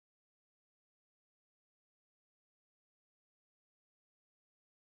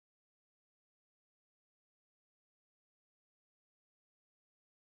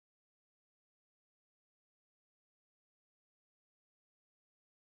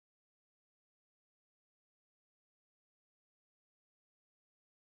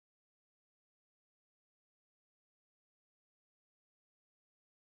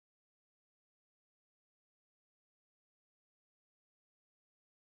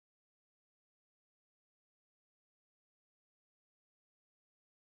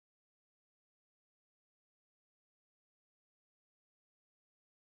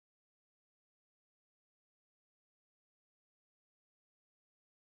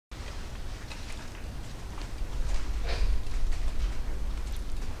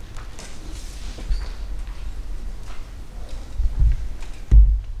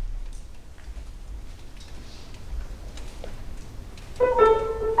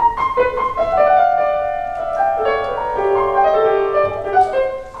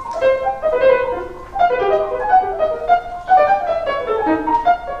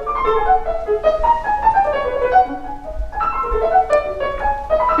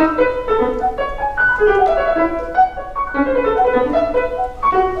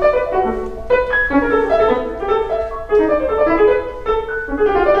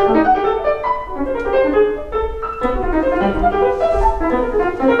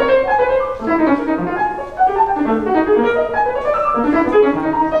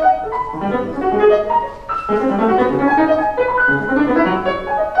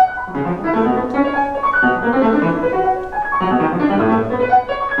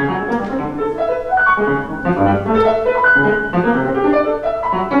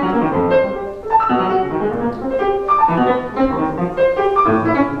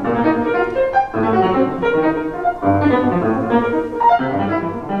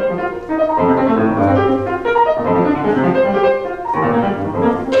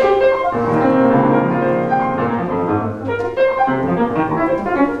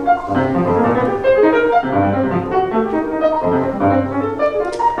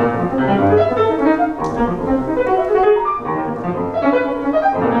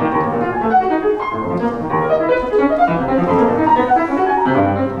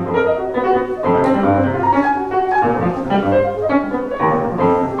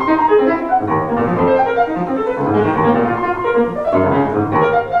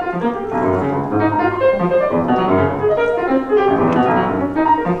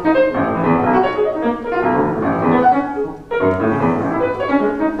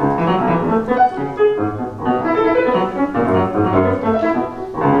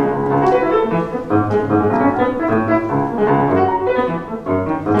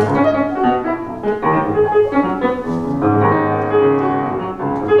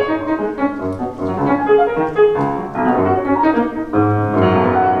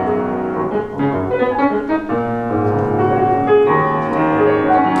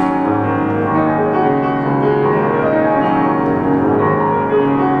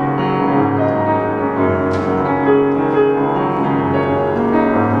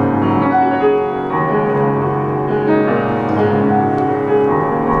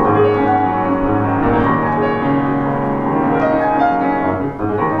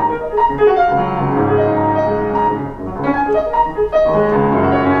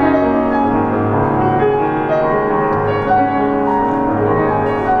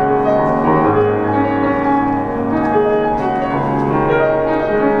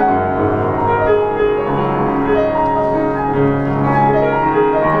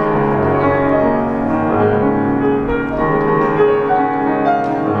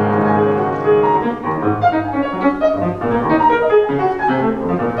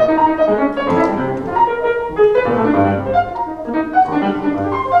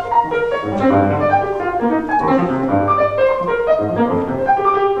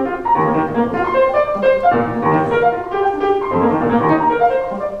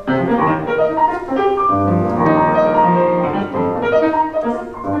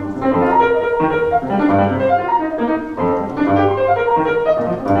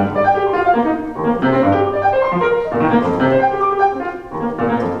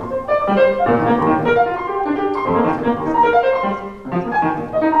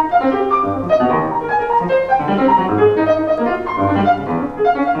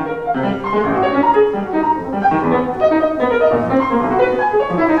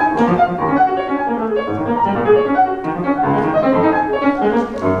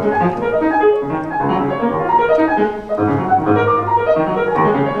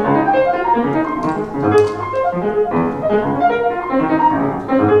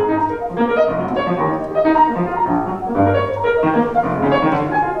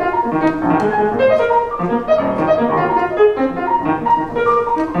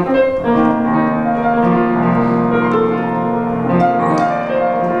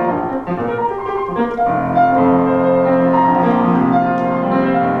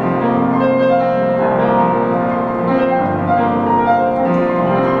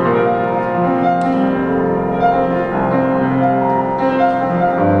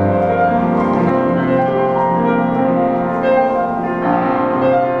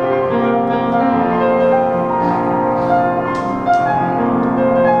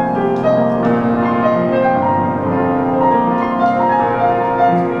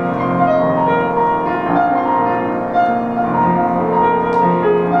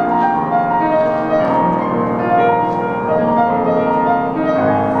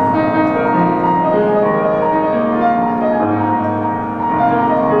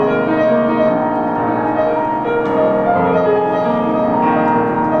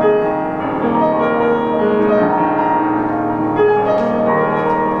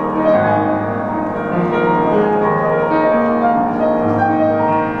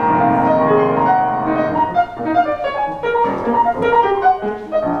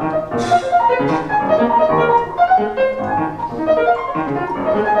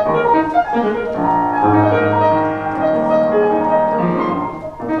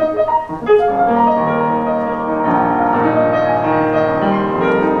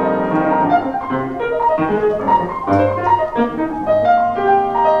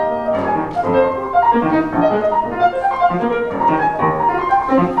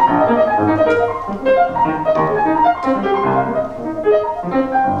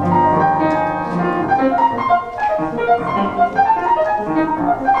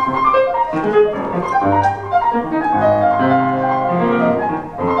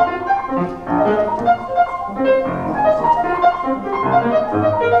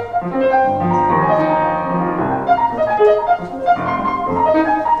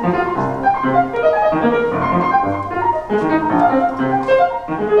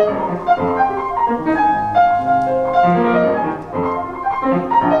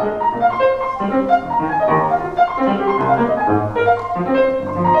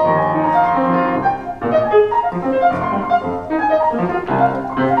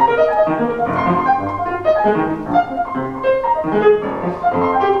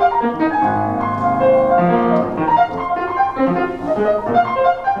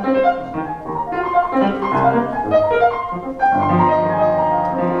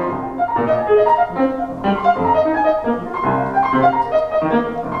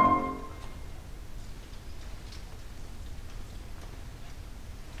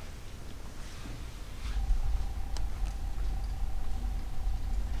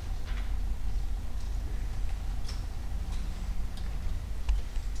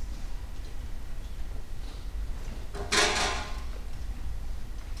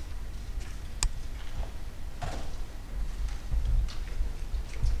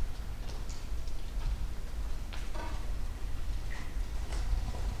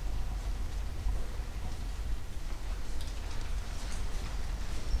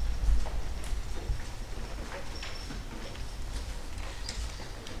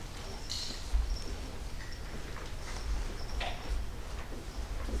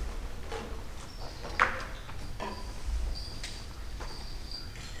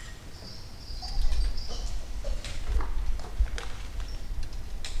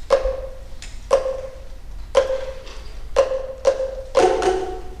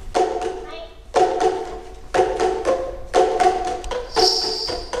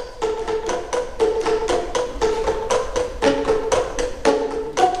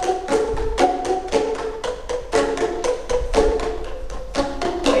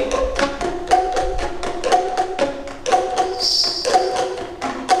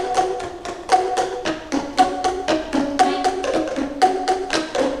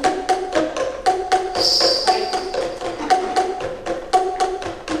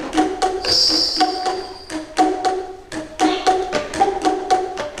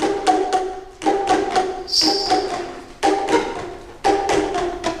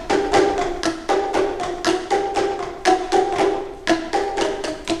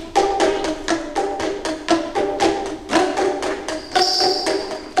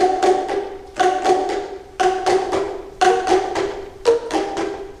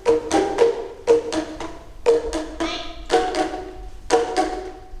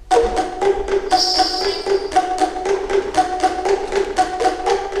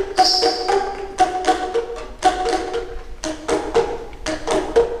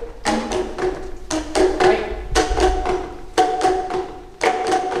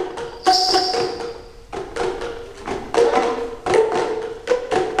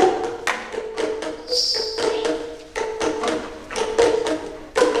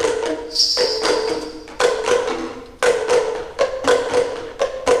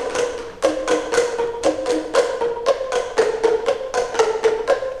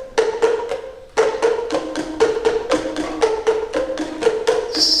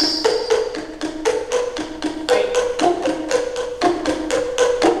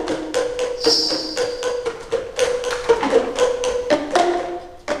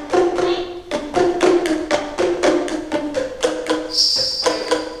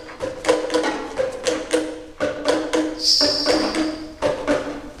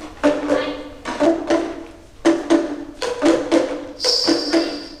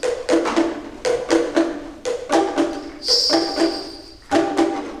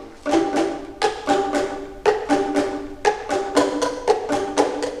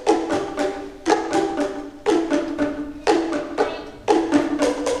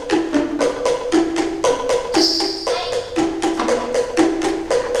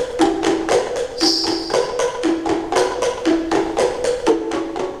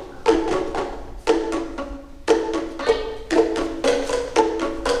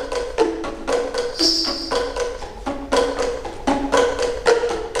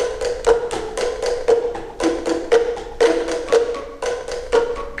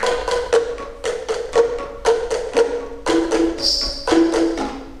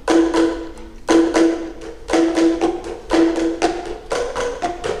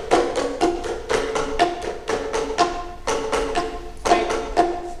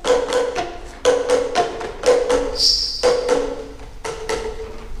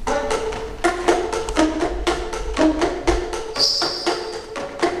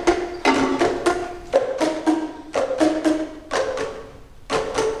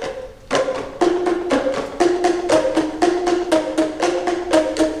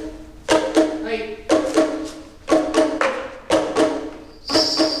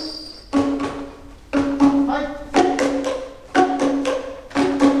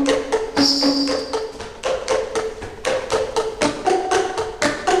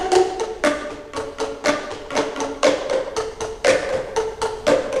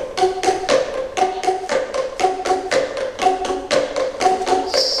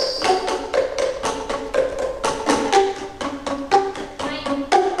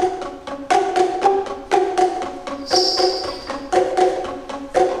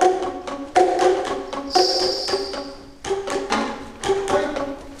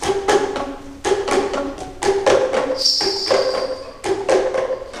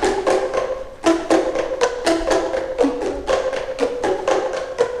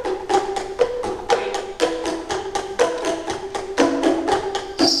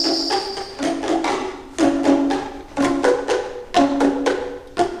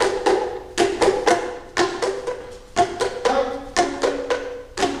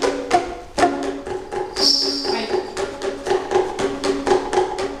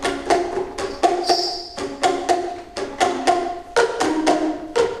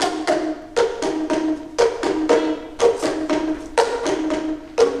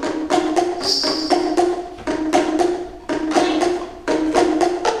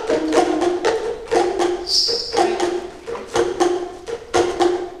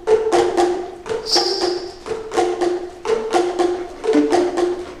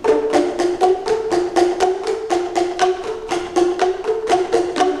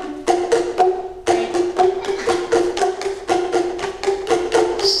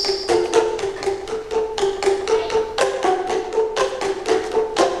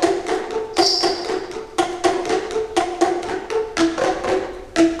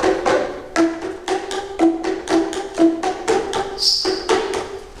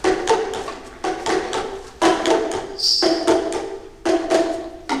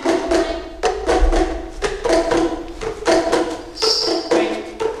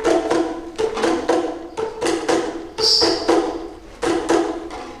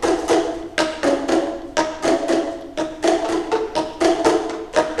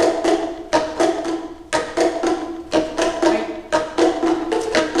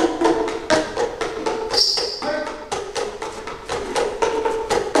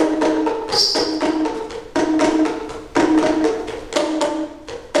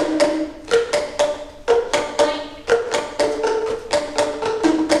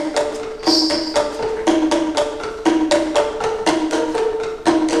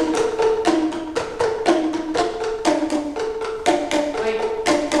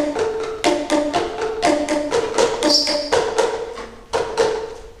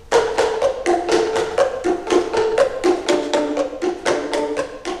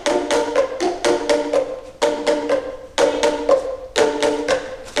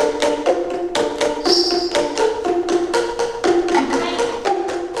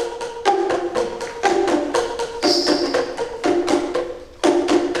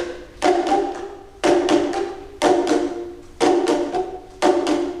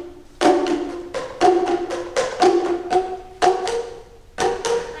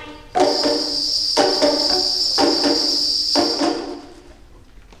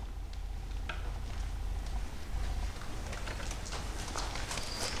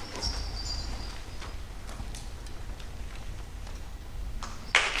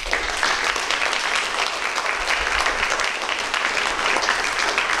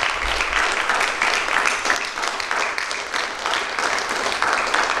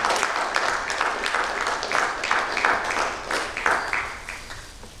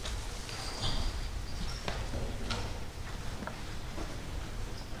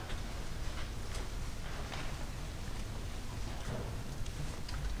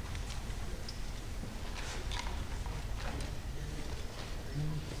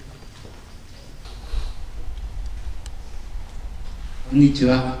こんにち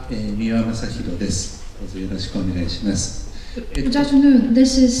は、三輪正弘です。どうぞよろしくお願いします。Good afternoon.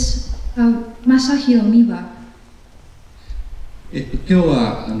 This is Masahiro Miwa. 今日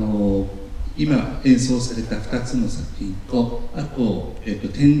は今演奏された2つの作品と、あと、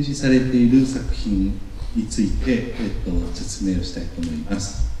展示されている作品について、説明をしたいと思いま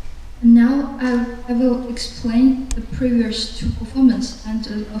す。Now I will explain the previous two performances and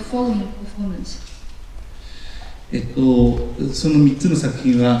the following performance. その3つの作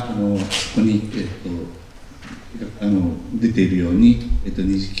品はここに、出ているように、二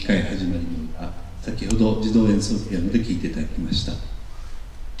次機械始まりの歌、先ほど自動演奏ピアノで聴いていただきました。The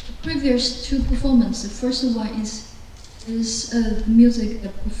previous two performances. The first one is music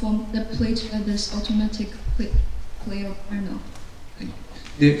that played by this automatic player piano.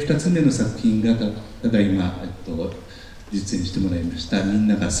 で、2つ目の作品がただいま、実演してもらいました「みん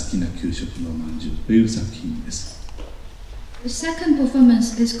なが好きな給食のまんじゅう」という作品です。The second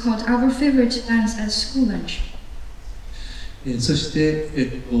performance is called Our Favorite Buns at School Lunch. そし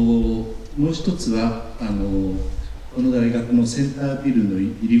て、もう一つはこの大学のセンタービルの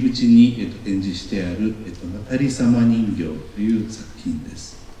入り口に、展示してある「またりさま人形」という作品で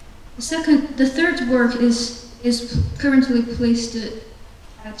す。The third work is currently placed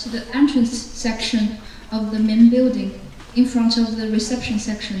at the entrance section of the main building in front of the reception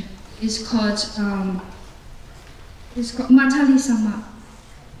section. Is called Matari-sama.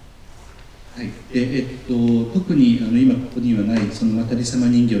 はい。特に今ここにはないそのまたりさま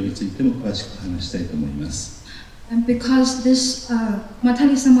人形についても詳しく話したいと思います。And because this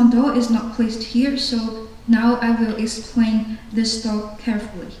Matari-sama doll is not placed here, so now I will explain this doll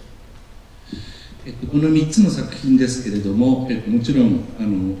carefully. この3つの作品ですけれども、もちろん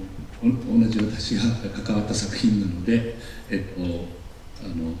同じ私が関わった作品なので、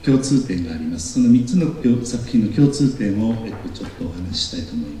共通点があります。その3つの作品の共通点を、ちょっとお話ししたい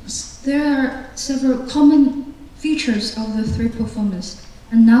と思います。There are several common features of the three performances,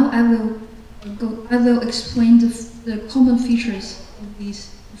 and now I will explain the common features of these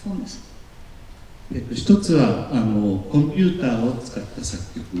performances. 一つはコンピューターを使った作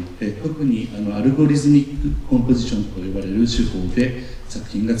曲、特にアルゴリズミックコンポジションと呼ばれる手法で作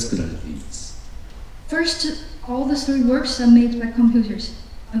品が作られています。First, all the three works are made by computers.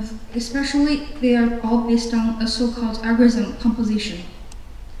 Especially, they are all based on a so-called algorithm composition.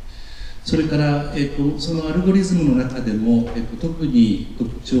 それから、そのアルゴリズムの中でも、特に特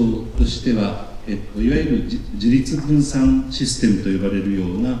徴としては、いわゆる自立分散システムと呼ばれる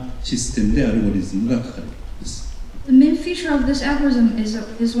ようなシステムでアルゴリズムが書かれています。The main feature of this algorithm is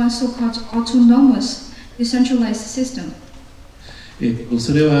one so-called autonomous decentralized system.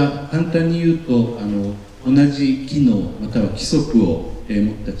 それは簡単に言うと同じ機能または規則を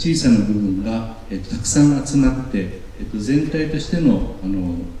持った小さな部分がたくさん集まって全体としての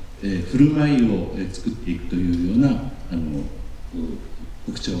振る舞いを作っていくというような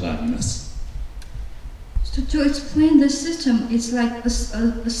特徴があります。To explain this system, it's like a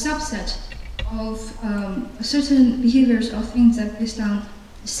subset of certain behaviors or things that are based on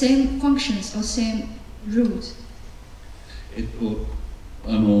same functions or same rules.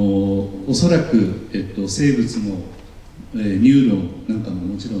 おそらく、生物の、ニューロンなんか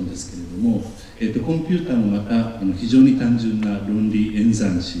ももちろんですけれども、コンピューターもまた非常に単純な論理演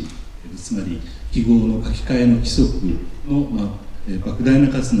算子、つまり記号の書き換えの規則の、莫大な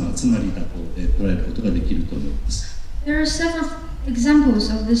数の集まりだと、捉えることができると思います。There are several examples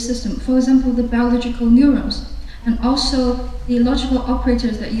of this system. For example, the biological neurons, and also the logical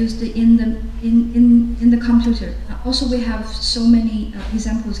operators that are used in the computer. Also, we have so many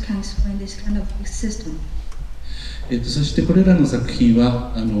examples can explain this kind of system. そしてこれらの作品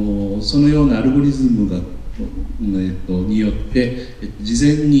はそのようなアルゴリズムが、によって事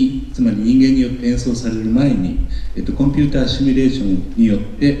前につまり人間によって演奏される前に、コンピューターシミュレーションによっ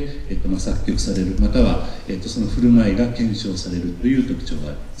て、作曲されるまたは、その振る舞いが検証されるという特徴が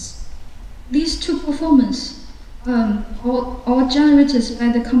あります。These two performances all generated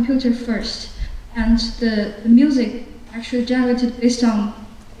by the computer first, and the music actually generated based on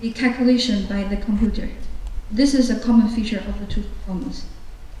the calculation by the computer. This is a common feature of the two performances.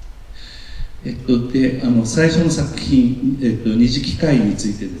 で最初の作品、二次機械につ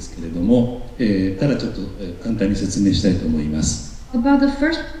いてですけれども、からちょっと簡単に説明したいと思います。About the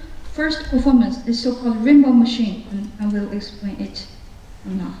first performance is so-called rainbow machine, and I will explain it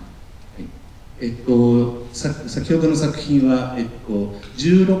now. 先ほどの作品は、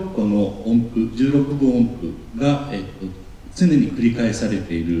16個の音符、16分音符が、常に繰り返され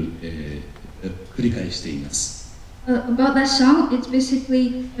ている、繰り返しています。About that song, it's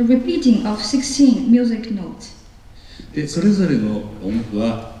basically a repeating of 16 music notes. でそれぞれの音符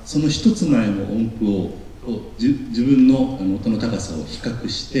はその一つ前の音符を自分の音の高さを比較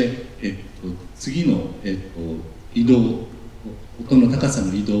して、次の、移動、音の高さ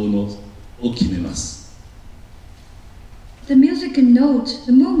の移動のを決めます。The music note,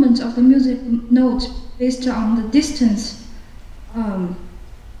 the movement of the music note based on the distance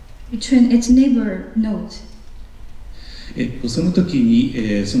between its neighbor note. その時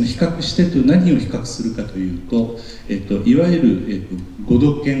に、その比較してと何を比較するかというと、いわゆる、5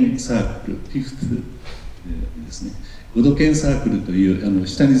度圏サークル、フィフスですね。5度圏サークルという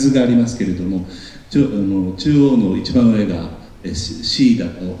下に図がありますけれども、中央の一番上が C だ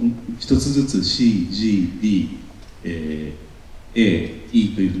と一つずつ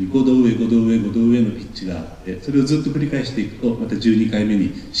C、G、D、A、E というふうに5度上、5度上、5度上のピッチがあって、それをずっと繰り返していくとまた12回目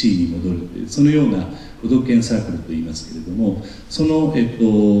に C に戻るという、そのような5度圏サークルと言いますけれども、その、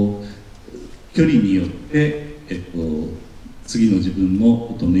距離によって、次の自分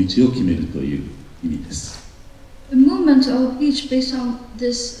の音の位置を決めるという意味です。The movement of pitch based on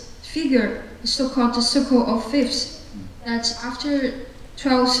this figure is so-called the circle of fifths. That after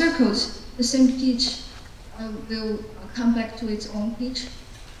 12 circles, the same pitch will come back to its own pitch.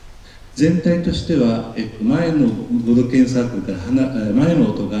 全体としては、前の5度圏サークルから前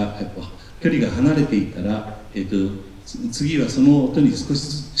の音が距離が離れていたら、次はその音に少し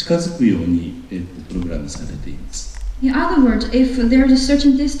ずつ近づくように、プログラムされています。In other words, if there is a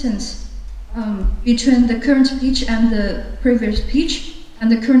certain distance between the current pitch and the previous pitch, and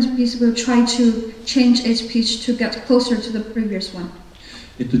the current pitch will try to change its pitch to get closer to the previous one.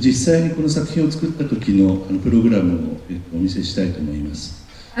 実際にこの作品を作った時のプログラムを、お見せしたいと思います。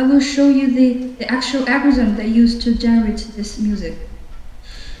I will show you the actual algorithm they used to generate this music.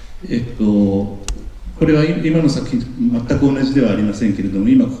 これは今の作品と全く同じではありませんけれども、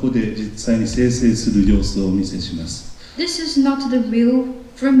今ここで実際に生成する様子をお見せします。This is not the real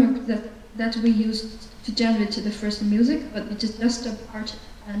framework that we used to generate the first music, but it is just a part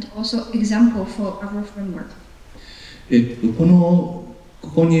and also example for our framework. こ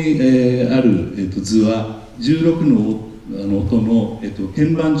こに、ある、図は16の音の、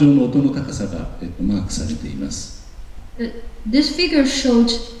鍵盤上の音の高さが、マークされています。This figure showed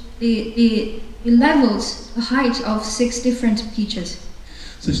the levels, the height of 6 different pitches.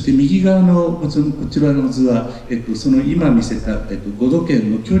 そして右側のこちらの図は、その今見せた、5度圏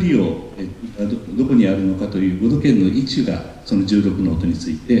の距離を、どこにあるのかという5度圏の位置がその16の音に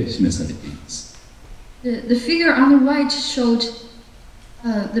ついて示されています。The figure on the right showed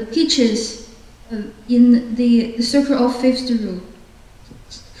the pitches in the circle of fifth rule.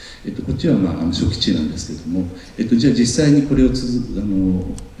 こっちは、初期値なんですけれども、じゃあ実際にこれを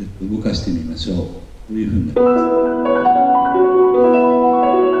動かしてみましょう。こういうふうになりま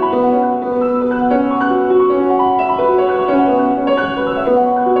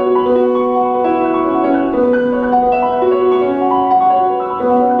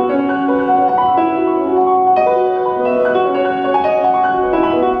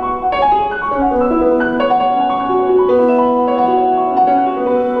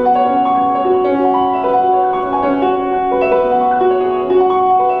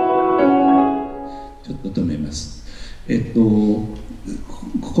す。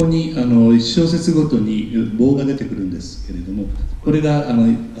ここに1小節ごとに棒が出てくるんですけれども、これがあ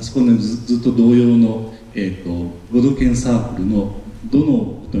そこのずっと同様の、5度圏サークルのど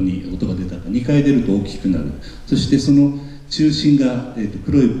の音に音が出たか2回出ると大きくなる。そしてその中心が、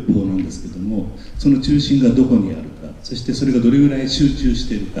黒い棒なんですけども、その中心がどこにあるか、そしてそれがどれぐらい集中し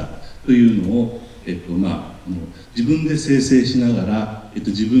ているかというのを、自分で生成しながら、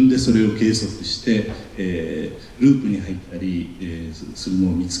自分でそれを計測して、ループに入ったり、するの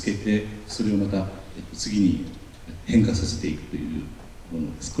を見つけて、それをまた、次に変化させていくというも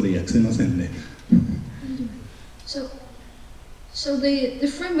のです。これ訳せませんね。So the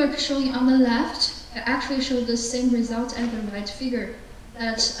framework showing on the left actually shows the same result as the right figure.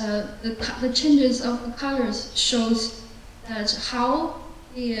 That the changes of the colors shows that how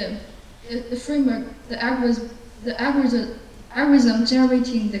the framework, the algorithm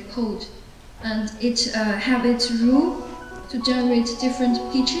generating the code, and it have its rule to generate different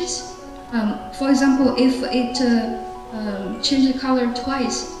pitches. For example, if it change the color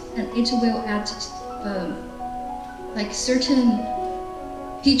twice, and it will add like certain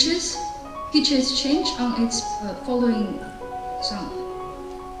pitches change on its following sound.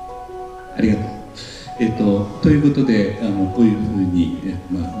 ありがとう。ということでこういうふうに、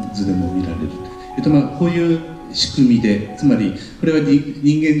図でも見られる。こういう仕組みで、つまりこれは人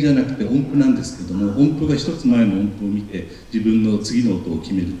間じゃなくて音符なんですけども、音符が一つ前の音符を見て自分の次の音を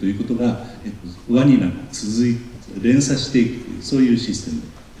決めるということが、輪になって続い連鎖していくという、そういうシステムで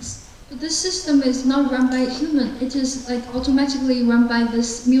す。This system is not run by human. It is like automatically run by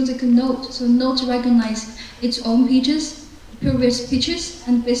this music note. So note recognize its own pitches, previous pitches,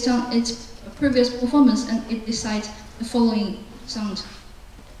 and based on its previous performance, and it decides the following sound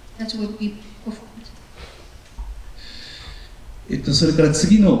that will be performed. それから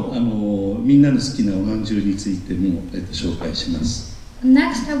次の、みんなの好きなおまんじゅうについても、紹介します。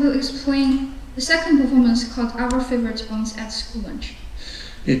Next, I will explain the second performance called Our Favorite Buns at School Lunch.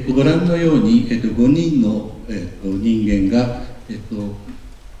 ご覧のように、5人の、人間が、こ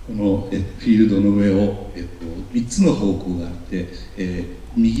の、フィールドの上を、3つの方向があって、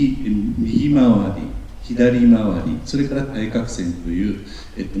右回り、左回り、それから対角線という、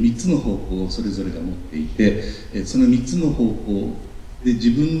3つの方向をそれぞれが持っていて、その3つの方向で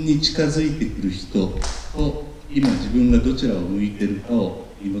自分に近づいてくる人と、今自分がどちらを向いているかを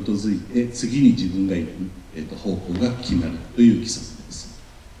に基づいて、次に自分が行く、方向が決まるという規則です。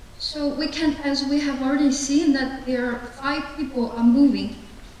So we can, as we have already seen, that there are 5 people are moving,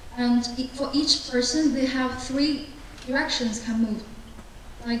 and for each person they have 3 directions can move.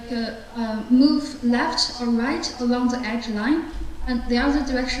 Like move left or right along the edge line, and the other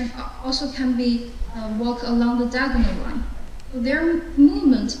direction also can be walk along the diagonal line. So their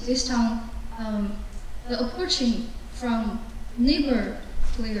movement based on the approaching from neighbor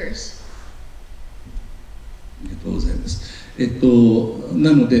players. ありがとうございます。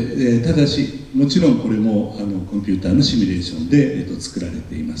なので、ただし、もちろんこれもコンピューターのシミュレーションで、作られ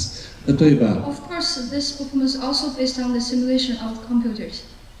ています。例えば、Of course, this performance is also based on the simulation of computers.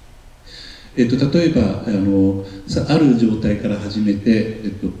 例えばある状態から始めて、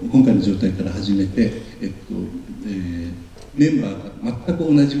今回の状態から始めて、メンバーが全く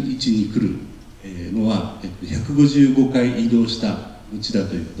同じ位置に来るのは、155回移動した後だ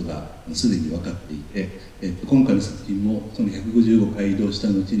ということがすでに分かっていて、今回の作品もその155回移動した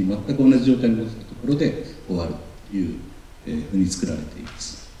後に全く同じ状態に戻ったところで終わるというふうに作られていま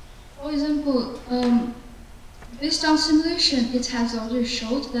す。For example, based on simulation, it has already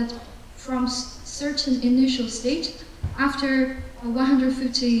showed that from certain initial state, after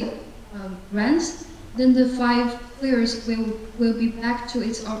 150 runs, then the 5 players will be back to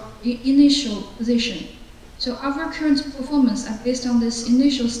its initial position. So our current performance are based on this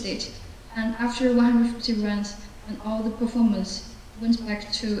initial state, and after 150 runs, and all the performance went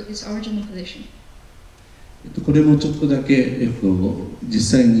back to its original position. これもちょっとだけ、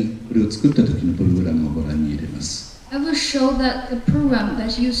実際にこれを作った時のプログラムをご覧に入れます。I will show that the program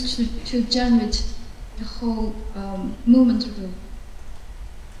that's used to generate the whole movement rule.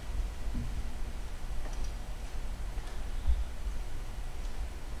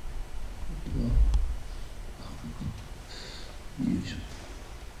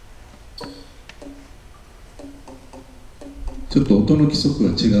 ちょっと音の規則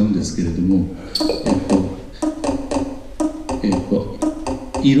は違うんですけれども、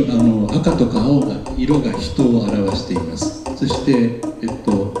赤とか青が色が人を表しています。そして、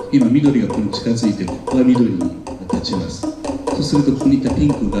今緑がここに近づいて、ここが緑に立ちます。そうするとここにいたピ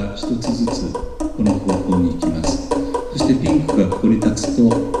ンクが一つずつこの方向に行きます。そしてピンクがここに立つと、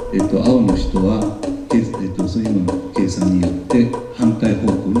青の人は、その今の計算によって反対方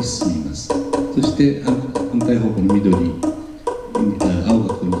向に進みます。そして反対方向の緑、青が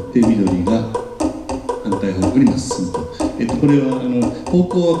ここに行って緑が反対方向にまっすぐと。これは方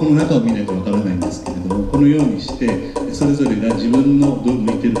向はこの中を見ないとわからないんですけれども、このようにしてそれぞれが自分の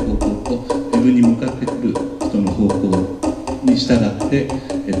向いている方向と自分に向かってくる人の方向に従って、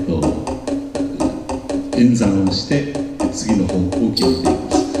演算をして次の方向を決めていま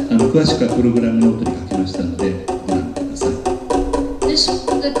す。詳しくはプログラムノートに書きましたのでご覧ください。The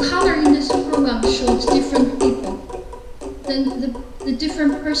color in this program shows different people. Then the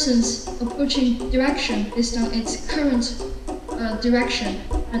different persons approaching direction based on its current direction,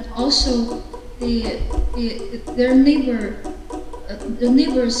 and also their neighbor's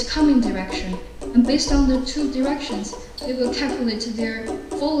coming direction. And based on the 2 directions, they will calculate their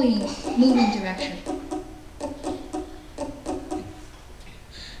following moving direction.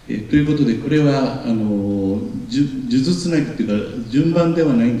 ということで、これは数珠つなぎというか順番で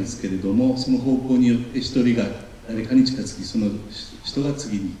はないんですけれども、その方向によって一人が誰かに近づき、その人が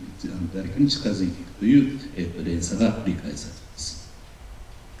次に誰かに近づいていくという、連鎖が理解されます。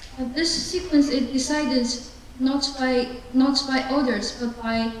This sequence is decided not by orders, but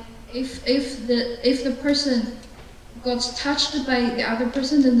by if the person got touched by the other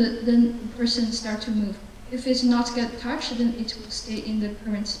person, then the person start to move. If it's not get touched, then it will stay in the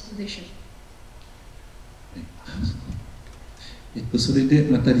current position. それで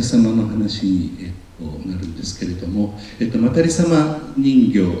またリ様の話に、なるんですけれども、マタリ様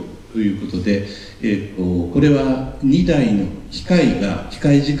人形ということで、これは2台の機械仕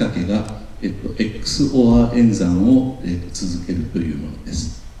掛けが、XOR 演算を、続けるというもので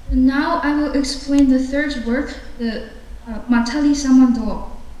す。Now I will explain the third work, the Matari-sama doll,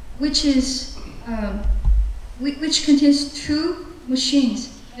 which contains two machines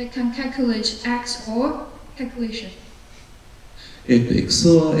that can calculate XOR calculation.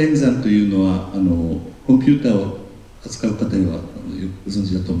 XOR 演算というのはコンピューターを扱う方にはよくご存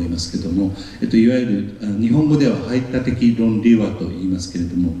知だと思いますけれども、いわゆる日本語では排他的論理和と言いますけれ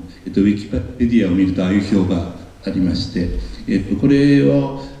ども、ウィキペディアを見るとああいう表がありまして、これ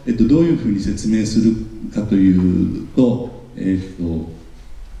を、どういうふうに説明するかというと、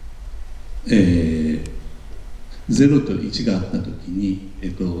0と1があったときに、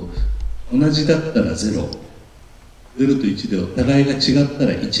同じだったら0、0と1でお互いが違った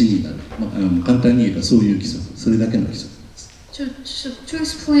ら1になる。簡単に言えばそういう規則、それだけの規則です。To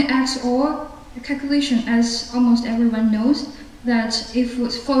explain XOR calculation, as almost everyone knows, that if,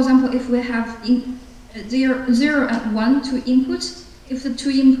 for example, if we have 0 and 1 two inputs, if the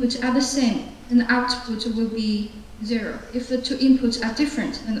two inputs are the same, then the output will be 0. If the two inputs are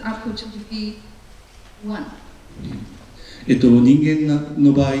different, then the output will be 1. 人間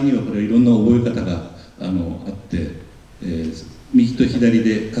の場合にはこれいろんな覚え方があって、右と左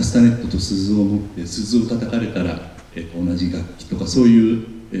でカスタネットと鈴を持って鈴を叩かれたら、同じ楽器とかそういう、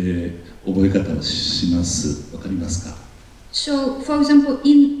覚え方をします。わかりますか？ So, for example,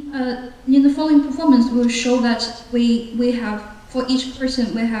 in the following performance, we'll show that we have, for each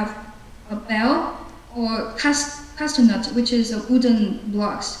person, we have a bell or castanet, which is a wooden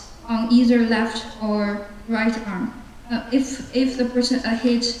blocks on either left or right arm. If the person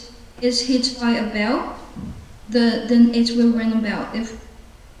is hit by a bell, then it will ring a bell.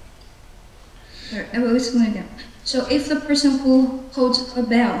 I will explain again. So if the person who holds a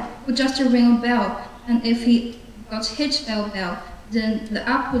bell, who just ring a bell, and if he got hit by a bell, then the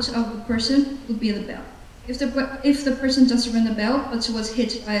output of the person would be the bell. If the person just rang a bell but was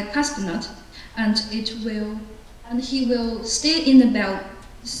hit by a castanet, and he will stay ring the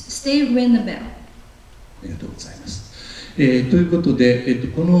bell. ありがとうございます。ということで、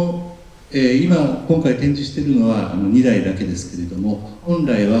今回展示しているのは2台だけですけれども、本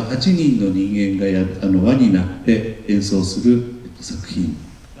来は8人の人間が輪になって演奏する作品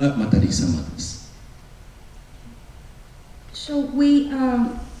がマタリ様です。So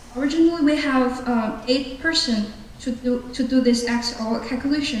originally we have 8 persons to do this XOR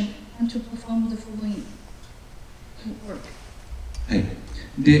calculation and to perform the following work. はい。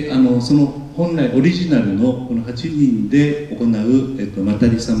で、その本来オリジナルのこの8人で行う、マタ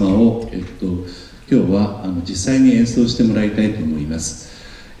リ様を、今日は実際に演奏してもらいたいと思います。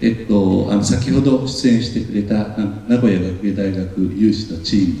先ほど出演してくれた名古屋学芸大学有志の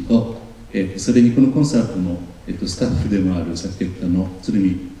チームと、それにこのコンサートの、スタッフでもある作曲家の鶴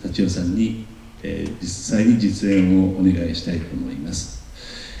見達夫さんに、実際に実演をお願いしたいと思います。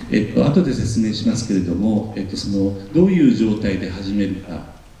後で説明しますけれども、どういう状態で始める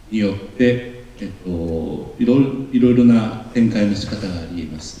かによって、いろいろな展開の仕方があり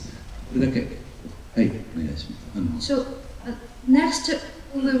ます。これだけ、はい、お願いします。So, next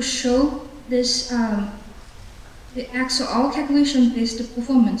we will show this the XOR calculation-based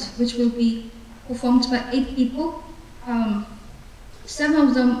performance, which will be performed by 8 people. 7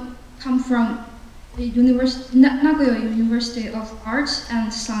 of them come from the Nagoya University of Arts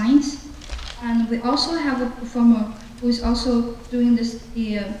and Science, and we also have a performer who is also doing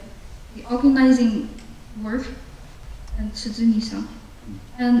the organizing work, and Suzumi-san.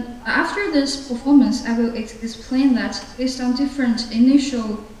 And after this performance, I will explain that based on different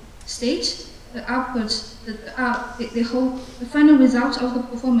initial stage, the output, the final result of the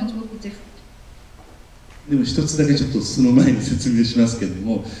performance will be different. でも一つだけちょっとその前に説明しますけれど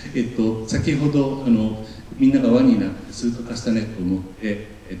も、先ほどみんなが輪になってスートカスタネットを持って、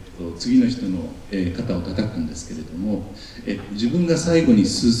次の人の、肩を叩くんですけれども、自分が最後に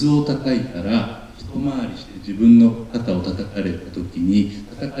鈴を叩いたら一回りして自分の肩を叩かれた時に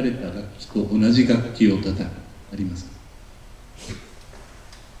叩かれた楽器と同じ楽器を叩く。ありますか？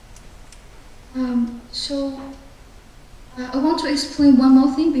 So I want to explain one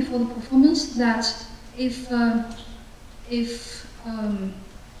more thing before the performance, that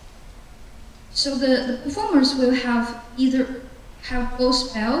so the performers will either have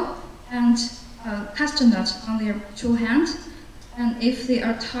both bell and castanet on their two hands, and if they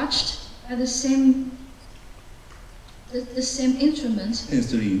are touched by the same instrument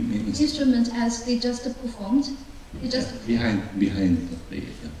as they just performed, they just behind the player.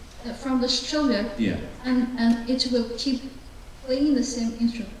 from the shoulder, Yeah. and it will keep playing the same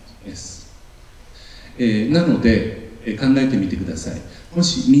instrument. Yes. なので、考えてみてください。も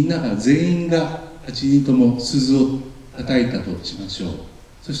しみんなが全員が8人とも鈴を叩いたとしましょう。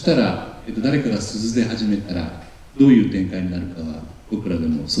そしたら、誰かが鈴で始めたらどういう展開になるかは僕らで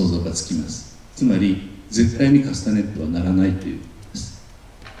も想像がつきます。つまり絶対にカスタネットはならないということです。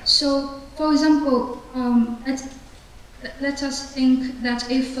So, for example, let us think that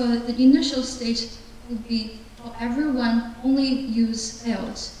if the initial state would be for everyone only use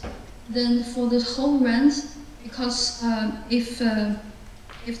bells, then for the whole round, because if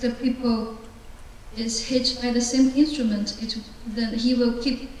the people is hit by the same instrument, then he will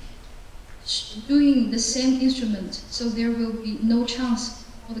keep doing the same instrument, so there will be no chance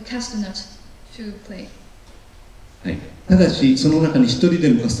for the castanet to play. はい、ただし、その中に一人で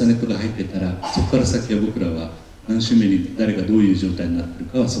もカスタネットが入ってたら、そこから先は僕らは何週目に誰がどういう状態になってい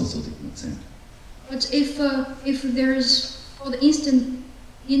るかは想像できません。But if there's, for the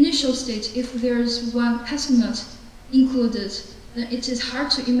initial state, if there's one castanet included, then it is hard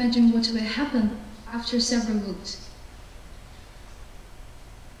to imagine what will happen after several weeks.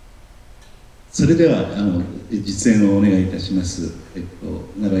 それでは実演をお願いいたします。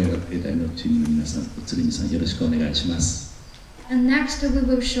名古屋学芸大のチームの皆さんと鶴見さん、よろしくお願いします。And next we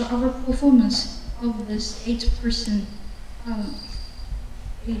will show our performance of this 8-person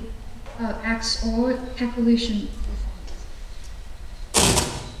acts or calculation.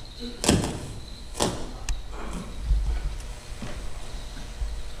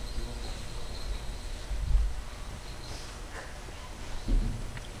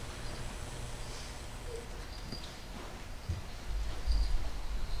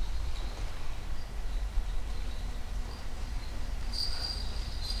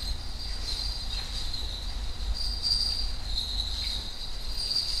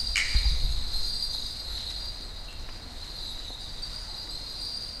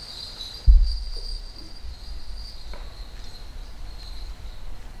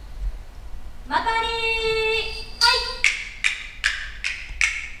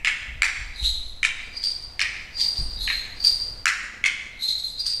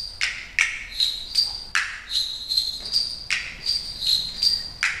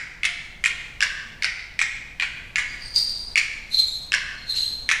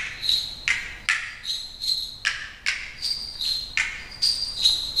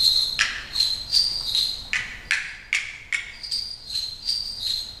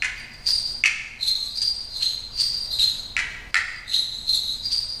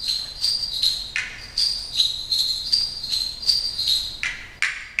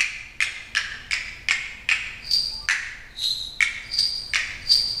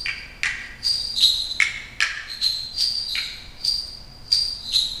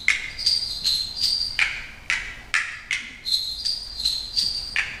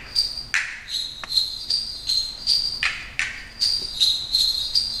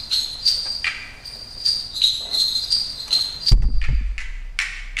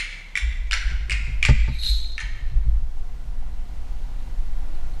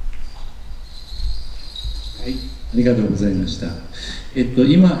 ありがとうございました。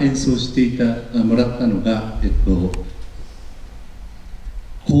今演奏してもらったのが、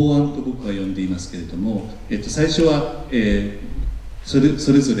公案と僕は呼んでいますけれども、最初は、それ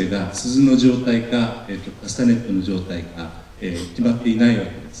ぞれが鈴の状態か、カスタネットの状態か、決まっていないわ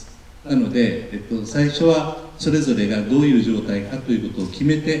けです。なので、最初はそれぞれがどういう状態かということを決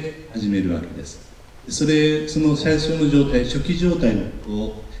めて始めるわけです。その最初の状態、初期状態のこと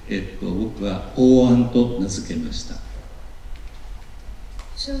を僕は公案と名付けました。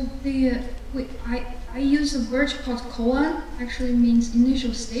So I use a word called koan, actually means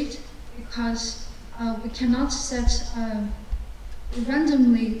initial state, because we cannot set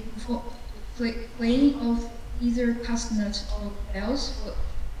randomly for playing of either castanet or bells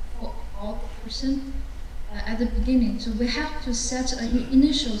for all person at the beginning. So we have to set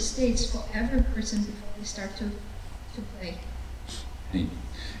initial states for every person before we start to play. はい。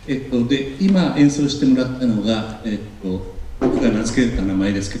で今演奏してもらったのが、僕が名付けた名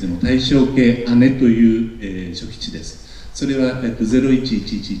前ですけれども、対称形姉という、初期値です。それは、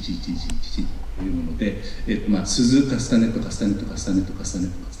0111111というもので、鈴、カスタネット、カスタネット、カスタネット、カスタネ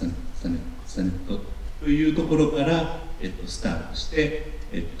ット、カスタネット、カスタネット、カスタネットというところから、スタートして、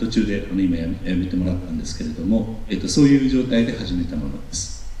途中で今やめてもらったんですけれども、そういう状態で始めたもので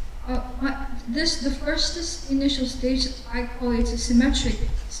す。The first initial stage, I call it a symmetric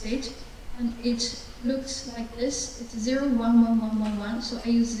state, and it looks like this. It's 0, 1, 1, 1, 1, 1. So I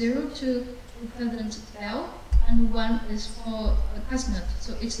use 0 to represent bell, and one is for a castanet.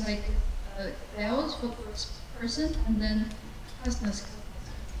 So it's like bells for first person and then castanets.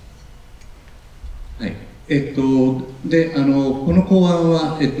 はい。で、この考案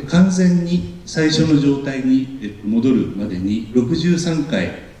は、完全に最初の状態に、戻るまでに63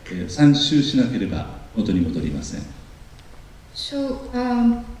回、3周しなければ元に戻りません。So,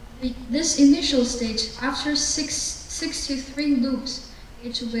 this initial stage, after 63 loops,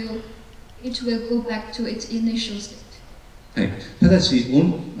 it will go back to its initial state. はい。ただし、そ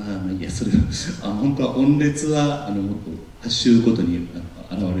れは本当は音列はもっと8周ごとに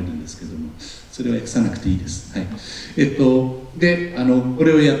現れるんですけども、それは訳さなくていいです。はい。で、こ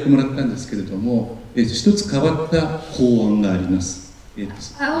れをやってもらったんですけれども、一つ変わった考案があります。I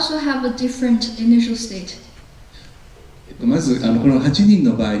also have a different initial state. まずこの8人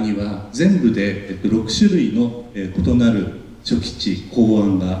の場合には全部で6種類の異なる初期値考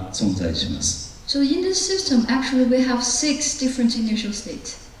案が存在します。So in this system, actually, we have 6 different initial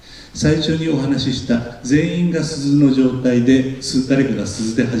states. 最初にお話しした全員が鈴の状態で誰かが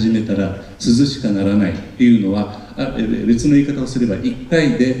鈴で始めたら鈴しかならないっていうのは別の言い方をすれば1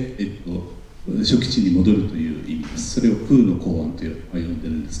回で、初期値に戻るという意味です。それをプーの考案と呼んで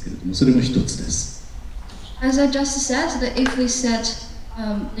るんですけれども、それも一つです。As I just said, that if we set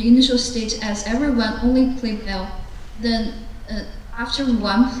the initial state as everyone only play bell, then after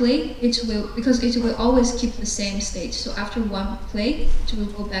one play, because it will always keep the same state. So after one play, it will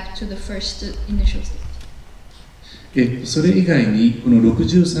go back to the first initial state. それ以外にこの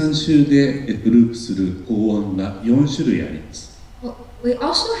63周でループする考案が4種類あります。We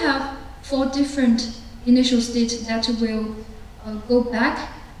also have 4 different initial states that will go back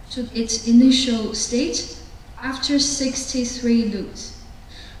to its initial state after 63 loops.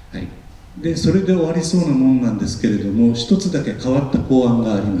 はい。で、それで終わりそうなもんなんですけれども、一つだけ変わった考案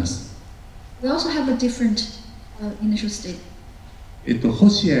があります。We also have a different initial state.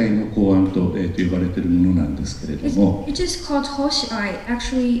 星合の考案と、呼ばれているものなんですけれども、It is called Hoshi-ai.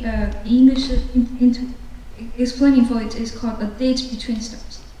 Actually, English explaining for it is called a date between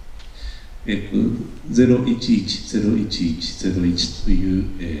stars. 011011101という、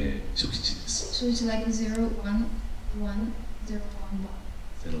初期値です。So it's like 0111011.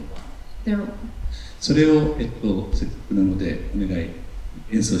 それを、せっかくなのでお願い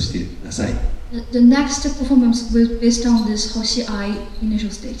演奏してください。The next performance will be based on this Hoshi-ai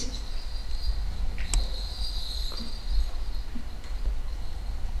initial state.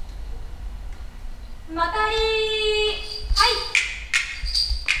 またりはい。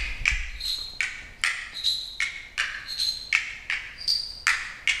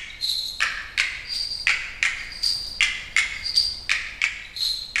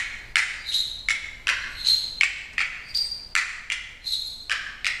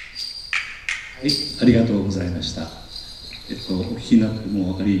はい、ありがとうございました。お聞きになって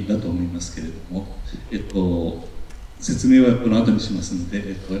もお分かりだと思いますけれども、説明はこの後にしますの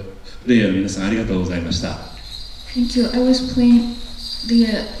で、プレイヤーの皆さんありがとうございました。Thank you. I was playing the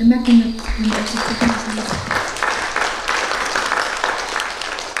mechanism of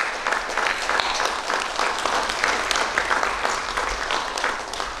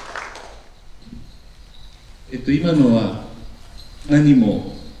the 今のは何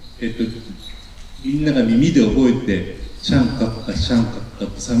も、みんなが耳で覚えてシャンカッカシャンカッカ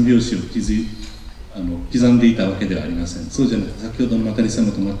と三拍子を刻んでいたわけではありません。そうじゃなくて先ほどのマタリ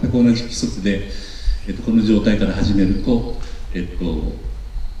様と全く同じ規則で、この状態から始めると、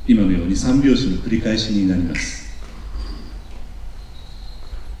今のように三拍子の繰り返しになります。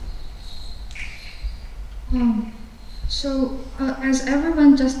So, as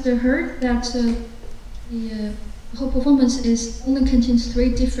everyone just heard, that the whole performance only contains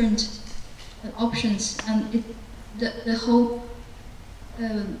 3 different options, and the whole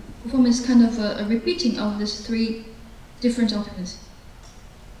performance is kind of a repeating of these 3 different options.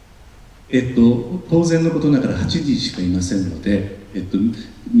 当然のことながら8人しかいませんので、3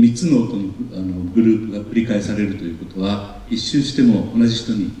つの音のグループが繰り返されるということは、一周しても同じ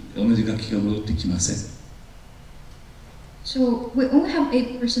人に同じ楽器が戻ってきません。So we only have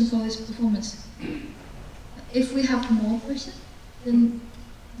 8 persons for this performance. If we have more persons, then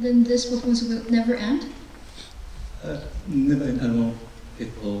this performance will never end.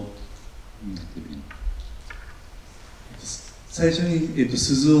 最初に、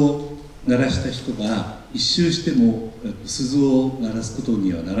鈴を鳴らした人が一周しても鈴を鳴らすこと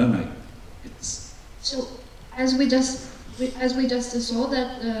にはならないです。So as we just saw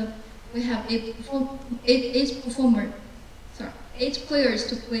that we have 8 players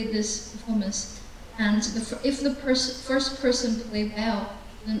to play this performance, and if the first person play well,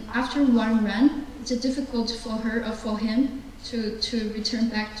 then after one run, it's difficult for her or for him to return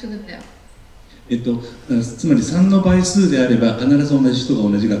back to the bell. つまり3の倍数であれば必ず同じ人が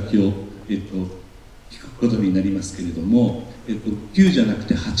同じ楽器を、弾くことになりますけれども、9じゃなく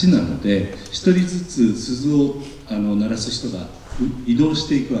て8なので1人ずつ鈴を鳴らす人が移動し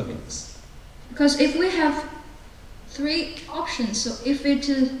ていくわけです。Because if we have 3 options, so if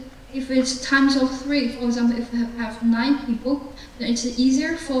it's times of 3, for example, if we have 9 people, then it's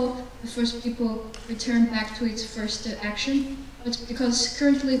easier for the first people return back to its first action. But because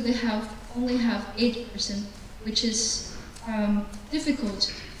currently they only have 8%, which is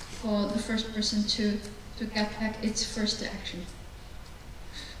difficult for the first person to get back its first action.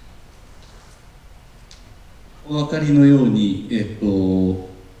 お分かりのように、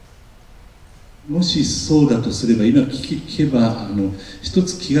もしそうだとすれば今聞けば一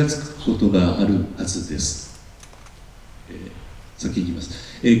つ気がつくことがあるはずです。先に言います。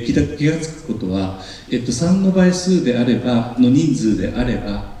気がつくことは、3の倍数であればの人数であれ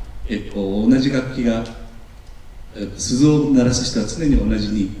ば、同じ楽器が鈴を鳴らす人は常に同じ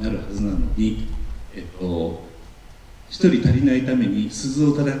になるはずなのに、1人足りないために鈴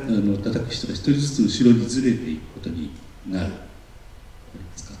を叩く人が1人ずつ後ろにずれていくことになる。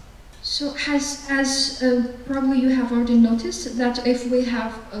So as probably you have already noticed that if we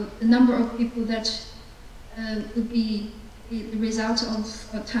have a number of people that would be the result of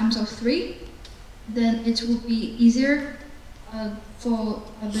times of 3, then it will be easier for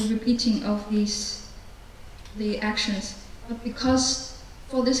the repeating of the actions. But because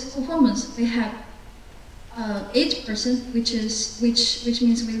for this performance we have 8%, which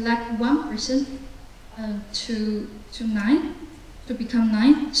means we lack 1% to 9. To become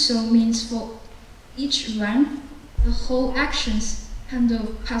 9, so means for each run, the whole actions kind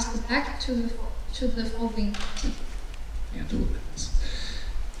of passed back to the following team. ありがとうございます。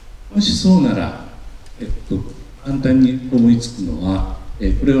もしそうなら、簡単に思いつくのは、こ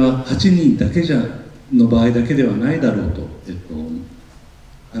れは8人だけの場合だけではないだろうと、考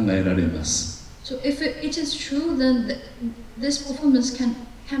えられます。So if it is true, then this performance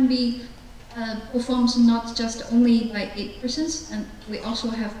can be performs not just only by 8%, and we also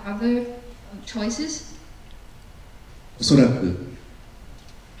have other choices. おそらく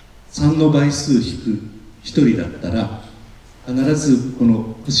3の倍数引く1人だったら必ずこ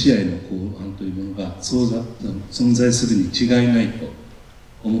の星合の公案というものが存在するに違いないと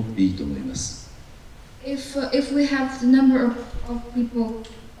思っていいと思います。If we have the number of people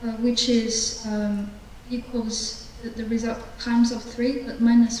which is equals the result times of 3 but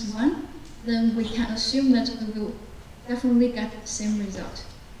minus 1, then we can assume that we will definitely get the same result.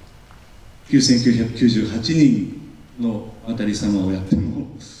 9998人の渡り様をやっても、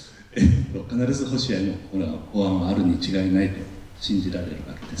必ず星合の法案はあるに違いないと信じられる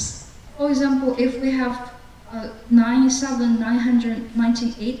わけです。For example, if we have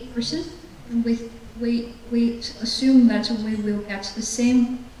 9,998%, we assume that we will get the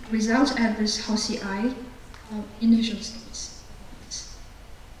same result as this Hoshi I initial states.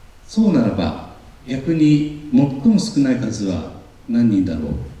 そうならば逆に最も少ない数は何人だろ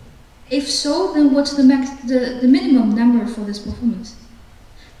う。If so, then what's the minimum number for this performance?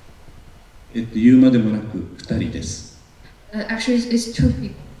 言うまでもなく2人です。Actually, it's 2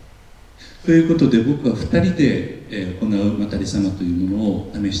 people. ということで僕は2人で行うまたり様というものを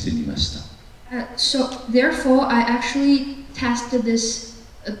試してみました。So therefore, I actually tested this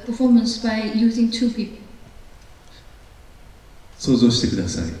performance by using 2 people. 想像してくだ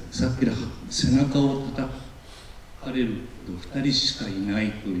さい。さっきの背中を叩かれると2人しかいな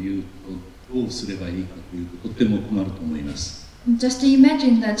いというとどうすればいいかというととても困ると思います。Just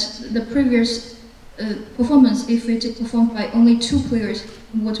imagine that the previous performance, if it is performed by only 2 players,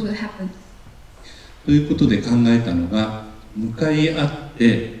 what will happen? ということで考えたのが、向かい合っ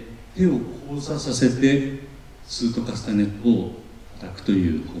て手を交差させてスートカスタネットを叩くと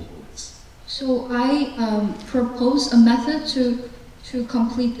いう方法です。So I propose a method to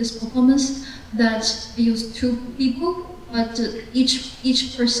complete this performance that use 2 people, but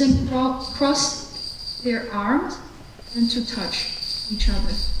each person cross their arms and to touch each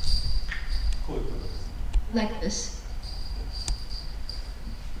other like this.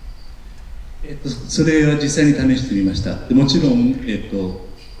 それは実際に試してみました。もちろん、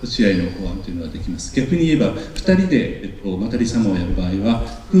星合の考案というのはできます。逆に言えば2人で、またり様をやる場合は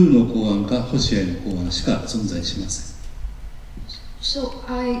空の考案か星合の考案しか存在しません。So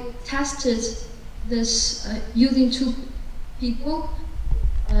I tested this using 2 people,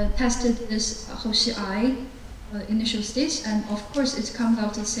 tested this Hoshi I initial stage, and of course it comes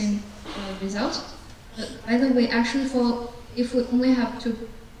out the same result. But by the way, actually for if we only have two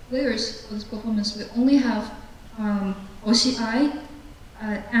players for this performance, we only have OCI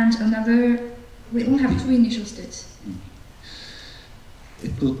and another, we only have two initial states.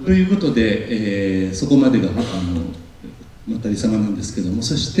 ということで、そこまでがまたり様なんですけども、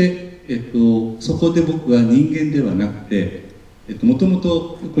そして、そこで僕は人間ではなくて、もとも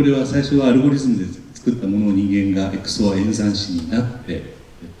とこれは最初はアルゴリズムで作ったものを人間が XOR 演算子になって、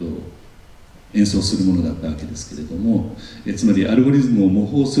演奏するものだったわけですけれども、つまりアルゴリズムを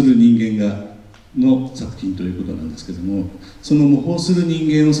模倣する人間の作品ということなんですけども、その模倣する人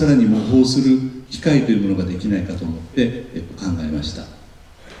間をさらに模倣する機械というものができないかと思って、考えました。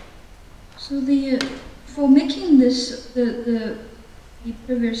So for making the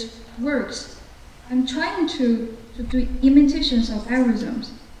previous works, I'm trying to do imitations of algorithms,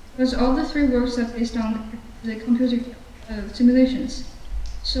 because all the three works are based on the computer simulations.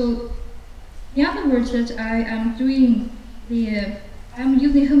 So, in other words, that I am doing I'm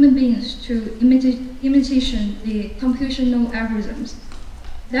using human beings to imitation the computational algorithms.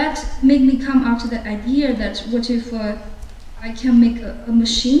 That made me come out to the idea that what if I can make a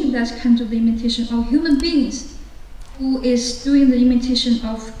machine that can do the imitation of human beings, who is doing the imitation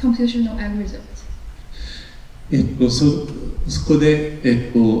of computational algorithms. そこで、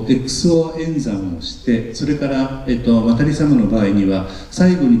XOR 演算をして、それから、マタリ様の場合には、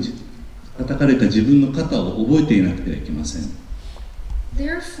最後に叩かれた自分の肩を覚えていなくてはいけません。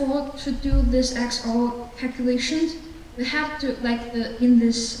Therefore, to do this XOR calculations, we have to, in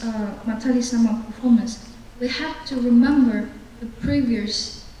this Matari-sama performance, we have to remember the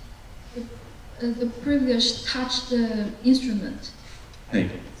previous touched instrument. はい、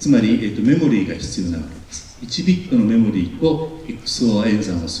つまり、メモリーが必要なわけです。1ビットのメモリーと XOR 演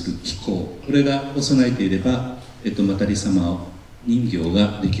算をする機構、これが備えていれば、マタリ様人形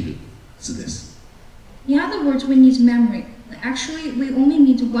ができるはずです。In other words, we need memory. Actually, we only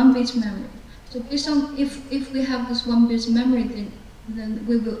need one bit memory. So based on if we have this one bit memory, then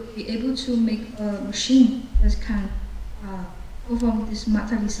we will be able to make a machine that can perform this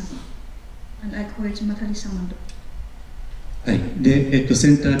Matari-sama. And I call it Matari-sama. はい、で、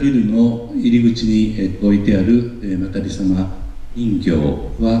センタービルの入り口に、置いてある、マタリ様人形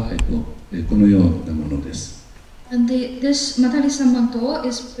は、このようなものです。And this Matari-sama door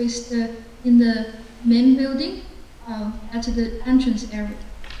is placed in the main building at the entrance area.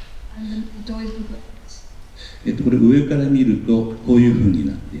 And the door is looked like this. これ上から見るとこういうふうに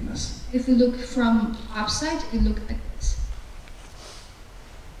なっています。If you look from upside, it looks like this.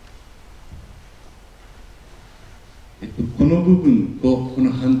 この部分とこ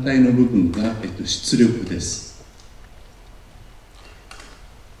の反対の部分が、出力です。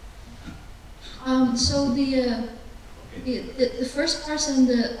So the first part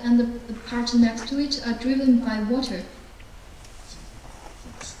and the part next to it are driven by water.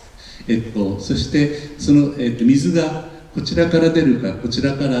 そしてその、水がこちらから出るかこち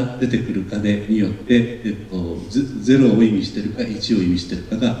らから出てくるかによって、0を意味しているか1を意味している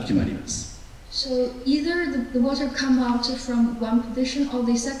かが決まります。So either the water come out from one position or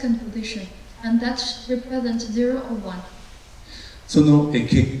the second position, and that represents 0 or 1. その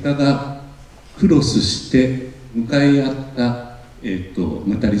結果がクロスして向かい合った、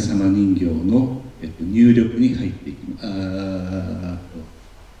マタリ様人形の、入力に入っていきます。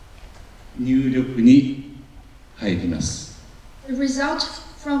入力に入ります。The result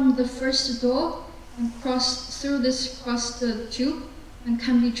from the first door and cross through this crossed tube and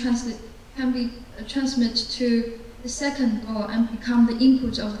can be transmitted to the second door and become the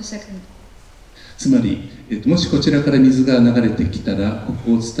input of the second door. つまり、もしこちらから水が流れてきたら、こ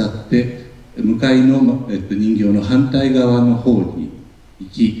こを伝って向かいの、人形の反対側の方に行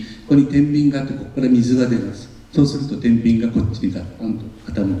き、ここに天秤があって、ここから水が出ます。そうすると天秤がこっちにガタンと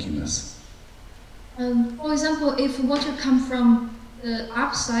傾きます。For example, if water comes from the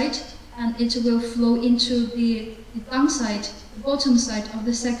upside and it will flow into the downside, the bottom side of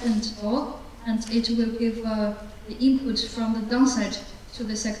the second door, and it will give the input from the downside to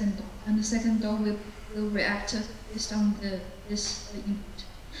the second door, and the second door will react based on this input.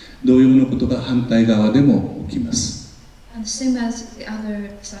 同様のことが反対側でも起きます。And same as the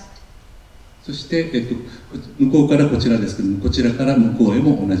other side. そして、向こうからこちらですけども、こちらから向こうへ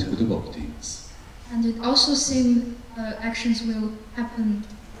も同じことが起きています。And it also same actions will happen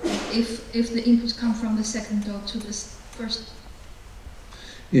if the inputs come from the second door to this first.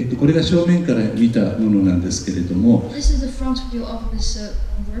 これが正面から見たものなんですけれども、This is the front view of this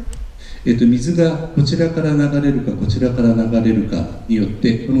work. 水がこちらから流れるかこちらから流れるかによっ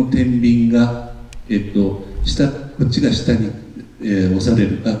てこの天秤が、こっちが下に、押され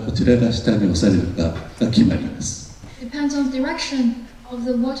るかこちらが下に押されるかが決まります。depends on direction of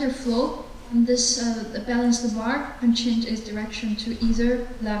the water flow, and this the balanced bar can change its direction to either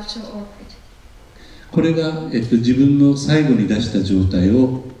left or right. これが、自分の最後に出した状態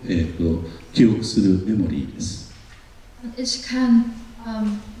を、記憶するメモリーです。It can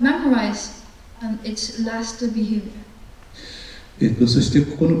memorize its last behavior. そして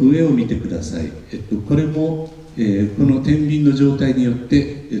ここの上を見てください。これも、この天秤の状態によっ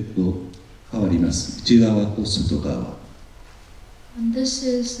て、変わります。内側と外側。And this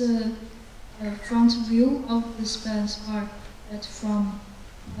is the front view of this balance bar that from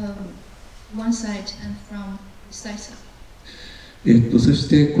one side and from the side side. そし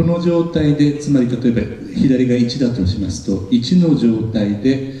てこの状態で、つまり例えば左が1だとしますと、1の状態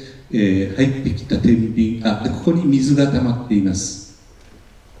で、入ってきた天秤、ここに水が溜まっています。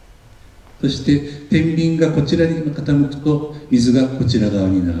そして天秤がこちらに傾くと水がこちら側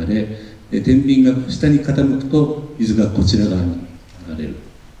に流れ、天秤が下に傾くと水がこちら側に流れる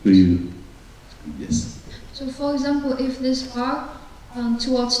という仕組みです。So for example, if this bar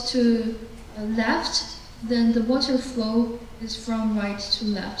towards to left, then the water flow is from right to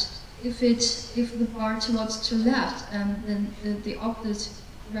left. If the bar towards to left, and then the opposite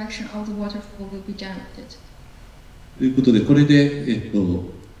direction of the water flow will be generated. ということで、これで、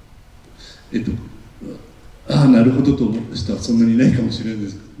なるほどと思った人はそんなにいないかもしれ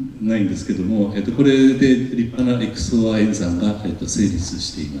ないんですけども、これで立派な XOR 演算が、成立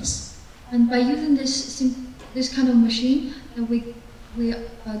しています。And by using this kind of machine, we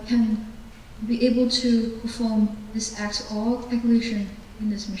can be able to perform this XOR calculation in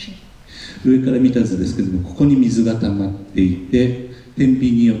this machine. 上から見た図ですけども、ここに水が溜まっていて、天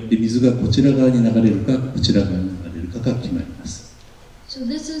秤によって水がこちら側に流れるか、こちら側に流れるかが決まります。So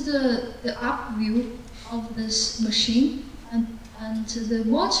this is the up view of this machine, and the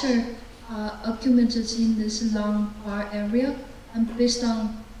water accumulated in this long bar area, and based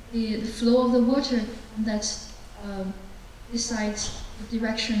on the flow of the water, that decides the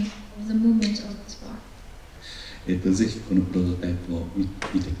direction of the movement of this bar. ぜひこのプロトタイプを見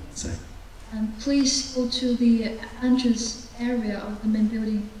てください。And please go to the entrance area of the main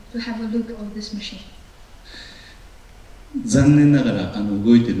building to have a look of this machine. 残念ながら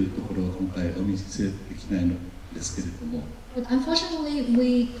動いているところは今回お見せできないのですけれども。But unfortunately,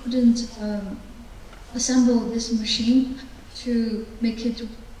 we couldn't assemble this machine to make it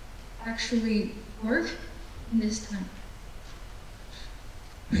actually work in this time.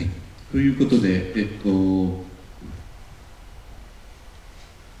 はい。ということで、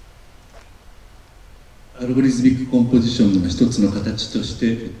アルゴリズミックコンポジションの一つの形とし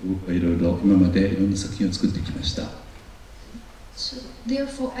て、僕はいろいろ今までいろんな作品を作ってきました。So,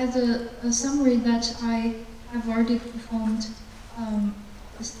 therefore, as a summary that I have already performed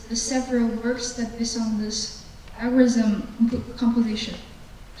several works that based on this algorithm composition.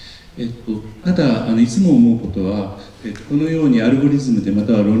 ただいつも思うことは、このようにアルゴリズムでま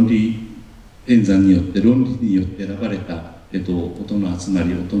たは論理演算によって論理によって選ばれた、音の集ま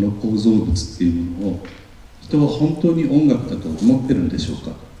り、音の構造物っていうものを人は本当に音楽だと思ってるんでしょう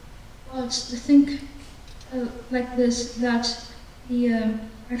か。Well, to think like this, that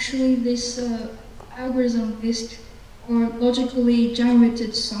actually this algorithm-based or logically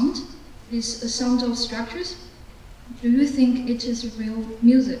generated sound is a sound of structures. Do you think it is real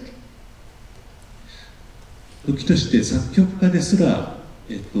music? 時として作曲家ですら、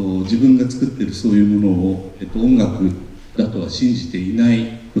自分が作っているそういうものを、音楽だとは信じていな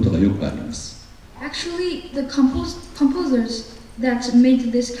いことがよくあります。Actually, the composers that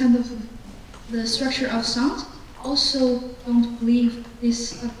made this kind of the structure of sound also don't believe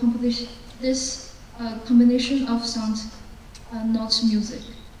this combination of sounds not music.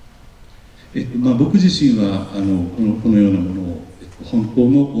 僕自身はこのようなものを、本当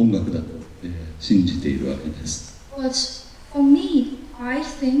の音楽だと、信じているわけです。But for me, I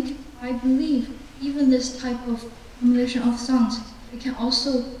believe even this type of combination of sounds, we can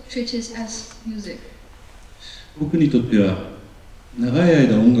also treat it as music. 僕にとっては長い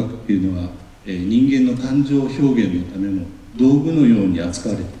間音楽っていうのは、人間の感情表現のための道具のように扱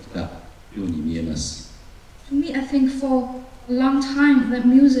われてきたように見えます。To me, I think for a long time that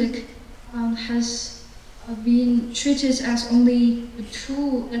music has been treated as only a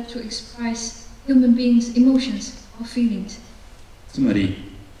tool that to express human beings' emotions or feelings. つまり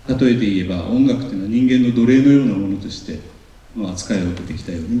例えて言えば音楽というのは人間の奴隷のようなものとしての扱いを受けてき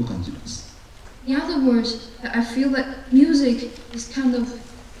たようにも感じます。In other words, I feel that music is kind of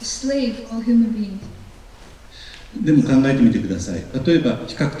a slave of human beings. でも考えてみてください。例えば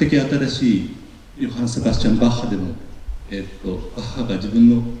比較的新しいヨハン・セバスチャン・バッハでも、母が自分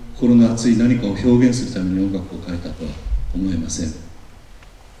の心の熱い何かを表現するために音楽を書いたとは思えません。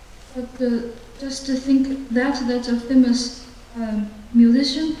But just to think that a famous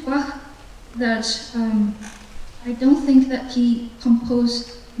musician, Bach, that I don't think that he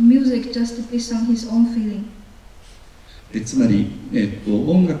composed music just based on his own feeling. つまり、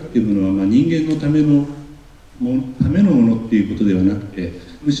音楽というものは、人間のためのものっていうことではなくて、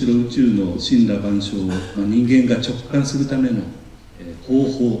むしろ宇宙の森羅万象を、人間が直感するための、方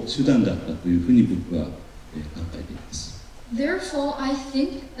法、手段だったというふうに僕は、考えています。Therefore, I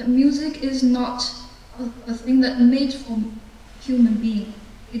think that music is not a thing that made for human being.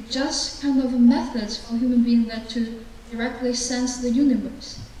 It's just kind of a method for human being that to directly sense the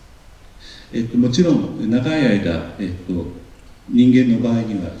universe. もちろん長い間、人間の場合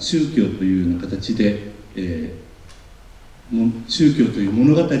には宗教というような形で、宗教という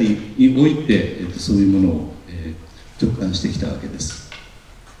物語において、そういうものを、直感してきたわけです。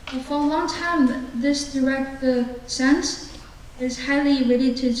For a long time, this direct sense is highly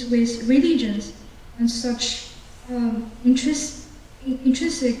related with religions and such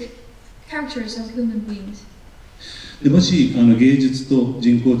intrinsic characters of human beings. でもし芸術と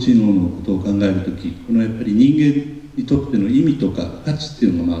人工知能のことを考えるとき、このやっぱり人間にとっての意味とか価値ってい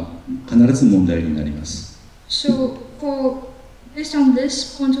うのが必ず問題になります。So, based on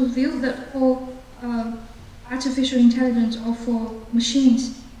this point of view, that for artificial intelligence or for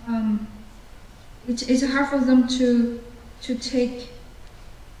machines, it's hard for them to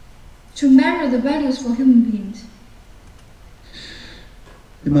measure the values for human beings.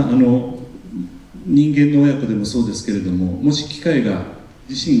 で人間の親子でもそうですけれども、もし機械が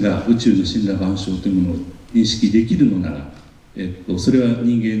自身が宇宙の森羅万象というものを認識できるのなら、それは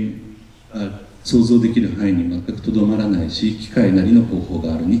人間が想像できる範囲に全くとどまらないし、機械なりの方法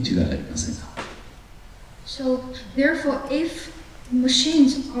があるに違いありません。So, therefore, if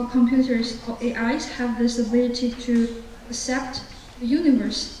machines or computers or AIs have this ability to accept the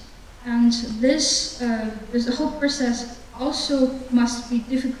universe, and this whole process also must be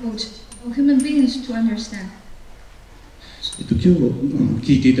difficult for human beings to understand. 今日聴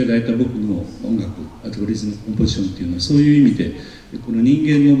いていただいた僕の音楽、アルゴリズムコンポジションというのはそういう意味で、この人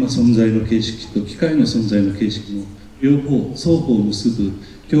間の存在の形式と機械の存在の形式の両方、双方を結ぶ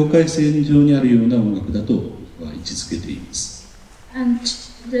境界線上にあるような音楽だと僕は位置づけています。And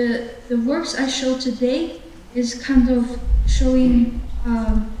the works I show today is kind of showing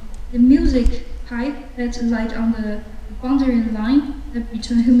the music type that's like on the boundary line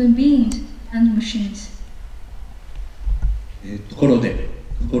between human beings and machines. ところで、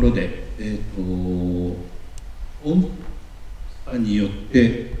音波によっ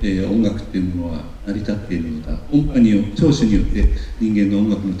て、音楽というものは成り立っているのだ、聴取によって人間の音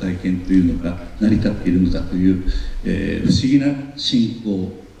楽の体験というのが成り立っているのだという、不思議な信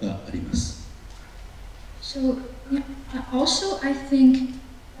仰があります。So, also I think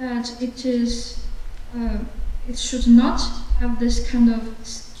that it should not have this kind of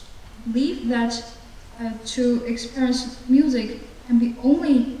belief that to experience music can be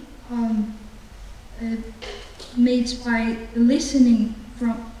only made by listening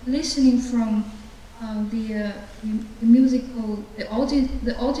from the musical, the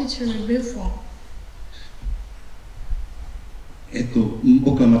auditory waveform.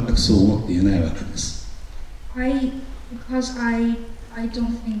 僕は全くそう思っていないわけです。Because I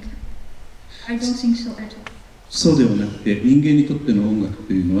don't think so at all. そうではなくて、人間にとっての音楽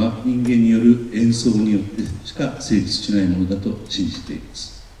というのは人間による演奏によってしか成立しないものだと信じていま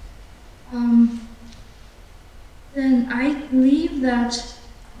す。Then I believe that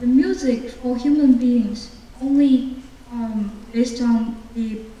the music for human beings only based on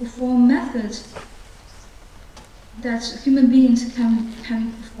the perform methods that human beings can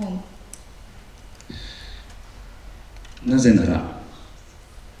perform. なぜなら、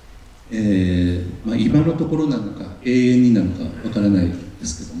今のところなのか永遠になのかわからないで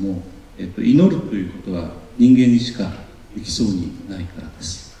すけども、祈るということは人間にしかできそうにないからで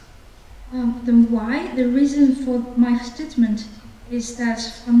す。Then why? The reason for my statement is that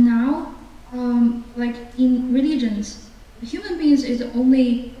for now, like in religions, human beings is the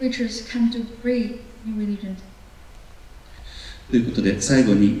only creatures can to pray in religion. ということで最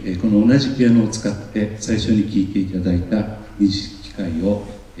後にこの同じピアノを使って最初に聴いていただいた二次機会を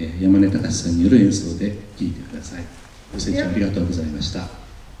山根隆さんによる演奏で聴いてください。ご清聴ありがとうございました。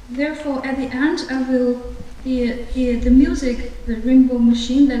Therefore, at the end, I will the music, the rainbow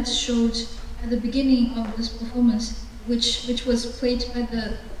machine that showed at the beginning of this performance, which was played by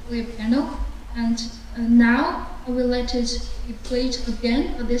the piano, and now I will let it be played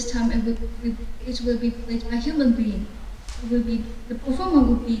again, but this time it will be played by a human being. the performer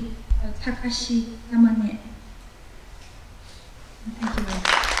will be Takashi Yamane. Thank you very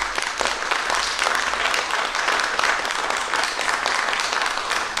much.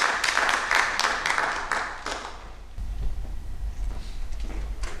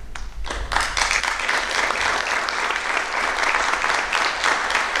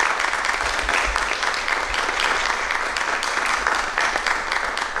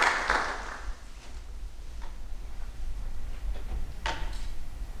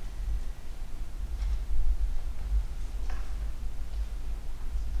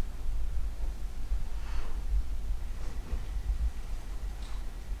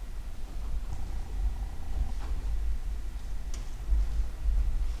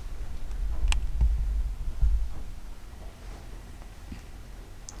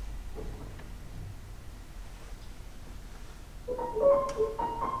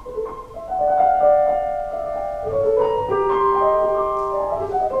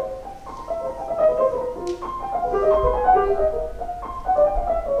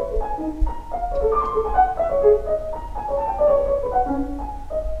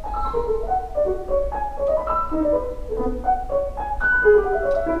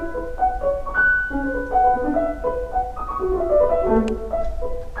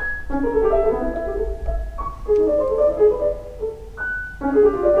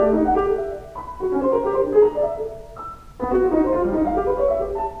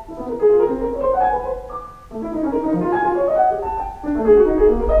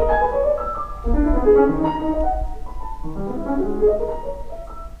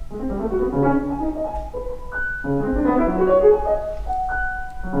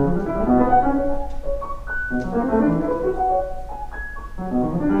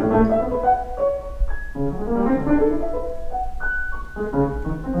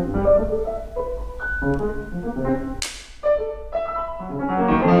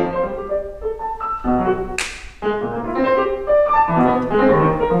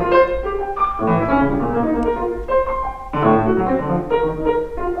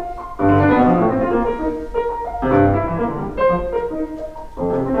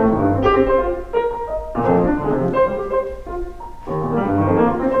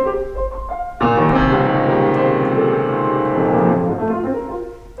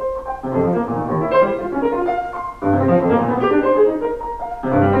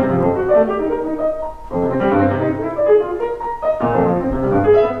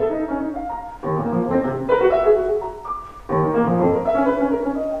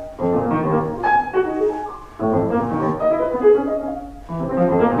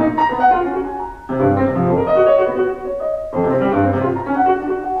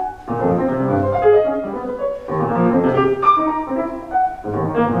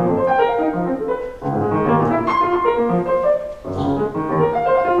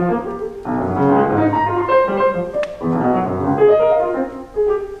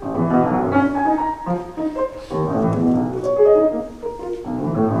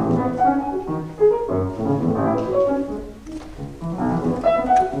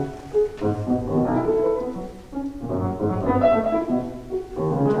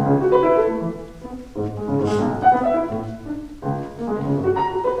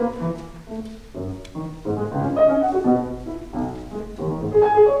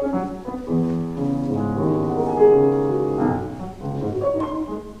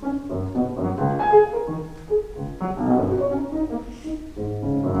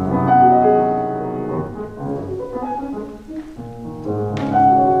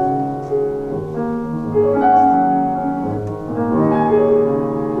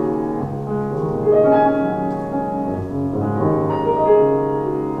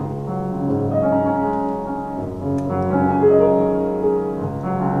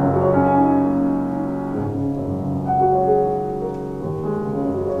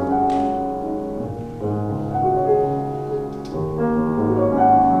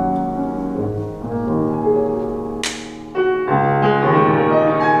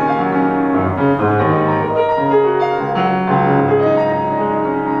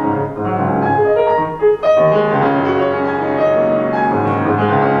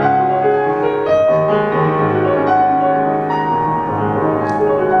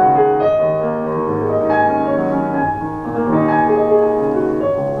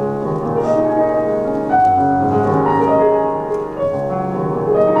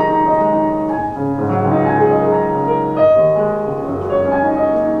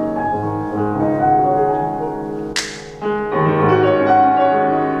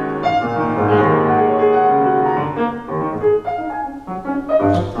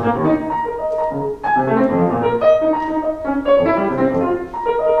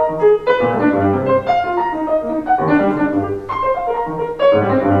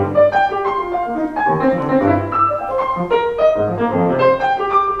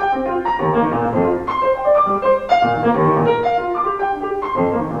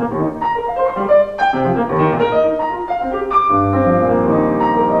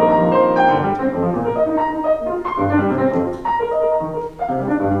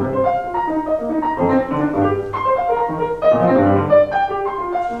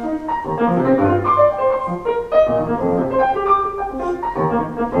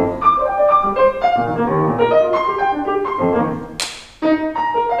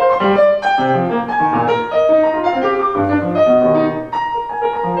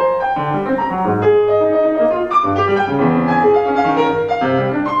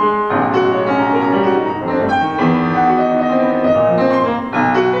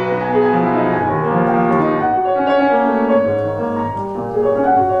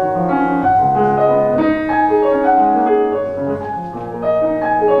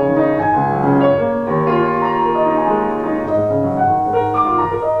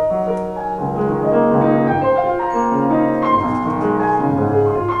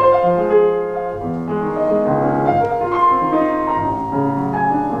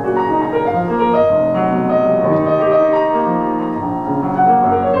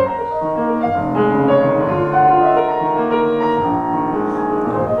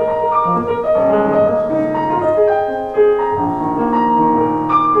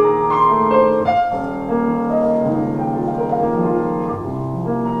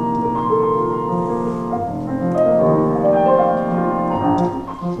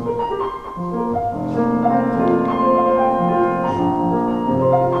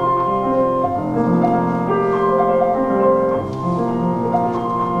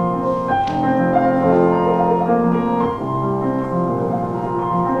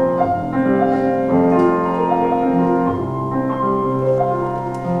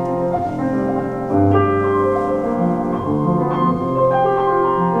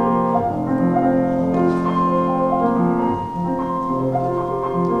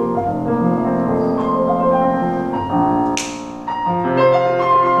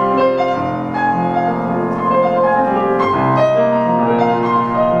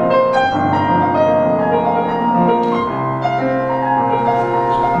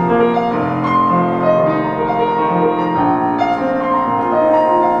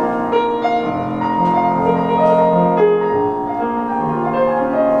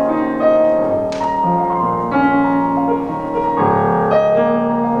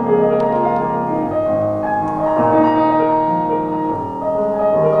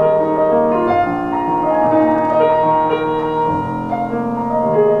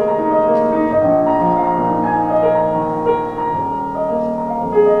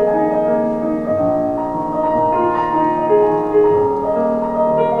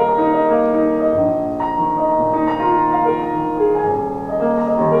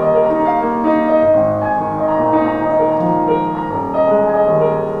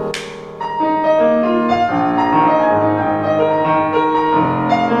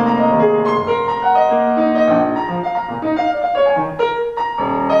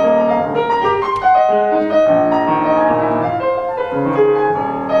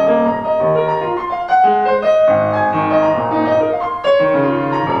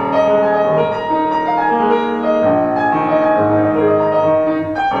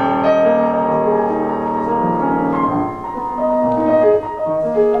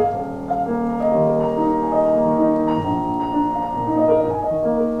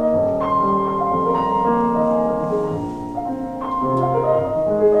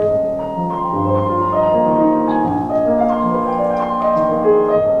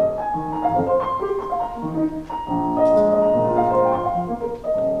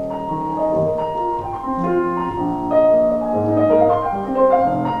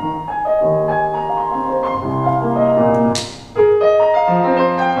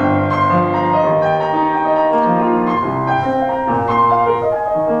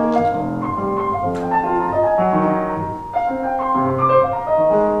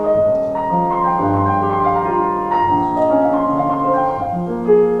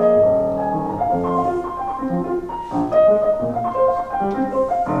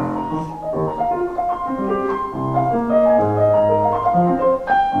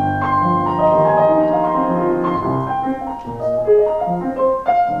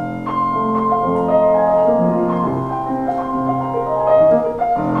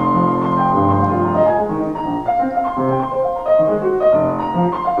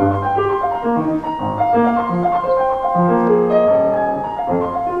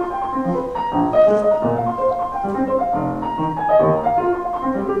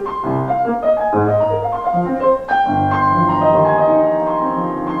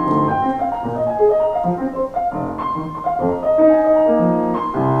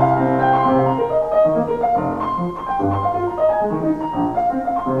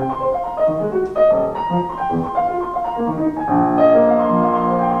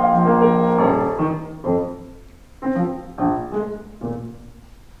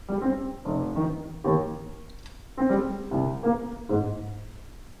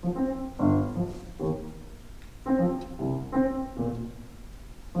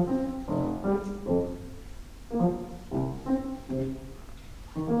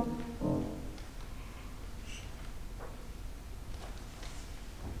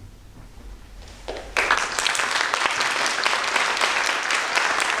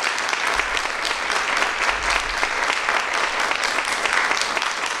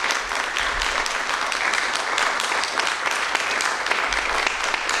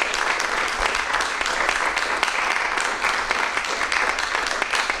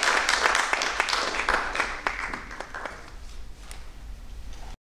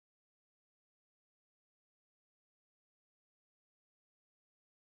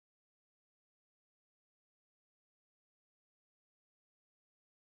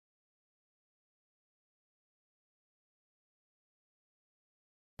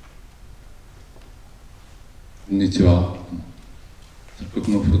 こんにちは。作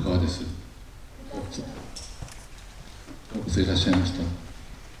曲の古川です。ようこそいらっしゃいました。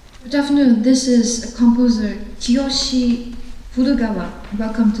Good afternoon. This is composer Kiyoshi Furukawa.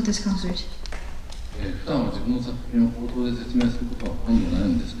 Welcome to this concert. 普段は自分の作品を口頭で説明することはほとんどない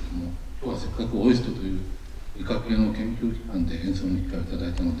んですけども、今日はせっかくOISTという理科系の研究機関で演奏の機会をいただ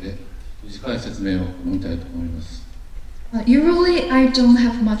いたので、短い説明を試みたいと思います。Usually, I don't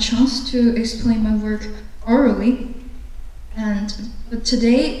have much chance to explain my work orally, but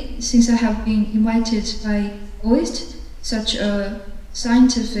today, since I have been invited by OIST, such a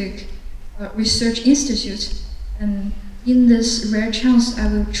scientific research institute, and in this rare chance, I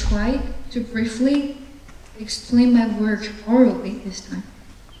will try to briefly explain my work orally this time.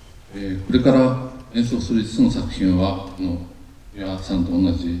 これから演奏する5つの作品は、ミワさんと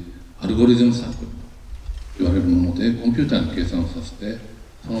同じアルゴリズム作と言われるもので、コンピューターに計算をさせて、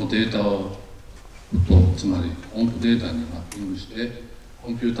そのデータをつまり音符データにマッピングして、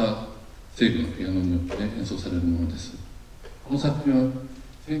コンピューター制御のピアノによって演奏されるものです。この作品は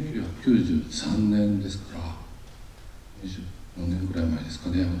1993年ですから、24年ぐらい前ですか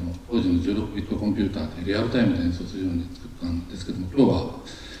ね、当時の16ビットコンピューターでリアルタイムで演奏するように作ったんですけども、今日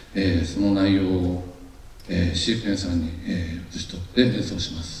は、その内容を、シーケンサーに、移し取って演奏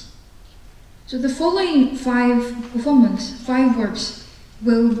します。So the following five works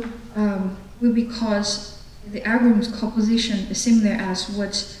will because the algorithm's composition is similar as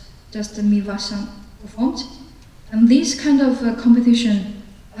what just the Miwa-san performed. And this kind of composition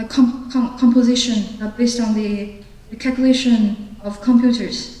are based on the calculation of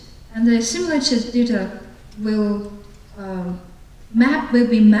computers. And the simulated data will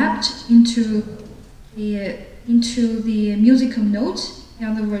be mapped into the musical notes. In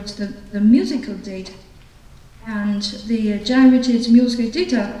other words, the musical data, and the generated musical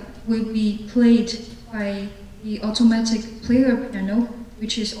data will be played by the automatic player piano,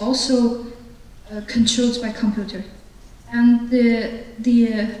 which is also controlled by computer. And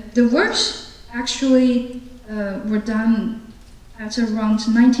the works actually were done at around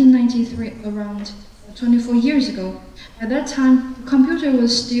 1993, around 24 years ago. At that time, the computer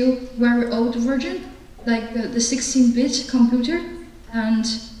was still very old version, like the 16-bit computer. And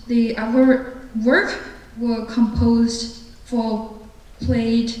our work were composed for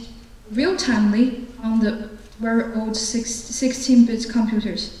played real-timely on the very old 16-bit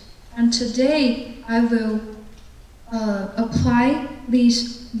computers. And today I will apply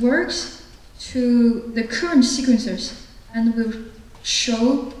these works to the current sequencers and will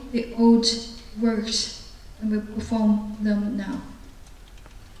show the old works and will perform them now.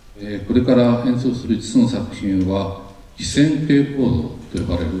 これから演奏する5つの作品は非線形構造と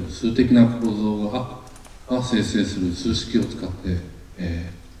呼ばれる数的な構造が生成する数式を使って、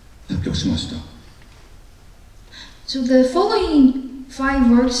作曲しました。So the following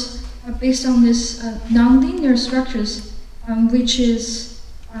five works are based on this nonlinear structures, which is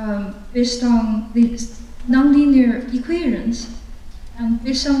based on these nonlinear equations, and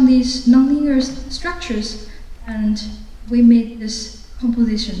based on these nonlinear structures, and we made these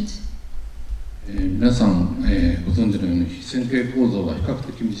compositions. 皆さん、ご存知のように非線形構造は比較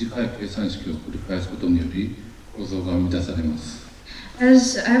的短い計算式を繰り返すことにより構造が生み出されます。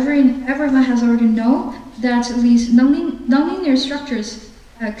As everyone has already known that these nonlinear structures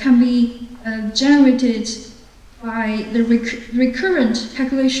can be generated by the recurrent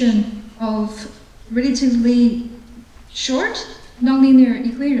calculation of relatively short nonlinear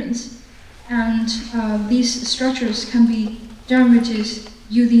equations, and these structures can be generated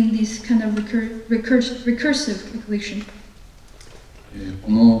using this kind of recursive calculation.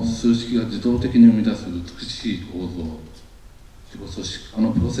 この数式が自動的に生み出す美しい構造、自己組織化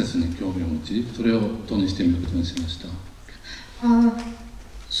のプロセスに興味を持ち、それを元にしてみることにしました。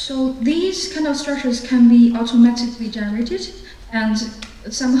So these kind of structures can be automatically generated and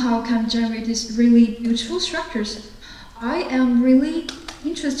somehow can generate these really beautiful structures. I am really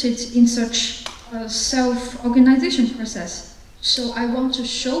interested in such a self-organization process. So I want to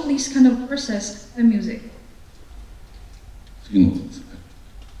show this kind of process in music. 次のです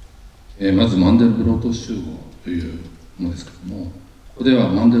ね。まずマンデルブロート集合というものですけども、ここでは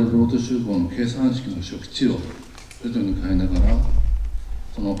マンデルブロート集合の計算式の初期値を徐々に変えながら、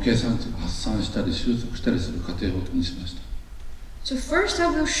その計算値が発散したり収束したりする過程を元にしました。So first I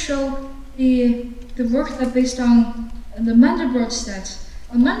will show the work that based on the Mandelbrot set.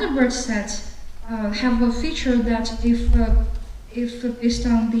 A Mandelbrot set have a feature that if based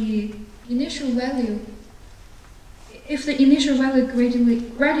on the initial value, if the initial value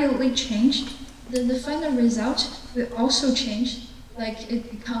gradually changed, then the final result will also change, like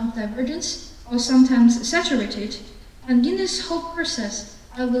it becomes divergence or sometimes saturated. And in this whole process,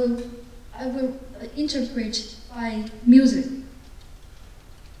 I will interpret by music.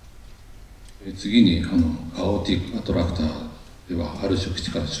 次にカオティックアトラクターではある初期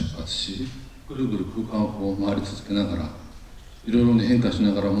地から出発し、ぐるぐる空間をこう回り続けながら、いろいろに変化し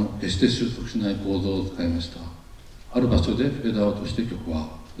ながらも決して収束しない構造を使いました。ある場所でフェードアウトして曲は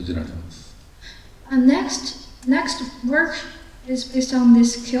閉じられます。And next work is based on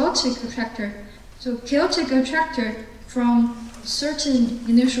this chaotic attractor. So chaotic attractor from a certain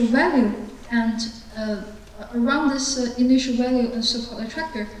initial value, and around this initial value and so-called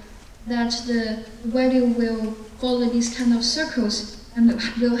attractor, that the value will follow these kind of circles and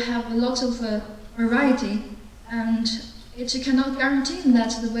will have a lot of variety, and it cannot guarantee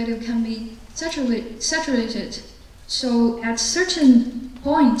that the value can be saturated. So at certain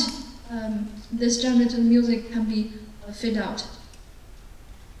point, this generated music can be fade out.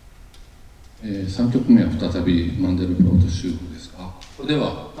 3曲目は再びマンデルブロート集合ですが、これで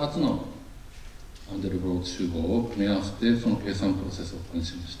は2つのマンデルブロート集合を組み合わせてその計算プロセスをここに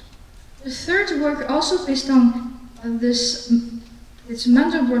しました。The third work also based on this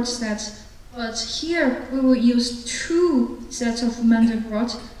Mandelbrot sets, but here we will use two sets of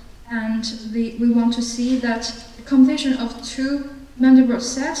Mandelbrot, and we want to see that the combination of two Mandelbrot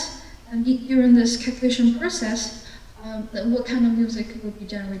sets, and during this calculation process, what kind of music will be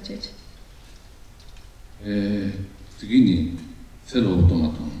generated. 次にセルオートマ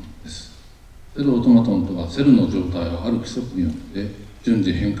トンです。セルオートマトンとはセルの状態をある規則によって順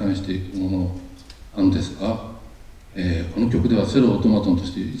次変換していくものなのですが、この曲ではセルオートマトンと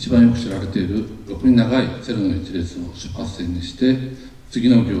して一番よく知られているろくに長いセルの一列を出発点にして次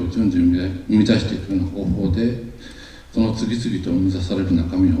の行を順次生み出していくような方法でその次々と生み出される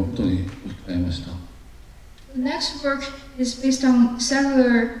中身を音に置き換えました。The next work is based on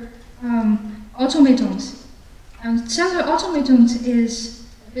cellular automatons. And cellular automatons is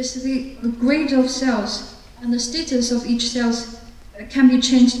basically a grade of cells, and the status of each cell can be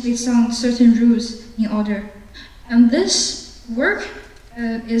changed based on certain rules in order. And this work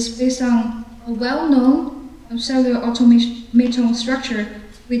is based on a well-known cellular automaton structure,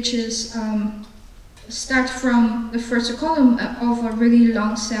 which is start from the first column of a really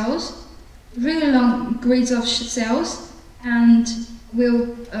long cells, really long grades of cells, and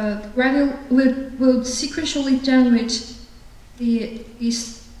will sequentially generate the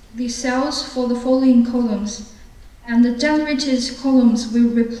cells for the following columns, and the generated columns will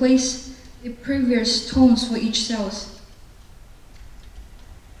replace the previous tones for each cells.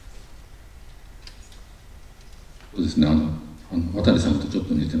 そうですね。渡さんとちょっ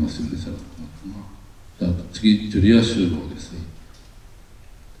と似てますよね。じゃあ次ジュリア集合です。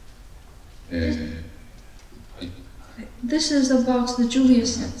This is about the Julia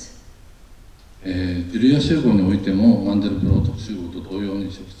set. ジュリア集合においてもマンデルブロート集合と同様に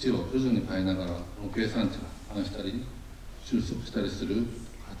初期値を徐々に変えながらこの計算値が反したり収束したりする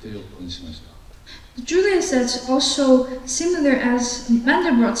過程をここにしました。The Julia set also similar as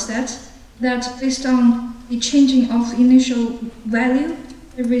Mandelbrot set, that based on the changing of initial value,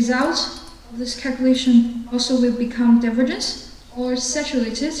 the result of this calculation also will become divergence or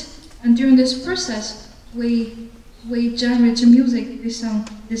saturated, and during this process we generate music based on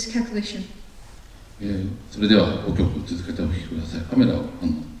this calculation. それでは5曲続けてお聴きください。カメラを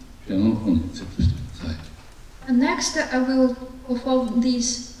ピアノの方にセットしてください。And next, I will perform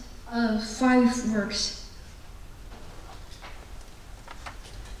these 5 works.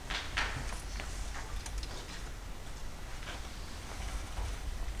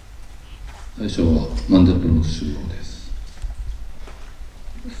 最初はマンデルブロート集合です。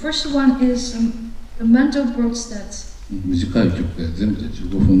The first one is the Mandelbrot sets. 短い曲で全部で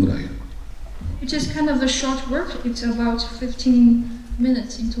15分ぐらい。It is kind of a short work. It's about 15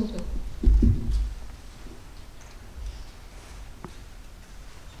 minutes in total.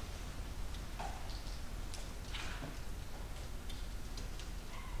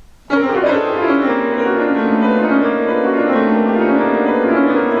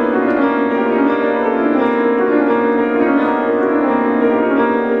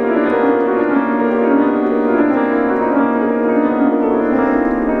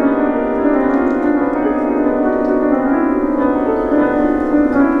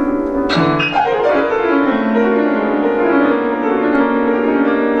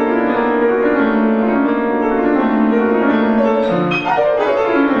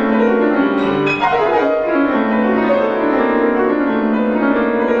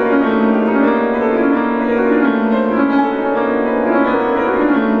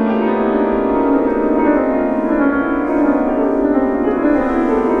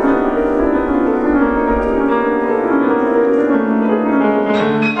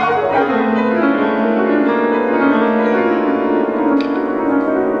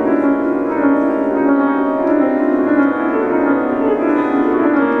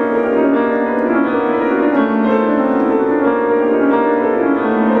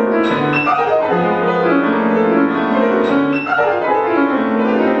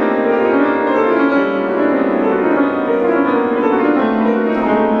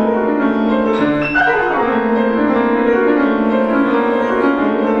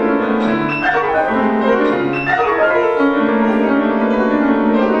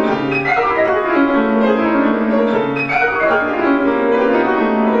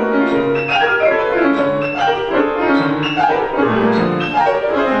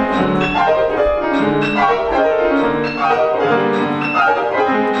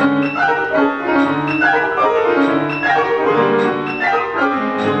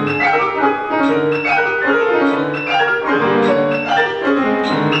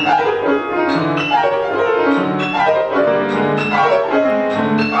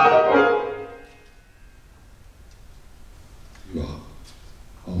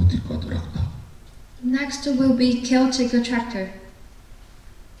 Next will be caretaker tractor.3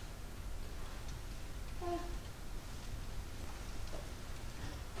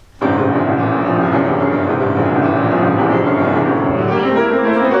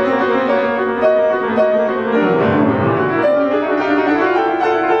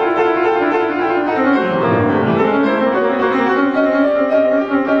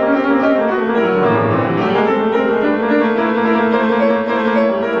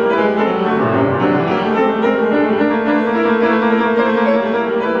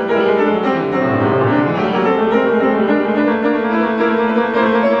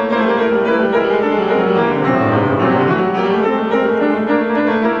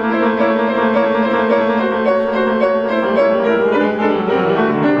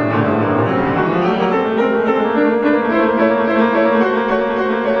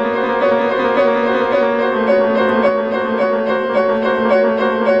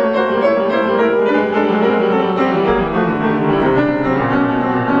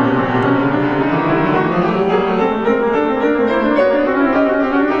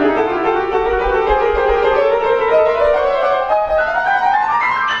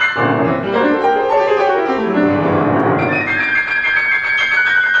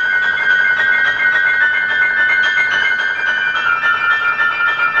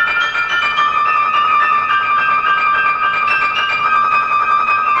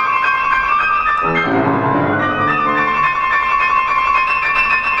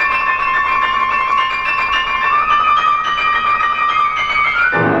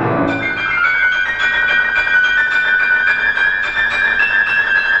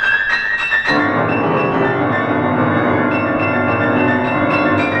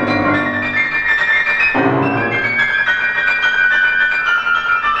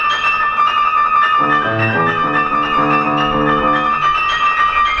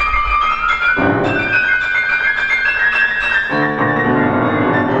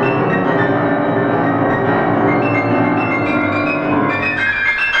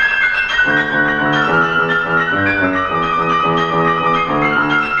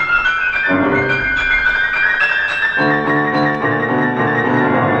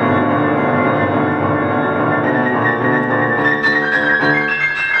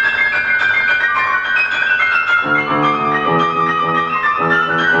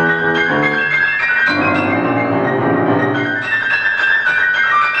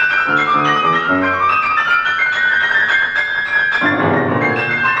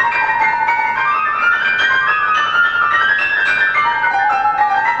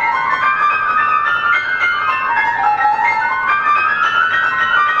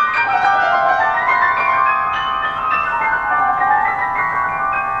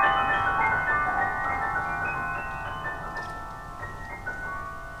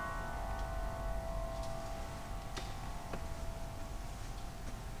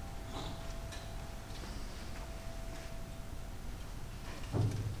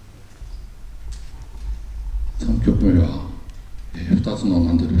曲目は、2つの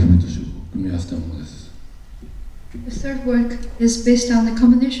マンドリンフルート集を組み合わせたものです。The third work is based on the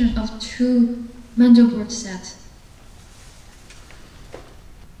combination of two mandelboard sets.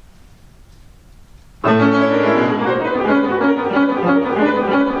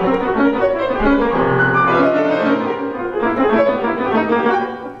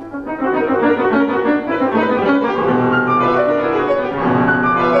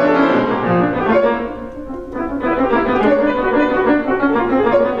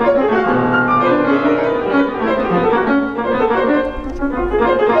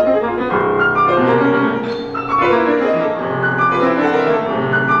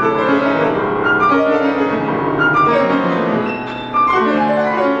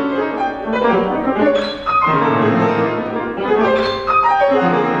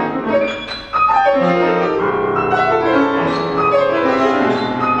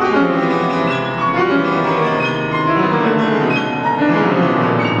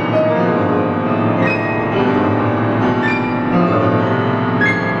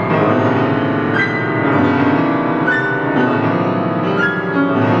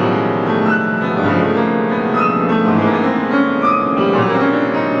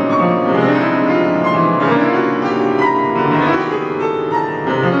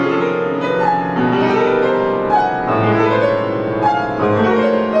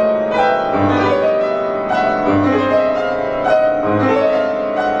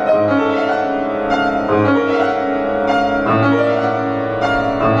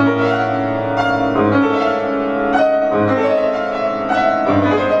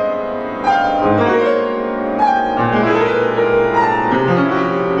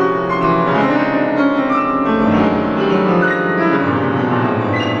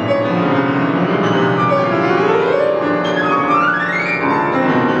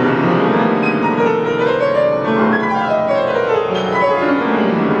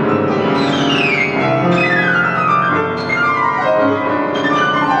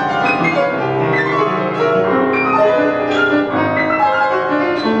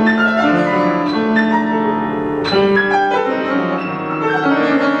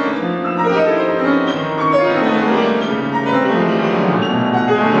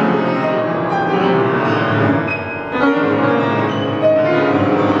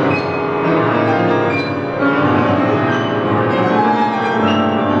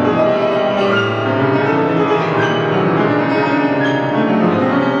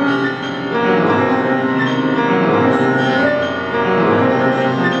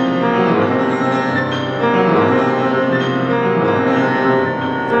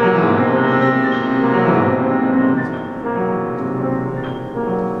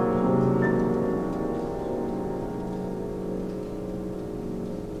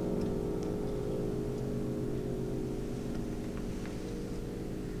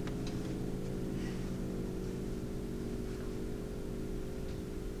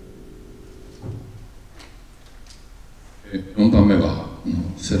 4番目は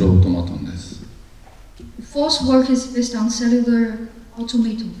セロオートマトンです。The fourth work is based on cellular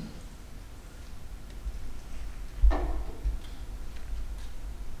automaton.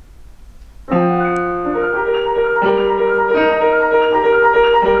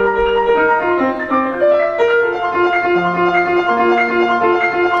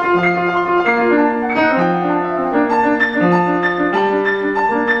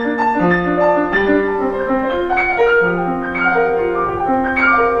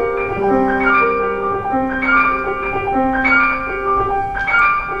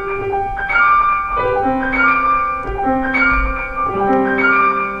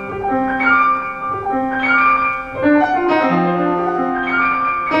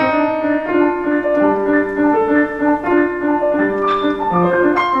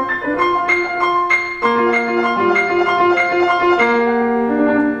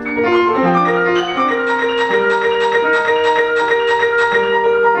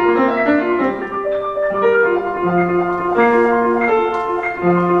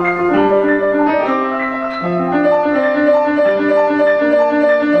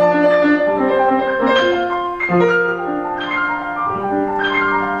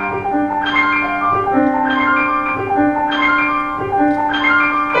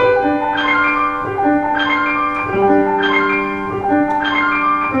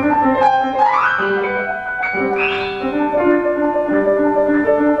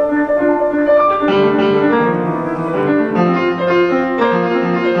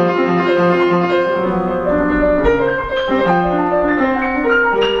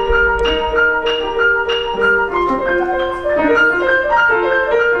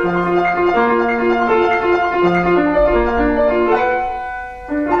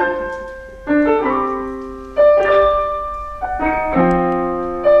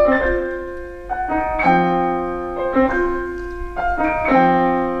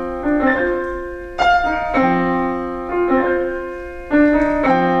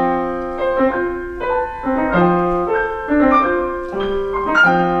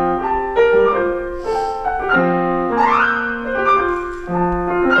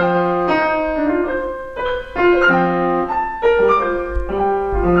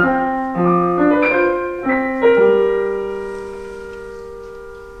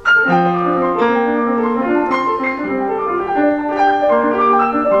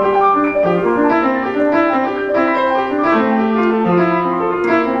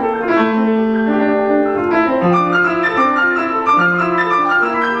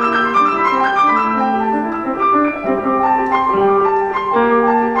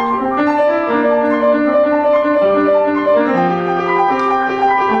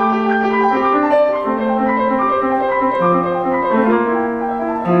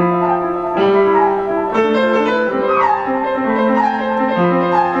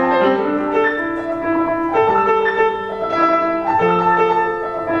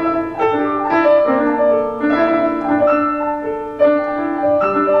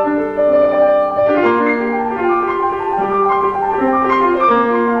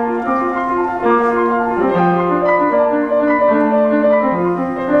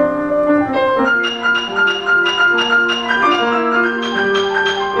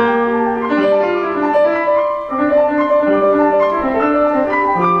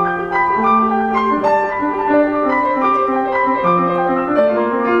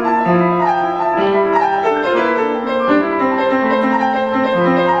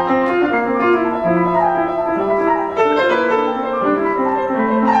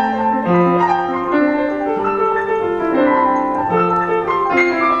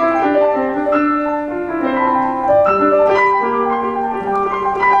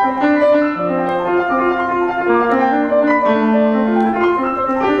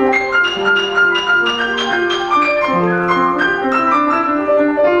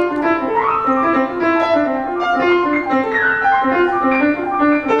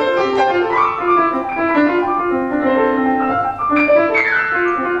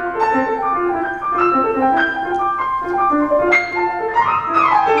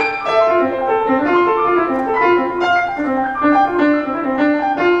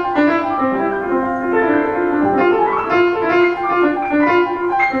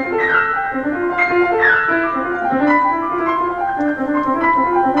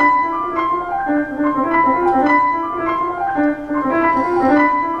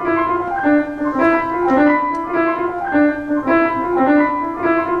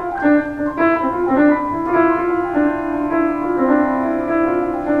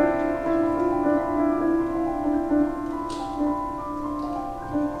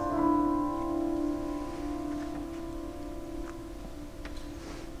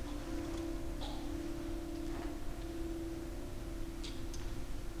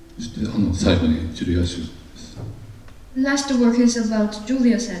 そして最後にジュリア州です。The last work is about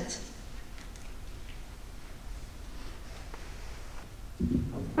Julia set.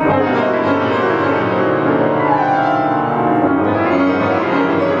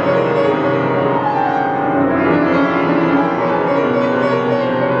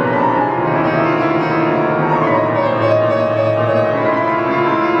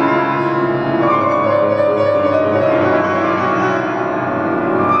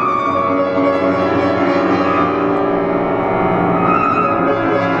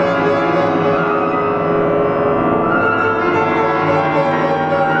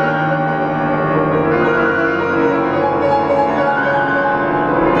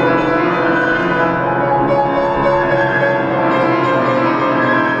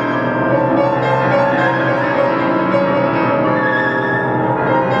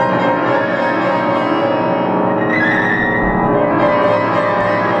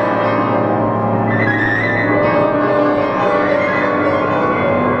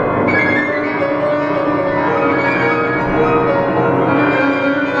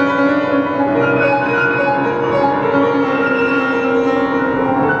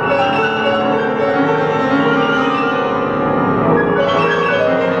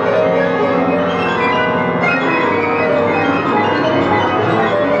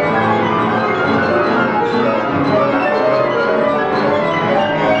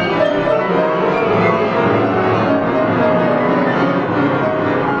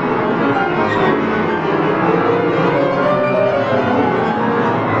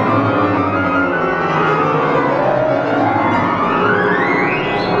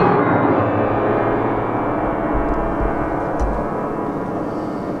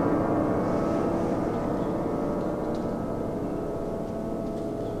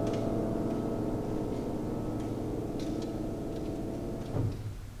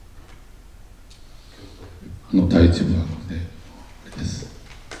第一部はこれで終わりです。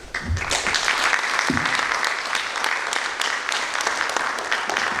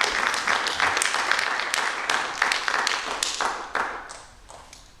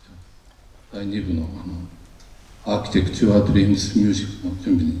第二部のアーキテクチュア・ドリームス・ミュージックの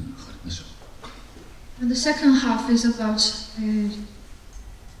準備にかかりましょう。And the second half is about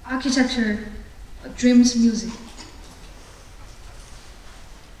architecture, dreams, music.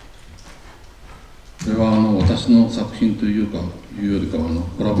 これは私の作品というよりかは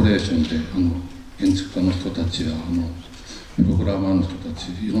コラボレーションで建築家の人たちやプログラマーの人た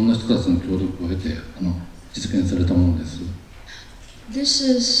ち、いろんな人たちの協力を得て実現されたものです。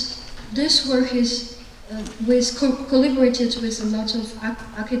This work is collaborated with a lot of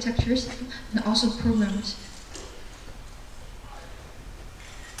architectures and also programs.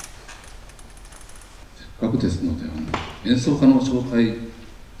 せっかくですので演奏家の紹介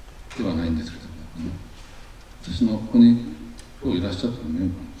ではないんですけど、私のここに今日いらっしゃったメ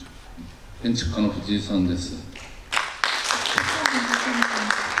ンバーの建築家の藤井さんです。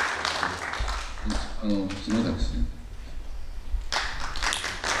建築家の篠崎さん。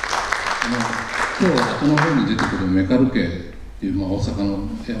今日後の方に出てくるメカル家っていう、大阪の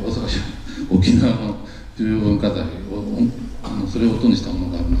沖縄の重要文化財をそれを音にしたも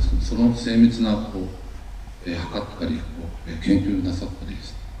のがあるんですけど、その精密な測ったり研究なさったり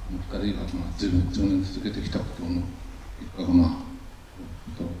して。2人が随分10年続けてきたことの結果がこ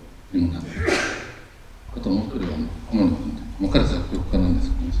とにもなっている。あともう一人は天野君で、彼作曲家なんです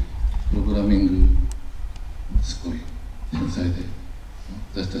けど、プログラミングすごい天才で、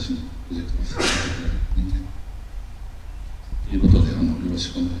私たちのプロジェクトを進めてくれる人間ということでよろ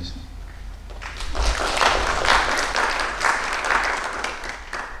しくお願いします。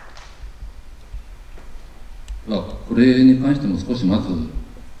ではこれに関しても少しまず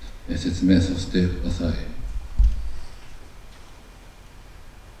説明させてください。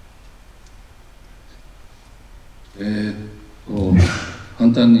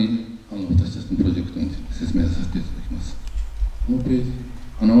簡単に私たちのプロジェクトについて説明させていただきます。このページ、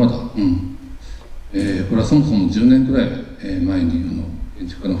まだ、これはそもそも10年くらい前に建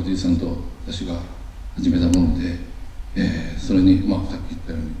築家の藤井さんと私が始めたもので、それに、さっき言っ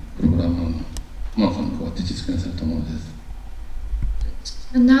たようにプログラマーの浜野さんに加わって実現されたものです。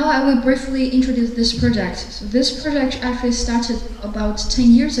And now I will briefly introduce this project. So this project actually started about 10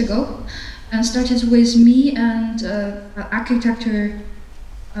 years ago and started with me and architect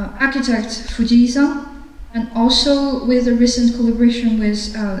Fujii-san, and also with a recent collaboration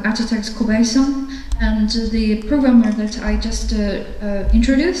with architect Kobayashi-san and the programmer that I just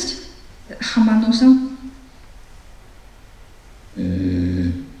introduced, Hamano-san.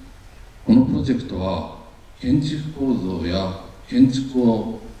 このプロジェクトは建築構造や建築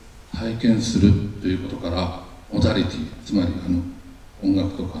を体験するということからモダリティ、つまり音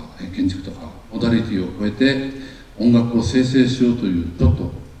楽とか建築とかモダリティを超えて音楽を生成しようというちょっ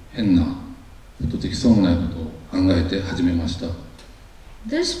と変な、ちょっとできそうもないことを考えて始めました。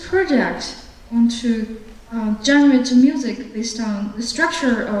This project want to generate music based on the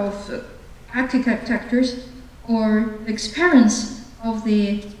structure of architectures or the experience of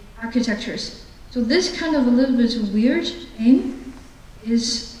the architectures. So this kind of a little bit weird aim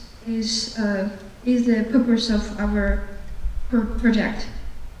is the purpose of our project.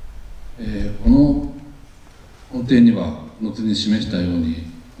 この根底には後に示したように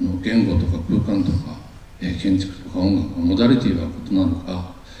言語とか空間とか建築とか音楽モダリティは異なる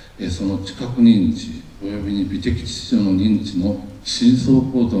がその知覚認知およびに美的秩序の認知の深層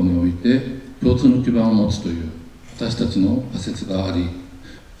構造において共通の基盤を持つという私たちの仮説があり、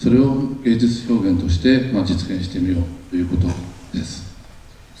それを芸術表現として実現してみようということです。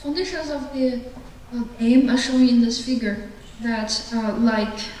Foundations of the aim are shown in this figure that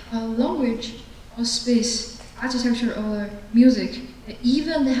like language or space, architecture or music,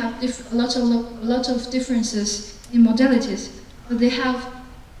 even they have a lot of differences in modalities, but they have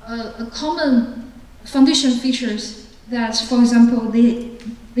a common foundation features that, for example,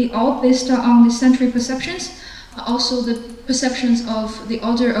 they all based on the sensory perceptions, also the perceptions of the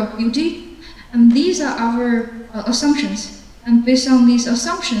order of beauty, and these are our assumptions. And based on these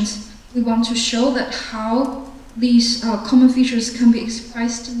assumptions, we want to show that how these common features can be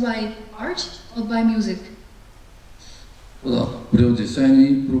expressed by art or by music. ただ、これを実際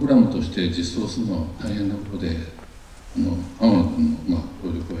にプログラムとして実装するのは大変なことで、天野君の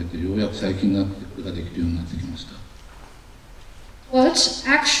協力を得て、ようやく最近になってこれができるようになってきました。But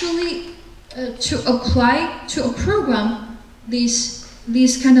actually, to apply to a program these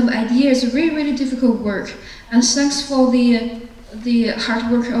kind of ideas is really difficult work. And thanks for the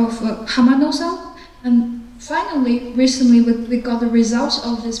hard work of Hamano-san. And finally, recently we got the results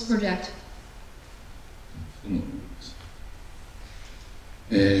of this project.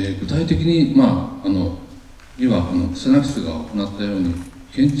 具体的に、今クセナキスが行ったように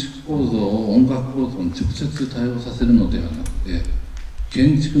建築構造を音楽構造に直接対応させるのではなくて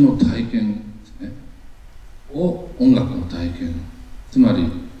建築の体験ですねを音楽の体験つまり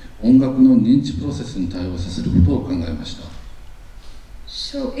音楽の認知プロセスに対応させることを考えました。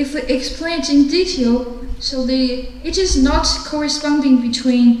So if we explain it in detail, it is not corresponding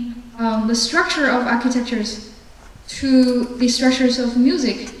between the structure of architectures to the structures of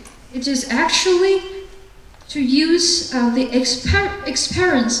music. It is actually to use the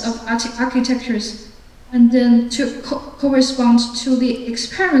experience of architectures and then to correspond to the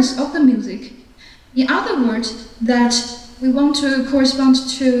experience of the music. In other words, that we want to correspond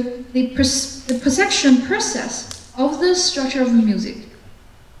to the perception process of the structure of the music.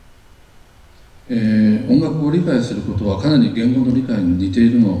 音楽を理解することはかなり言語の理解に似てい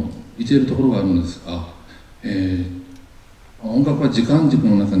るところがあるのですが、音楽は時間軸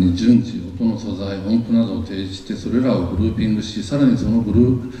の中に順次音の素材音符などを提示してそれらをグルーピングしさらにそのグル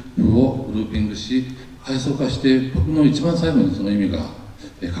ープをグルーピングし階層化して曲の一番最後にその意味が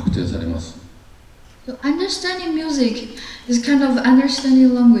確定されます。So understanding music is kind of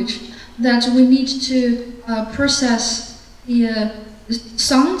understanding language that we need to process the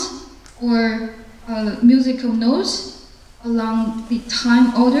sound or musical notes along the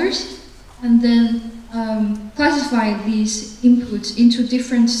time orders and then classify these inputs into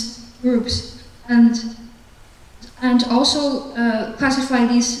different groups and also classify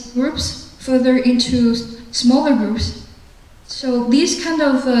these groups further into smaller groups. So these kind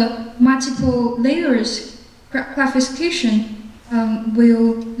of multiple layers classification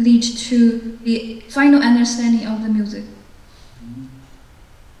will lead to the final understanding of the music.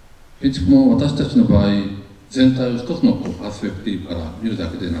 建築も私たちの場合全体を一つのパースペクティブから見るだ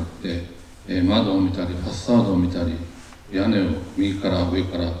けでなくて窓を見たりファッサードを見たり屋根を右から上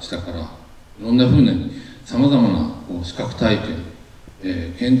から下からいろんなふうにさまざまな視覚体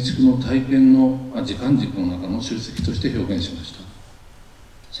験、建築の体験の時間軸の中の集積として表現しました。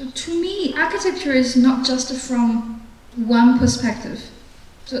So to me, architecture is not just from one perspective.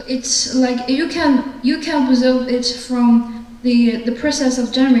 So it's like you can observe it from the process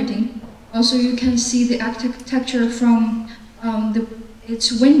of generating. Also, you can see the architecture from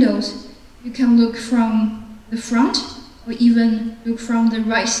its windows. You can look from the front, or even look from the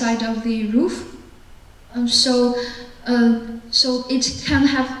right side of the roof. So it can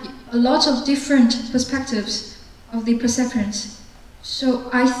have a lot of different perspectives of the perceptions. So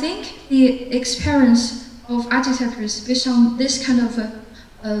I think the experience of architectures based on this kind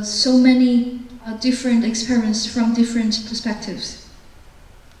of so many different experiences from different perspectives.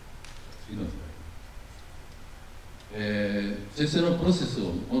 生成のプロセスを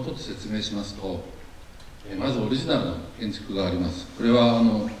もうちょっと説明しますと、まずオリジナルの建築があります。これは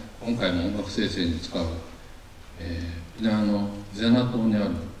今回の音楽生成に使う、沖縄の伊是名島にあ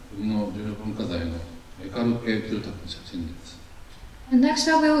る国の重要文化財のメカル系住宅の写真です。And next,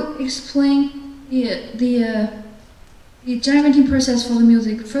 I will explain the generating process for the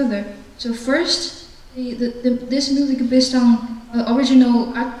music further. So first, this music is based on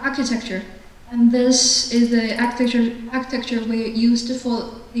original architecture, and this is the architecture we used for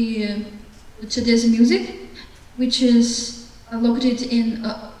today's music, which is located in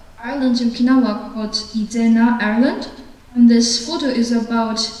island in Okinawa called Izena Island. And this photo is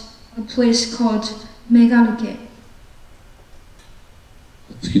about a place called Megaluke.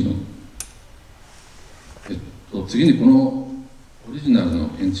 次にこのオリジナルの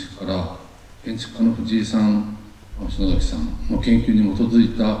建築から建築家の藤井さん、篠崎さんの研究に基づい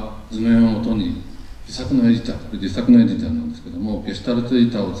た図面をもとに自作のエディターなんですけども、ゲシュタルトエデ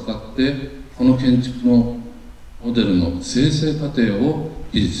ィターを使ってこの建築のモデルの生成過程を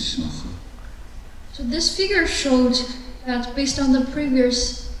記述します。So this figure showed that based on the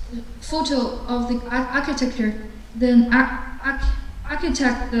previous photo of the architecture, then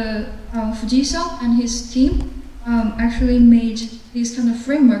architect Fujisan and his team actually made this kind of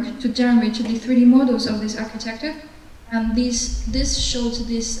framework to generate the 3D models of this architecture, and this showed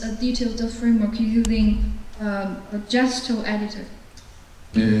this detailed framework using a gestural editor.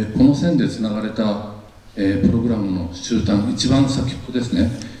 この線でつながれた、プログラムの終端、一番先っぽです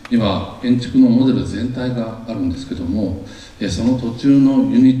ね、には建築のモデル全体があるんですけども、その途中の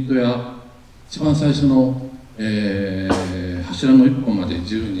ユニットや一番最初の、柱の1本まで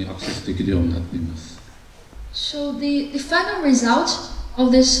自由にアクセスできるようになっています。So the final result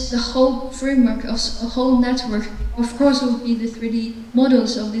of the whole framework, of a whole network, of course, will be the 3D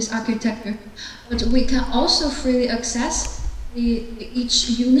models of this architecture. But we can also freely access each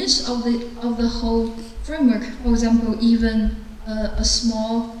unit of the whole framework. For example, even a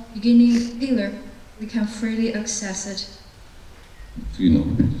small beginning pillar, we can freely access it. 次の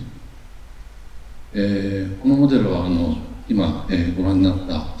ページ。このモデルは今、ご覧になっ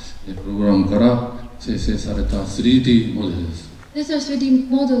たプログラムから生成された 3D モデルです。This is a 3D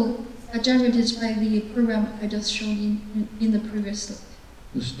model generated by the program I just showed in the previous slide.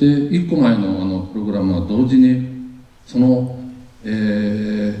 そして1個前のプログラムは同時にそのプ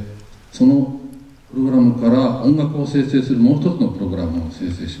ログラムから音楽を生成するもう一つのプログラムを生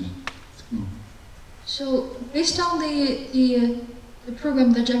成します。So based on the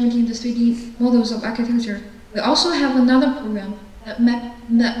program that generating the 3D models of architecture, we also have another program that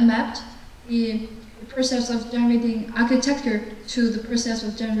mapped the process of generating architecture to the process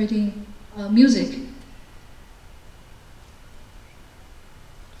of generating music.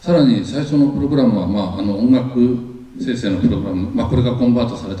 さらに最初のプログラムは、音楽生成のプログラム、これがコンバー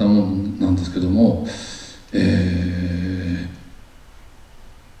トされたものなんですけども、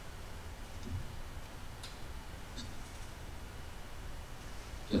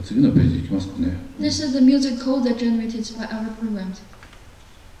じゃあ次のページいきますかね。This is the music code that generated by our programs.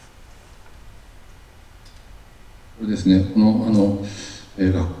 これですね、この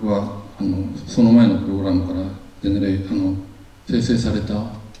楽譜はその前のプログラムから生成された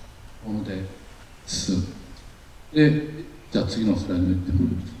ものです。で、じゃあ次のスライドに行ってもらい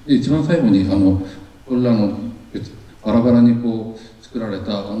ます。で、一番最後にこれらのバラバラに作られ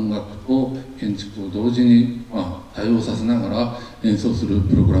た音楽と建築を同時に対応させながら演奏する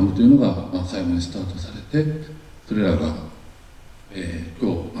プログラムというのが最後にスタートされて、それらが、今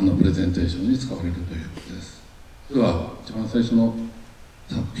日プレゼンテーションに使われるということです。では一番最初の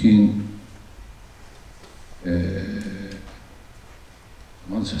作品、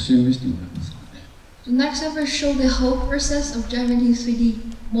まず写真見せてもらえますかね。So next, I will show the whole process of generating 3D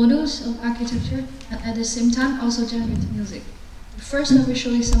models of architecture and at the same time also generate music. First, I will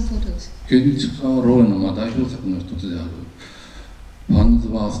show you some photos. 建築家ローエの代表作の一つであるバンズ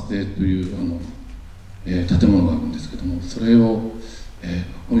ワース邸という建物があるんですけども、それを、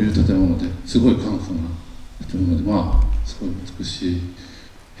こういう建物ですごい簡素な建物で、すごい美しい、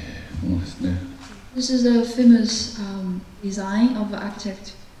ものですね。This is a famous design of an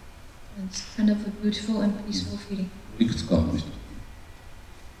architect. It's kind of a beautiful and peaceful feeling. いくつか見せて。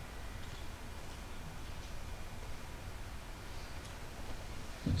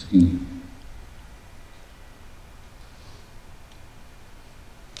次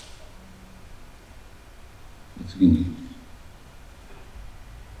に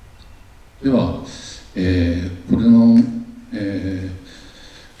では、これの、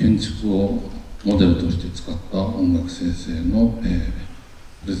建築をモデルとして使った音楽生成の、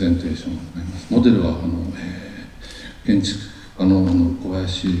プレゼンテーションを行います。モデルは建築家の小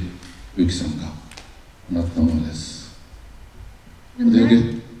林由紀さんが行ったものです。で、ゲ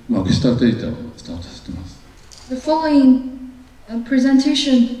シュタルトデータをスタートさせています。The following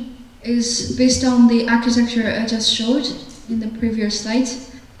presentation is based on the architecture I just showed in the previous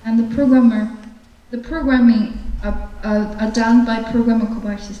slides, and the programming are done by programmer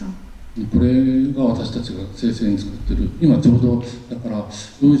Kobayashi-san. これが私たちが生成に作っている、今ちょうどだから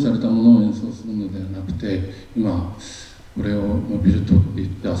用意されたものを演奏するのではなくて、今これをビルトって言っ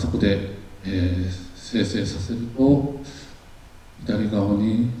てあそこで、生成させると左側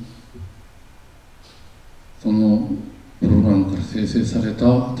にそのプログラムから生成された、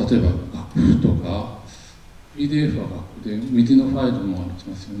例えば楽譜とか PDF は楽譜で MIDI のファイルもあり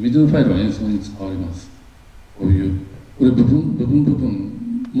ますよ。MIDI のファイルは演奏に使われます。こういうこれ部分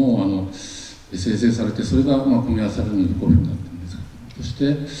も生成されて、それが組み合わされるのでこういうふうになってるんですけど、そし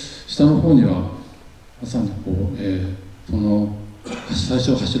て下の方にはまさにこう、その最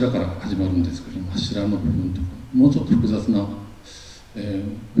初は柱から始まるんですけども、柱の部分とかもうちょっと複雑な、ブ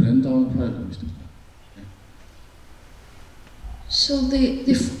レンダーのファイルを見せてください。So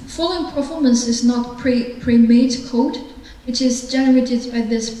the following performance is not pre-made code, which is generated by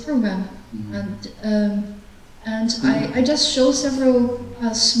this program, and I just show several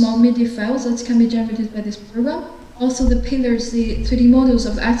small MIDI files that can be generated by this program. Also, the pillars, the 3D models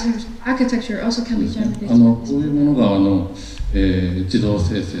of architecture also can be generated. こういうものが自動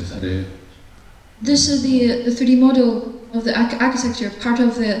生成され。This is the 3D model of the architecture, part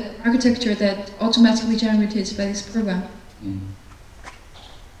of the architecture that automatically generated by this program.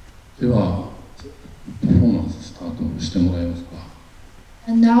 では、パフォーマンススタートしてもらえますか。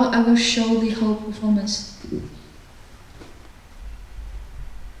And now I will show the whole performance.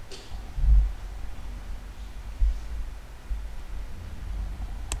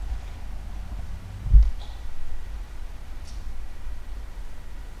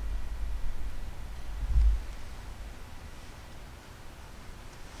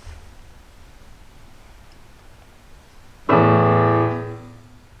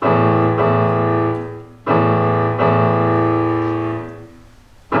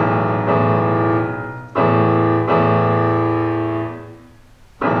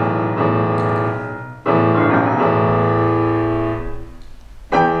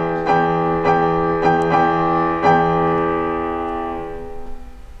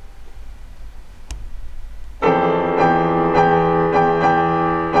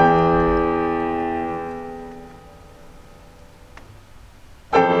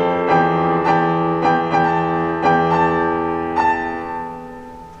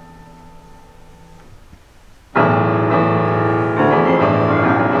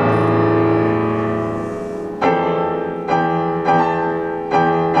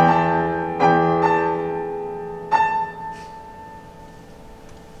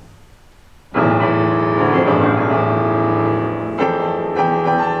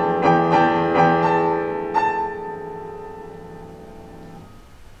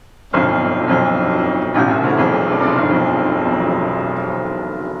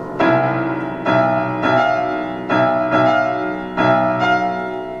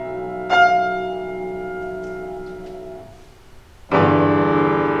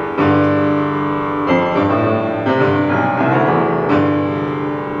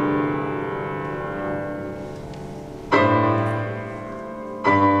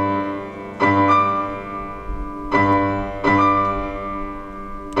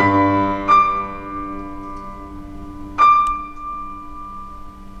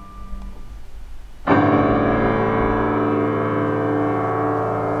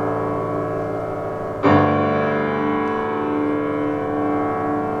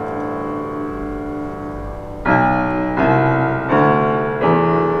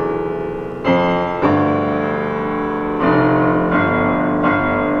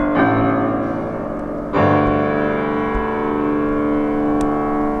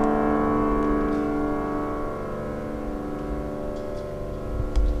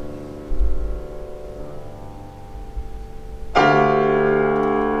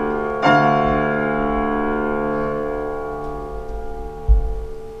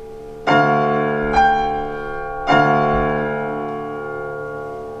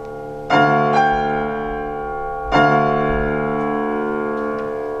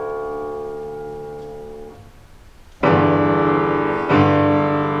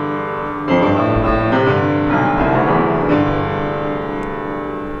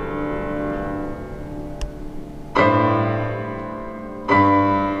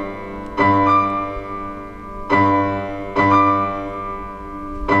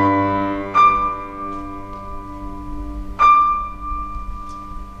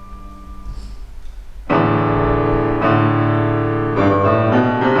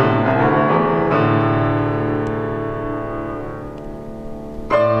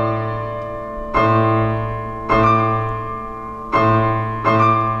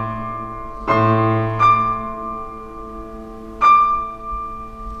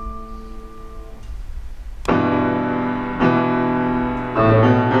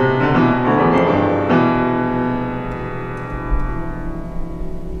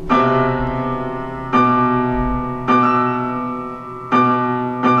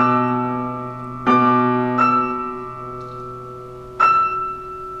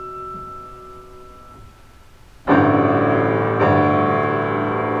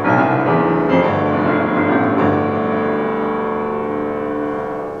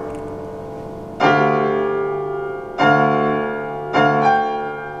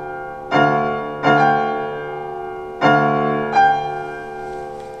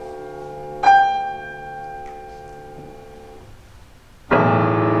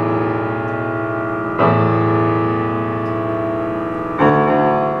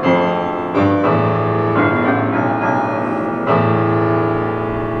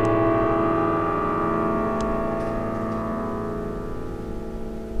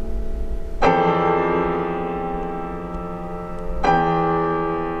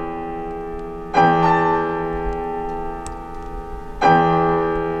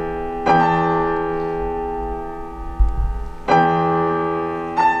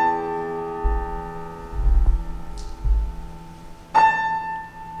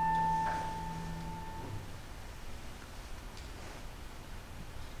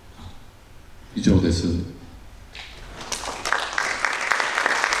 以上です。次に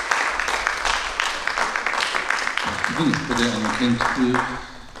ここで建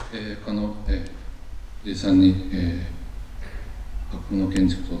築家のJさんに架空の建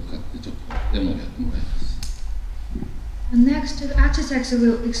築を使ってちょっとデモをやってもらいます。And next, the architects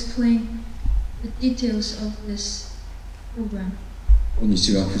will explain the details of this program. こんに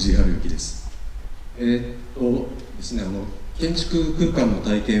ちは、藤井春之です。ですね、建築空間の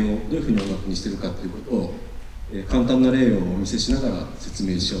体験をどういうふうに音楽にしているかということを、簡単な例をお見せしながら説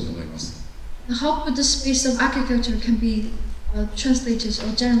明しようと思います。How the space of architecture can be translated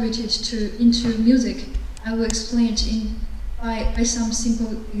or generated into music, I will explain it by some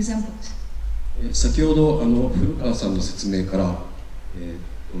simple examples. 先ほど古川さんの説明から、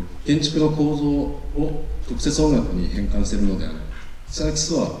建築の構造を直接音楽に変換するのではない、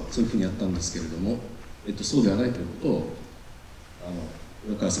実はそういうふうにやったんですけれども、そうではないということを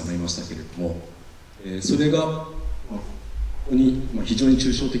古川さんが言いましたけれども、それが、ここに、非常に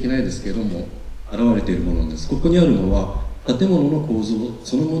抽象的な絵ですけれども現れているものなんです。ここにあるのは建物の構造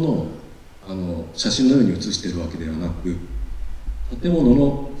そのものを写真のように写しているわけではなく、建物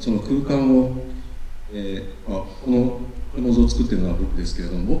のその空間を、この図を作っているのは僕ですけれ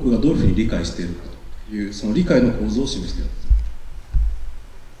ども、僕がどういうふうに理解しているかというその理解の構造を示しているんです。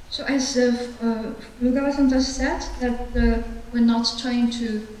So as Furukawa-san just said, that we're not trying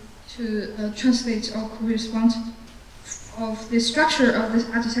to translate or correspond of the structure of the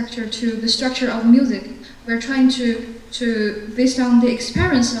architecture to the structure of music. We're trying to based on the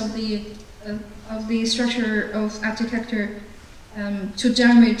experience of the structure of architecture to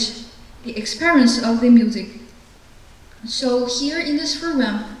generate the experience of the music. So here in this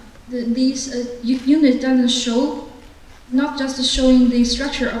program, these unit doesn't show, not just showing the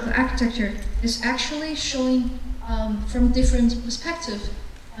structure of the architecture, it's actually showing from different perspectives,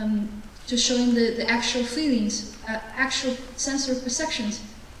 to showing the actual feelings, actual sensory perceptions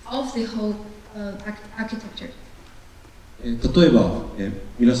of the whole architecture. 例えば、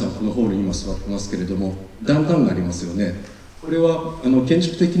皆さんこのホールに今座ってますけれども、段々がありますよね。これは建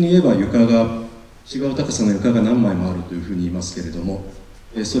築的に言えば床が違う高さの床が何枚もあるというふうに言いますけれども、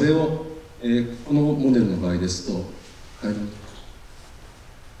それを、このモデルの場合ですと、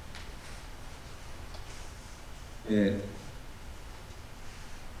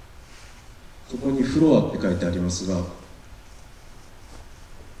そこにフロアって書いてありますが、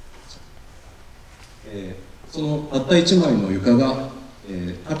そのたった1枚の床が、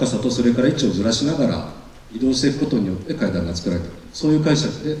高さとそれから位置をずらしながら移動していくことによって階段が作られた、そういう解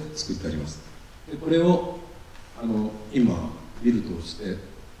釈で作ってあります。でこれを今ビルとして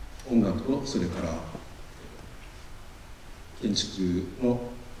音楽とそれから建築の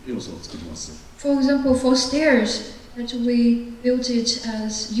要素を作ります。For example, for stairs, that we built it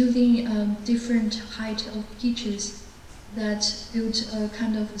as using different height of pitches that built a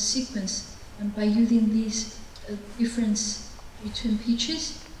kind of a sequence, and by using these difference between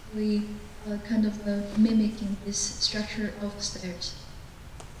pitches, we kind of mimicking this structure of stairs.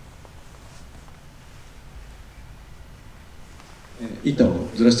 板を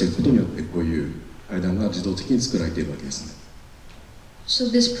ずらしていくことによってこういう階段が自動的に作られているわけですね。So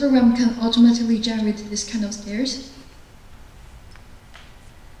this program can automatically generate this kind of stairs.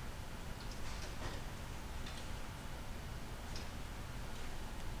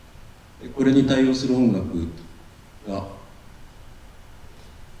 これに対応する音楽が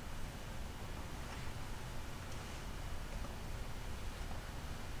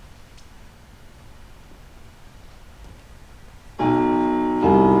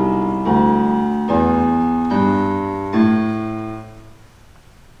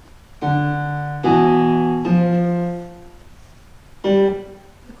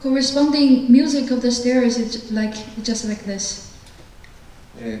Corresponding music of the stairs is just like this.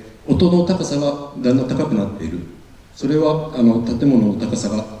 音の高さがだんだん高くなっている。それは建物の高さ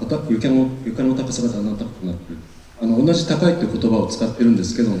が床の高さがだんだん高くなっている。同じ高いという言葉を使っているんで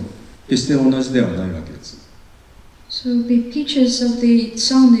すけども、決して同じではないわけです。So the pitches of the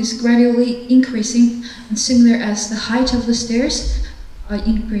sound is gradually increasing, and similar as the height of the stairs are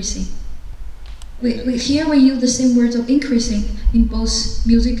increasing. Here we use the same word of increasing in both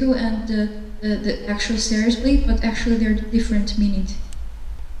musical and the actual stairs play, but actually they're different meanings.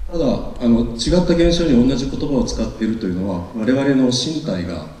 ただ違った現象に同じ言葉を使っているというのは、我々の身体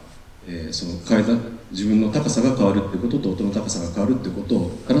が、その階段、自分の高さが変わるということと音の高さが変わるということ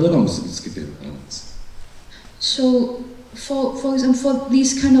を体が結びつけているからなんです。So, for example, for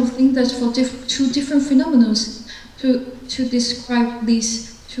these kind of things, that for two different phenomena, to describe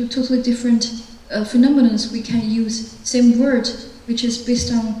these two totally different phenomena, we can use same word, which is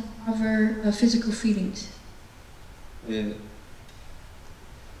based on our physical feelings.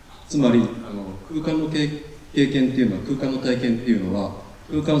 つまり空間の経験っていうのは、空間の体験っていうのは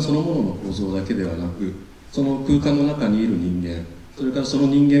空間そのものの構造だけではなく、その空間の中にいる人間、それからその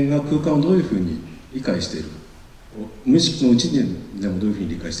人間が空間をどういうふうに理解しているか、無意識のうちにでもどういうふうに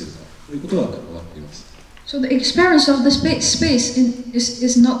理解しているかということが関わっています。So the experience of the space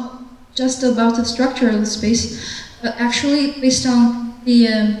is not just about the structure of the space, but actually based on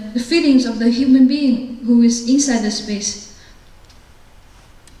the feelings of the human being who is inside the space.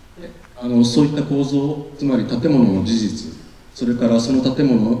 そういった構造、つまり建物の事実、それからその建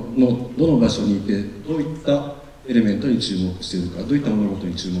物のどの場所にいてどういったエレメントに注目しているか、どういった物事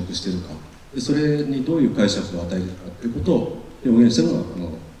に注目しているか、でそれにどういう解釈を与えるかということを表現しているのがこ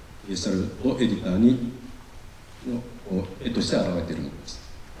のゲシュタルトエディターにの絵として現れているものです。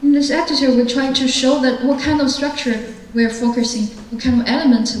In this attitude, we're trying to show that what kind of structure we're focusing, what kind of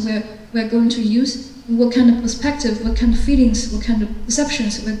elements we're going to use, what kind of perspective, what kind of feelings, what kind of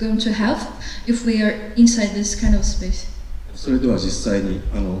perceptions we're going to have if we are inside this kind of space. それでは実際に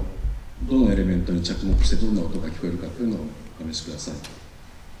どのエレメントに着目してどんな音が聞こえるかというのをお試しください。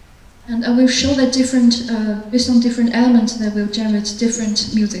And I will show that based on different elements that will generate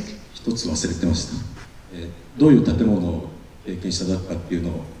different music. 一つ忘れてました。どういう建物を経験したかっていうの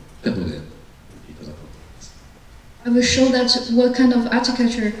を後で見ていただこうと思います。I will show that what kind of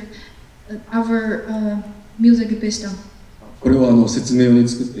architecture our music is based on. これは説明用に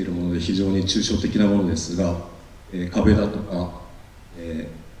作っているもので非常に抽象的なものですが、壁だとか、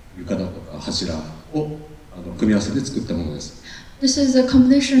床だとか柱を組み合わせて作ったものです。This is a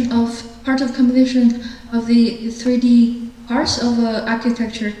combination of the 3D parts of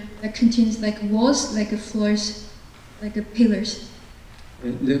architecture that contains like walls, like floors, like pillars.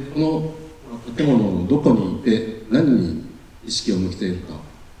 で、この建物のどこにいて何に意識を向けているか、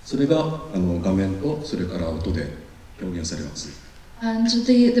それが画面とそれから音で表現されます。And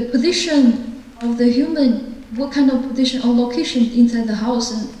the position of the human, what kind of position or location inside the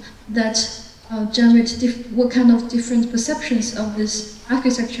house, and that generate what kind of different perceptions of this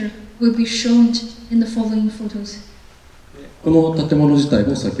architecture will be shown in the following photos. この建物自体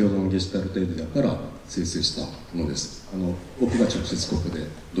も先ほどのゲシュタルトエディターから生成したものです。僕が直接ここで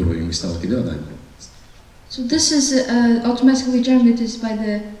ドローイングしたわけではないものです。So this is automatically generated by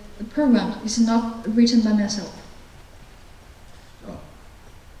the program. It's not written by myself.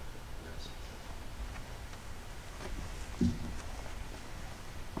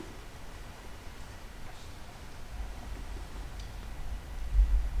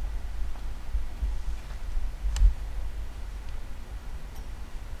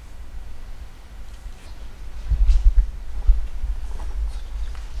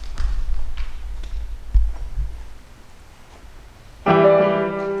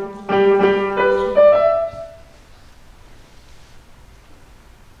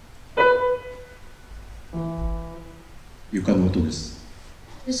 床の音です。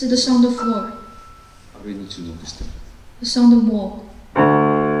This is the sound of floor. 壁に注目して。The sound of wall.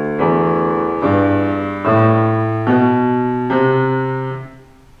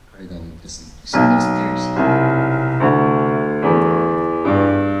 階段ですね。The sound of stairs.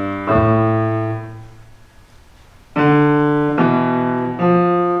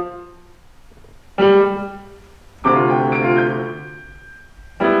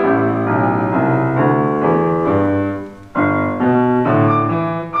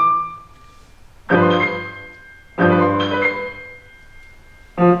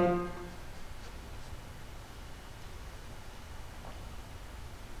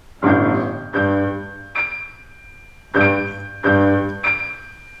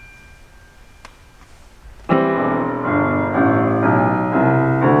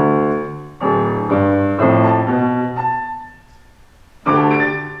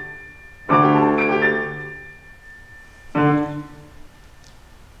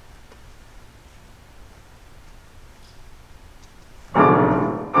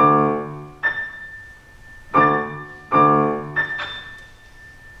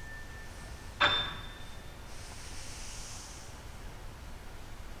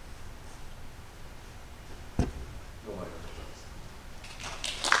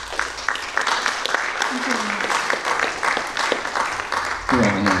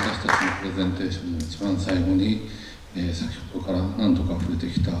 私たちのプレゼンテーションの一番最後に、先ほどから何度か触れて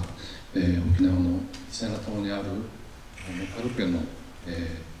きた、沖縄の石原島にあるメカル家の、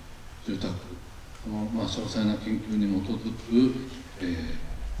住宅、その、詳細な研究に基づく、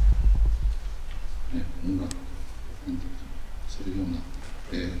音楽、そういうような、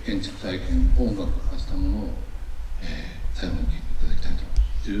建築体験を音楽化したものを、最後に聴いていただきたいと思いま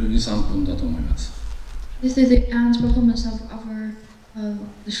す。12、3分だと思います。This is the end performance of our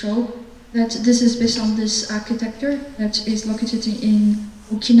the show. That this is based on this architecture that is located in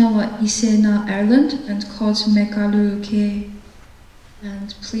Okinawa Isena Island and called Mekaru-kei.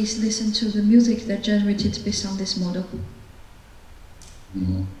 And please listen to the music that generated based on this model.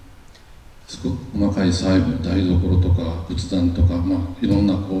 すごく細かい細部、台所とか仏壇とか、いろん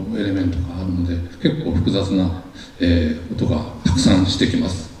なエレメントがあるので結構複雑な、音がたくさんしてきま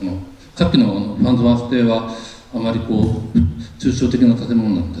す。さっきのファンズワース邸はあまり抽象的な建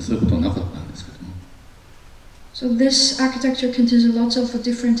物なのでそういうことはなかったんですけども。So this architecture contains a lot of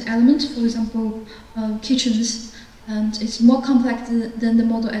different elements, for example, kitchens, and it's more complex than the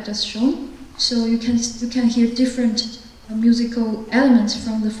model I just shown. So you can hear different musical elements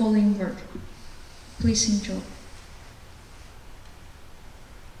from the following work. Please enjoy.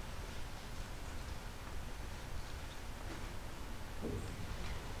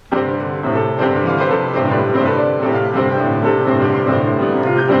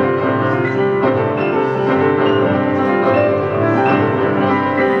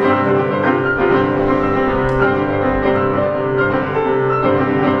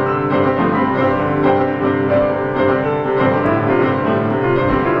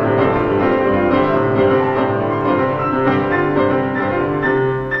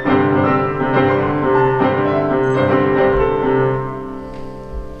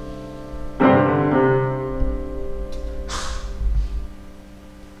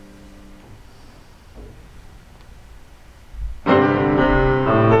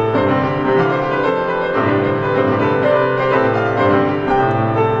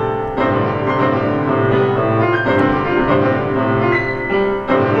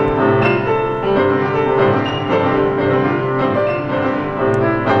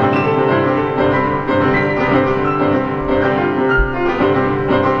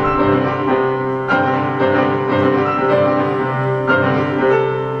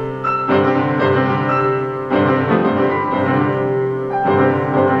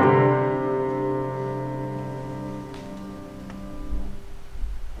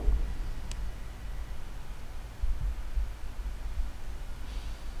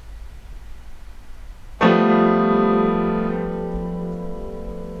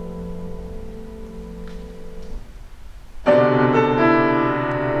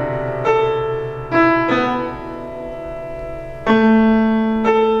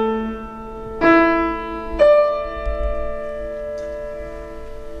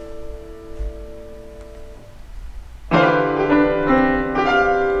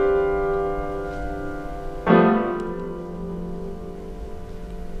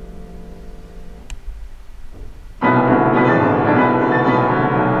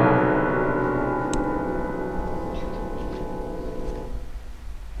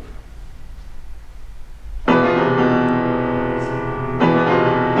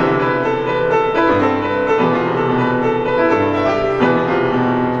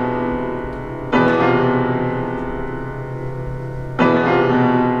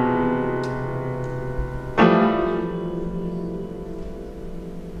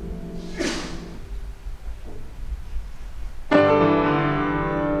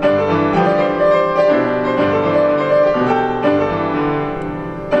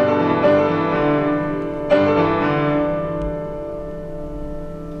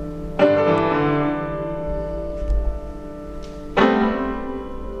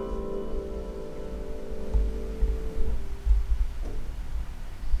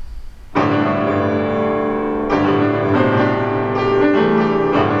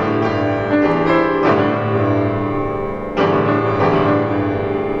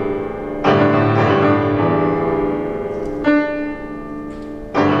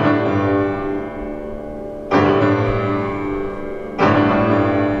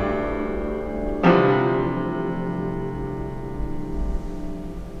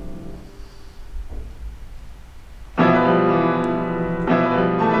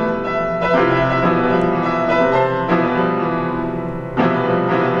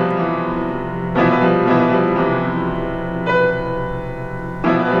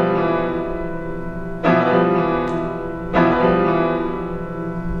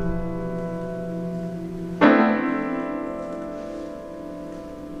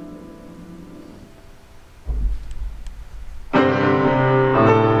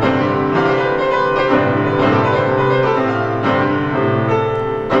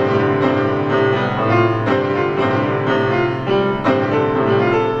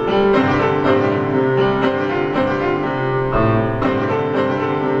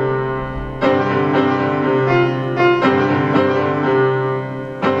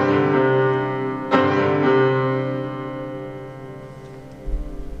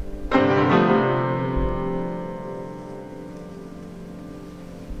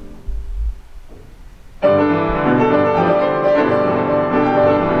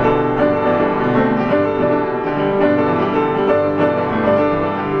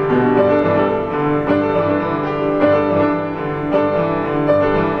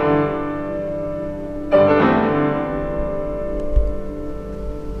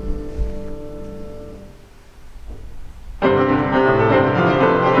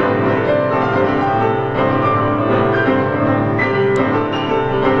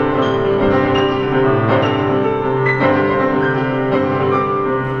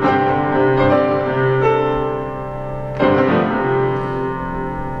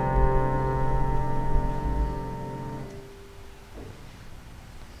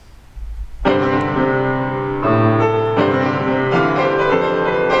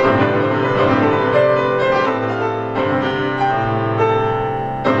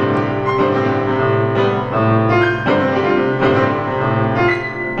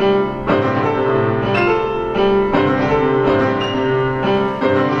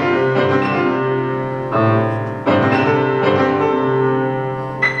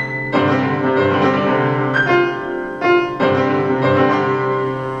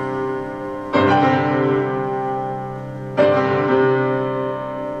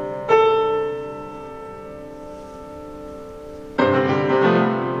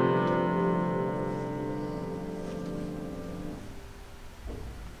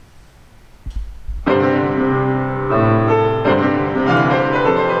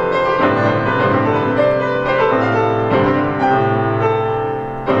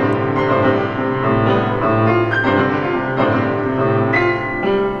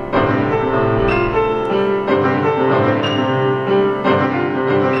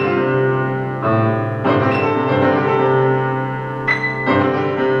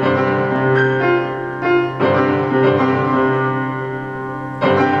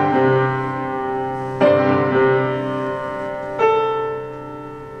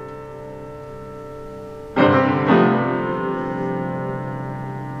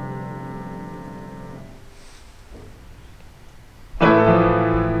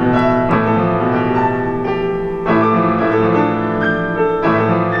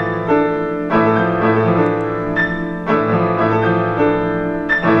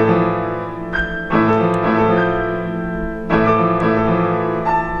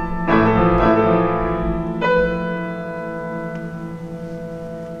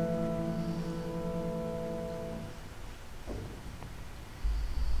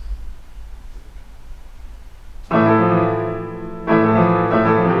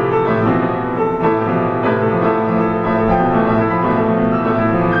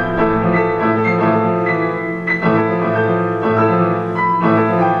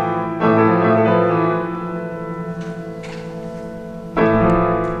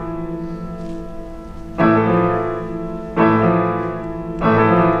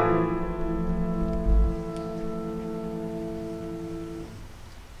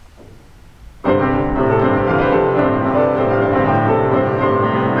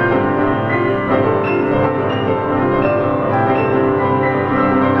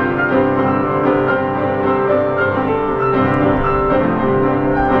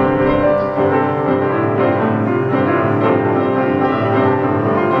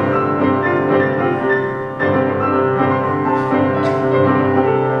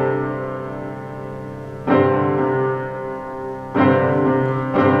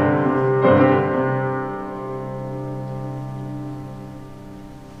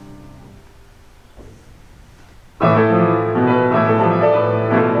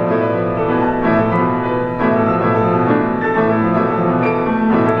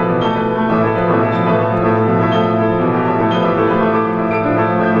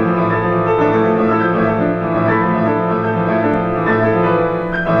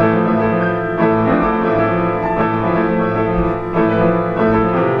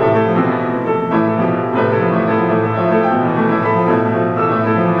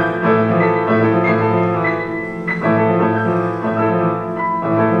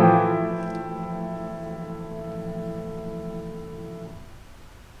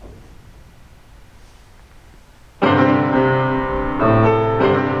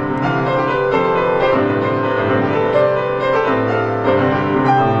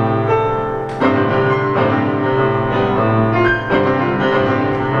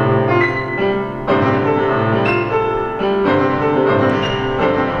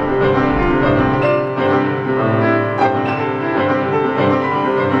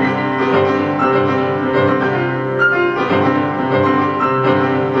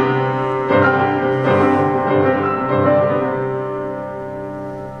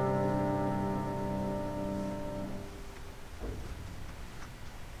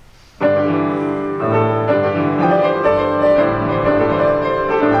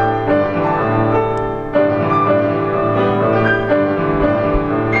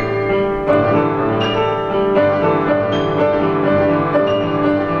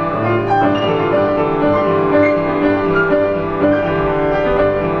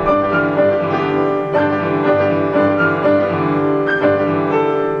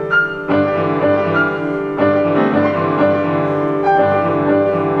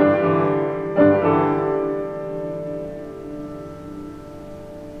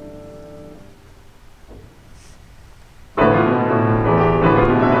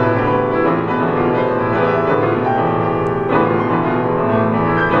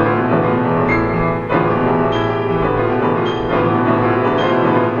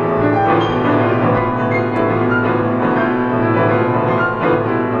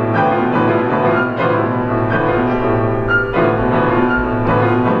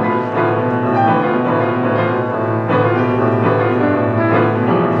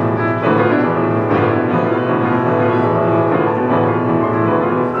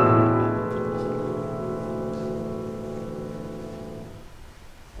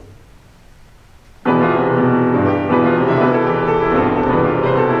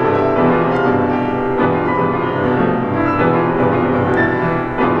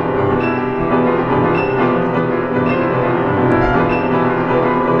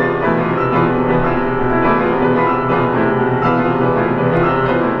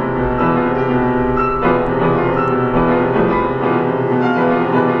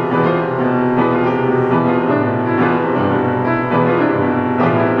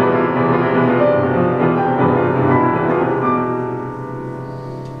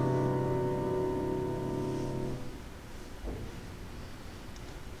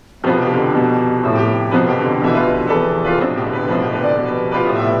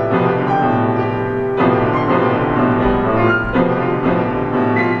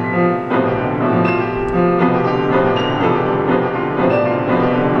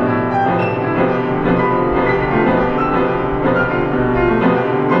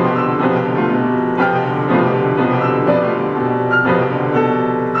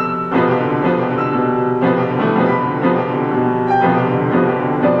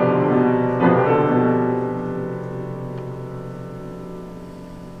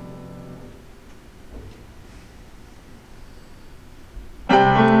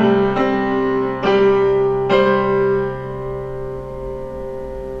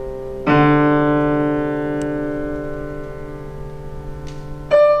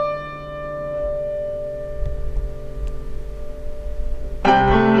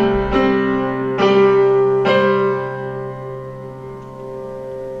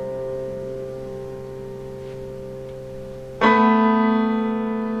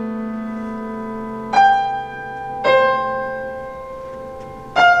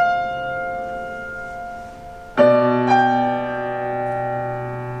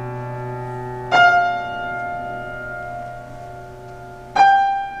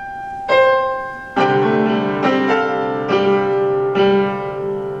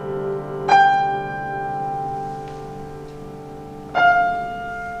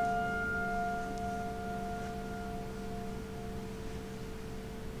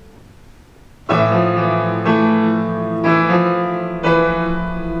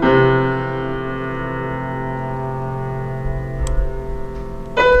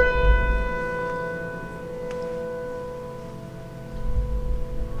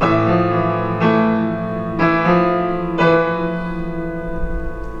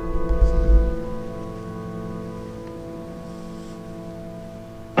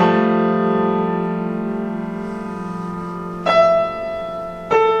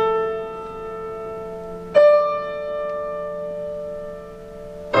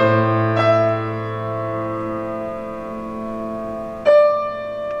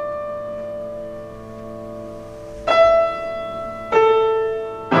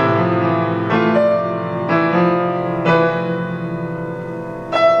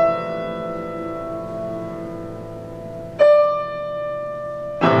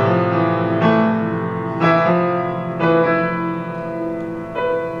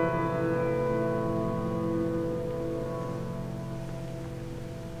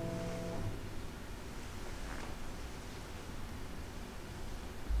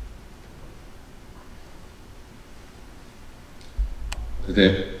 れ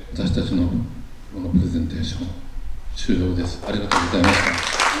で私たちのこのプレゼンテーション終了です。ありがとうございました。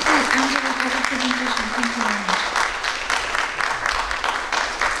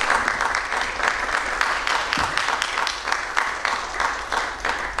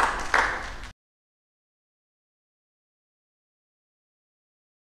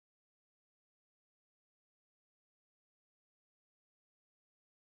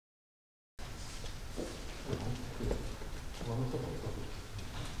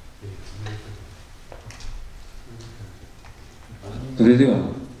それでは、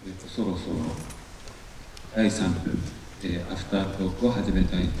そろそろ第3部、アフタートークを始め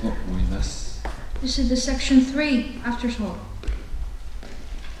たいと思います。This is the section 3 after talk.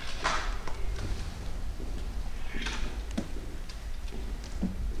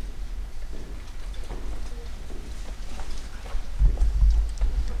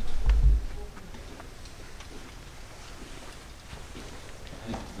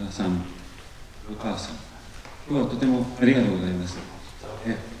 皆さん、お母さん、今日はとてもありがとうございます。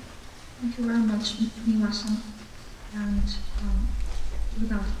Thank you very much, Miwa-san and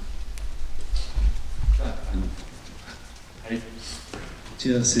Furukawa. はい。打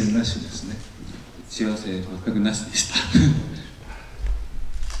ち合わせなしですね。打ち合わせ全くなしでした。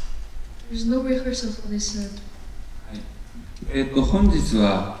There's no rehearsal for this. はい。本日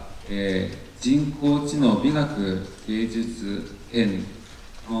は、人工知能美学芸術展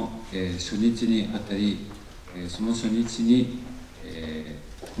の、初日にあたり、その初日に、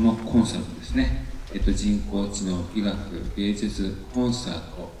このコンサートですね、人工知能美学芸術コンサー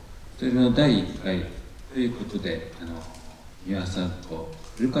ト、それの第1回ということで、三輪さんと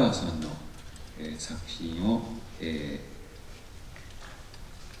古川さんの、作品を、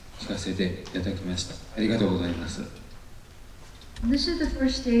聞かせていただきました。ありがとうございます。This is the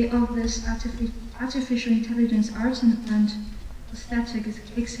first day of this artificial intelligence art and aesthetic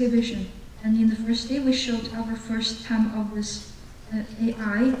exhibition. And in the first day, we showed our first time of this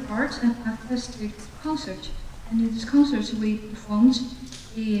AI art and artistic concert. And in this concert, we performed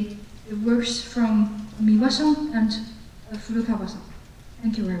the works from Miwa-san and Furukawa-san.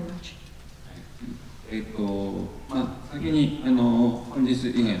 Thank you very much. 先に本日以外のことにつ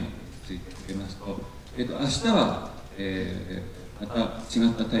いて触れますと、明日は、また違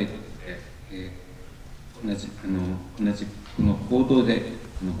ったタイトルで、同じこの行動で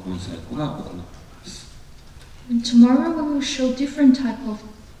このコンサートが行われます。And tomorrow we will show different type of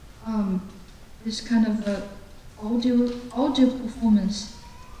this kind of audio performance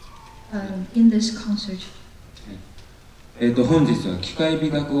in this concert. 本日は機械美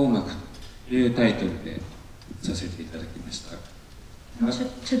学音楽というタイトルでさせていただきました。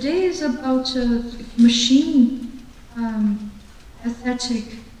Today is about machine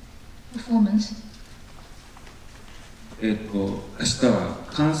aesthetic performance. 明日は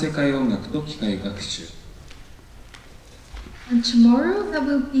環世界音楽と機械学習。And tomorrow there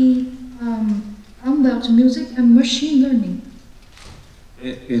will be about music and machine learning.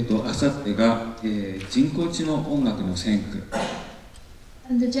 明後日が、人工知能音楽の先駆。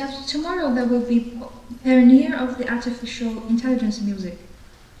And the day after tomorrow there will be pioneer of the artificial intelligence music.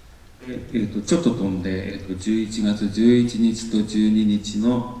 ちょっと飛んで、11月11日と12日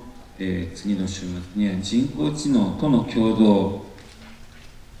の、次の週末には人工知能との共同。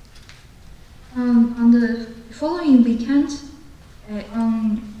On the following weekend,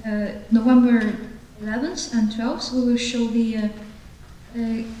 on November 11th and 12th, we will show the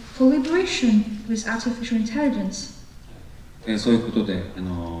collaboration with artificial intelligence. そういうことで、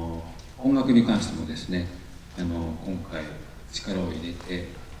音楽に関してもですね、今回力を入れて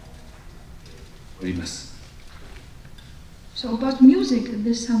おります。So about music,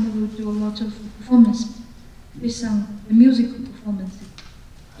 this time we will do a lot of performance based on the musical performance.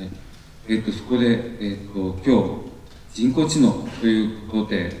 はい。そこで、今日人工知能ということ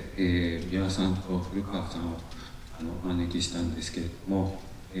で、三輪さんと古川さんをお招きしたんですけれども、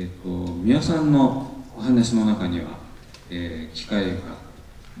三輪さんのお話の中には、機械が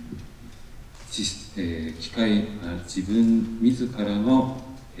自分自らの、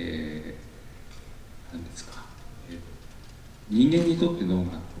何ですか、人間にとっての音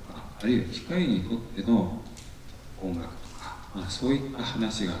楽とか、あるいは機械にとっての音楽とか、そういった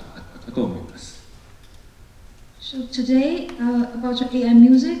話があったかと思います。So today, about AI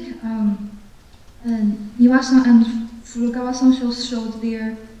music, Miwa-san and Furukawa-san showed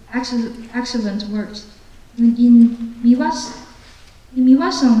their excellent works. In Miwa-san's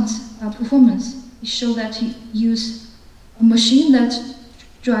performance, he showed that he used a machine that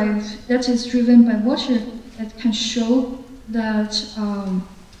is driven by water that can show that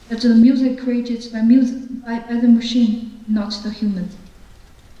that the music created by the machine, not the human.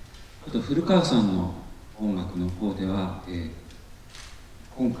 あと古川さんの音楽の方では、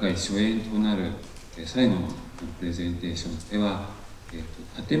今回初演となる、最後のプレゼンテーションでは、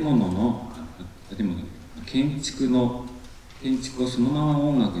建物建築をそのまま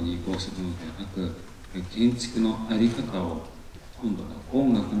音楽に移行するのではなく、建築の在り方を今度は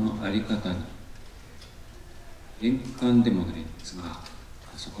音楽の在り方に変換でもないんですが、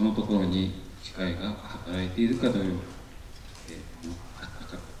そこのところに機械が働いているかのようにあった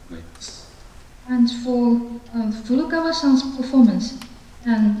かと思います。And for Furukawa-san's performance,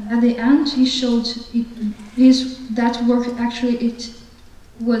 and at the end he showed that work actually it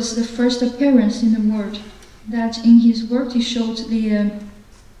was the first appearance in the world. That in his work he showed the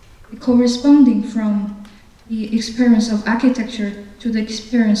corresponding from the experience of architecture to the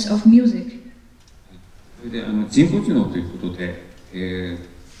experience of music. それで人工知能ということで、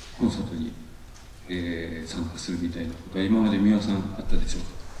コンサートに、参加するみたいなことは今まで三輪さんあったでしょうか？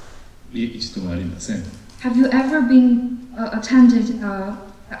いえ、一度もありません。Have you ever been attended an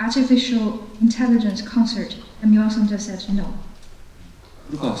artificial intelligence concert? And Miwa-san just said no.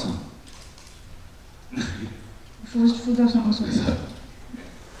 古川さん。Furukawa-san also.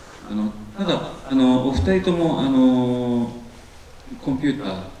 ただお二人ともコンピュータ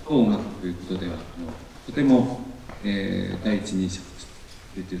ーと音楽ということではとても、第一人者とし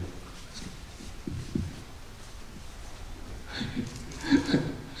て出ている。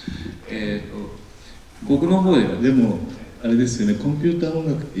僕の方ではでもあれですよね、コンピューター音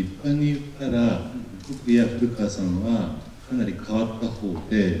楽って一般に言ったら僕や古川さんはかなり変わった方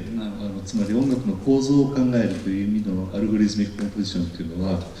で、つまり音楽の構造を考えるという意味のアルゴリズミックコンポジションっていうの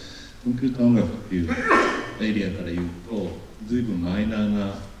はコンピューター音楽っていうエリアから言うと随分マイナー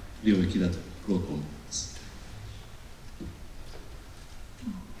な領域だと思います。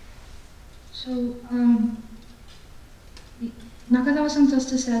So, Nakagawa-san just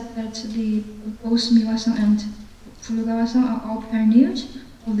said that both Miwa-san and Furukawa-san are all pioneers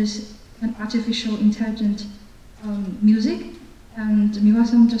of this artificial intelligent music, and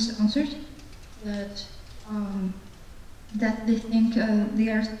Miwa-san just answered that that they think they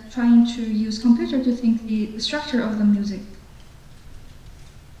are trying to use computer to think the structure of the music.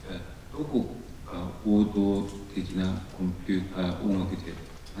 どこが王道的なコンピューター音楽で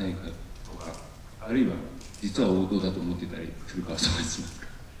ないかとか、あるいは実は王道だと思ってたり、古川さんはしますか？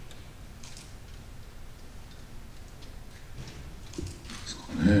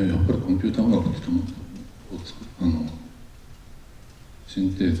やっぱりコンピューター音楽ってもっと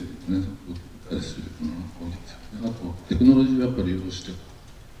進展ね、たりするものが多いですよね。あとテクノロジーをやっぱり利用して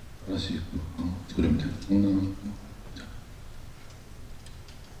新しい作るみたいな、そんな。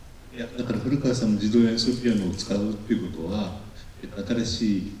いや、だから古川さんの自動演奏ピアノを使うっていうことは、新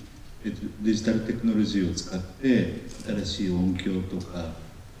しいデジタルテクノロジーを使って新しい音響とか、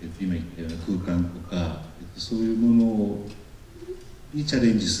今言ったような空間とか、そういうものにチャ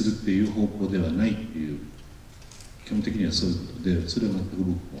レンジするっていう方向ではないっていう、基本的にはそういうことで、それは全く僕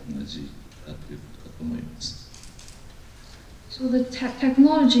も同じだということだと思います。So the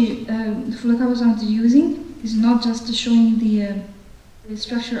technology Furukawa-san is using is not just showing the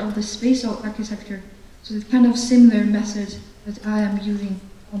structure of the space or architecture. So it's kind of similar method that I am using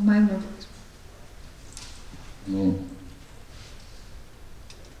on my work.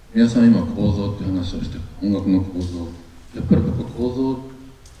 皆さん今構造って話をして、音楽の構造、やっぱり僕は構造っ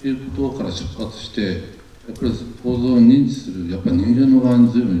ていうことから出発して、やっぱり構造を認知する、やっぱり人間の側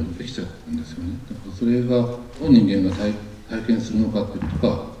に随分寄ってきちゃうんですよね。だからそれがどう人間が体験するのかっていうこと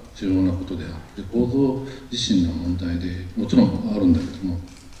が重要なことであって、構造自身の問題でもちろんあるんだけども、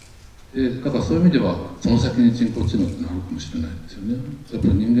だからそういう意味ではその先に人工知能ってなるかもしれないですよね。やっぱ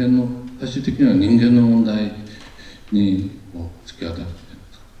り人間の最終的には人間の問題に突き当たる。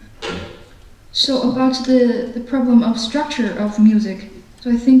So about the problem of structure of music. So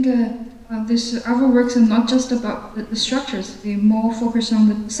I think our works are not just about the structures. They more focus on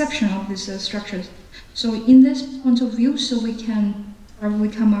the perception of these structures. So in this point of view, so we can probably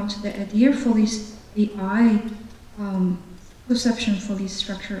come out to the idea for this AI perception for this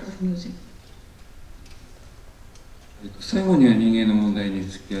structure of music. 最後には人間の問題に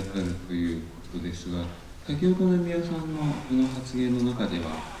突き当たるということですが、先ほどの宮さんの発言の中で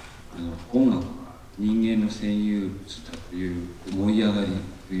は、音楽は人間の占有物だという思い上がり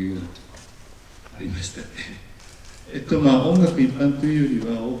というようなことがありましたね。音楽一般というよ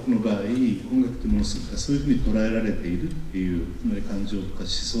りは多くの場合、音楽というものがそういうふうに捉えられているっていう、つまり感情とか思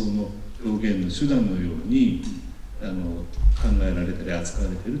想の表現の手段のように考えられたり扱わ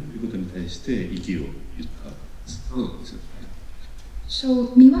れているということに対して意義を言ったわけです。そうですよね。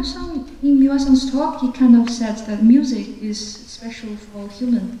So in Miwa-san's talk, he kind of said that music is special for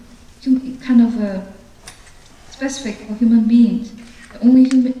human, kind of specific for human beings. Only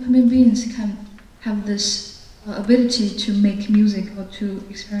human beings can have this ability to make music or to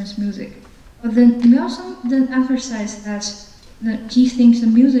experience music. But then Emerson then emphasized that he thinks the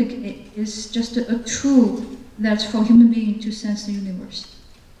music is just a tool that's for human beings to sense the universe.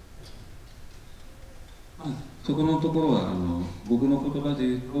 そこのところは僕の言葉で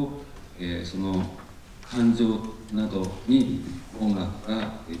言うと、その感情などに音楽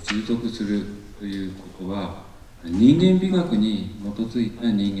が従属するということは人間美学に基づい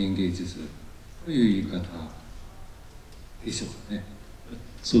た人間芸術という言い方でしょうかね。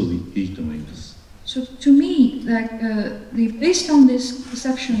そう言っていいと思います。So to me, like based on these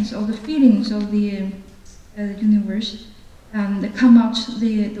perceptions or the feelings of the universe, and come out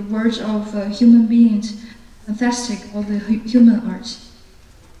the words of human beings, fantastic, or the human arts.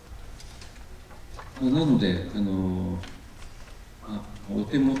 なのでお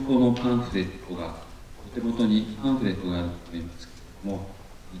手元のパンフレットがお手元にパンフレットがあると思いますけれども、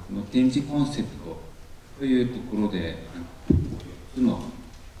この展示コンセプトというところで4つの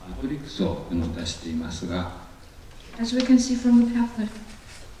マトリックスを出していますが、As we can see from the pamphlet,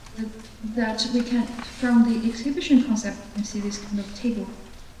 that we can, from the exhibition concept, we can see this kind of table.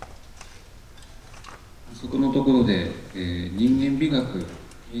 そこのところで、人間美学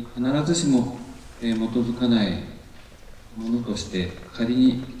に必ずしも、基づかないものとして仮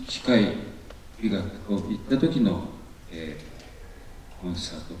に機械美学といった時の、コン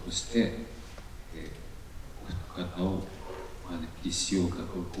サートとして、お二方を招きしようかと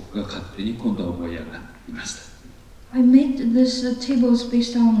僕が勝手に今度は思い上がりました。I made this tables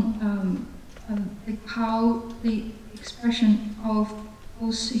based on like how the expression of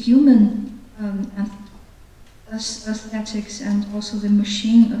both human aesthetics and also the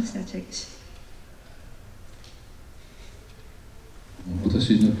machine aesthetics.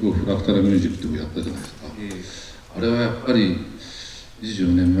 私の今日フラクタルミュージックをやったじゃないですか。あれはやっぱり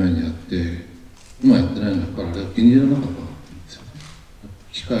24年前にやって今やってないのはやっぱりあれは気に入らなかったんですよね。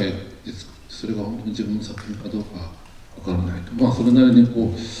機械で作ってそれが本当に自分の作品かどうかわからないと、まあそれなりに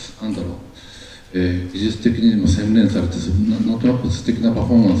こうなんだろう、技術的にも洗練されてなんとなく素敵なパ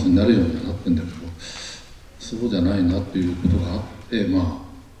フォーマンスになるようにはなってるんだけど、そうじゃないなということがあって、ま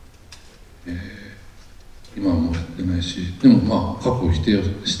あ、今はもうやってないし、でもまあ過去を否定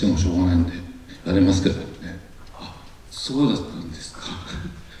してもしょうがないんでやれますけどね。あ、そうだったんですか。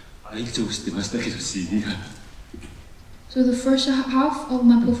愛情してましたけど CD が。So the first half of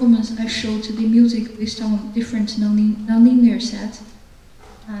my performance, I showed the music based on different non-linear sets,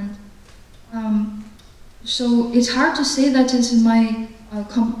 and so it's hard to say that it's my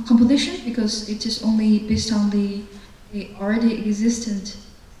composition because it is only based on the already existed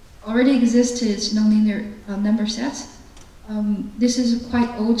non-linear number sets. This is quite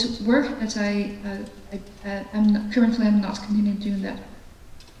old work that currently I'm not continuing doing that.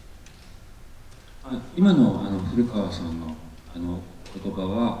 今の古川さんの言葉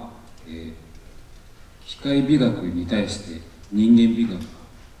は、機械美学に対して人間美学が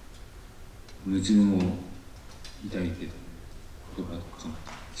矛盾を抱いている言葉とか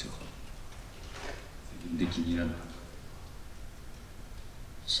でしょうか。自分で気に入らなかった。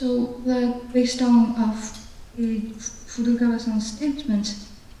So, based on Furukawa-san's statement,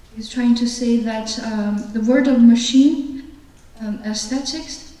 he's trying to say that the word of machine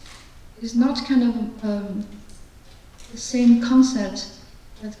aesthetics is not kind of the same concept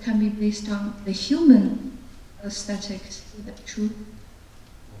that can be based on the human aesthetics. Is that true?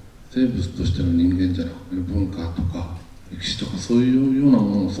 生物としての人間じゃなくて文化とか歴史とかそういうような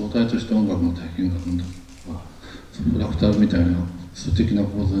ものを相対として音楽の体験が生んだフラクタルみたいな数的な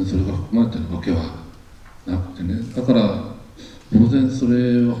構造にそれが含まれているわけはなくてね、だから当然そ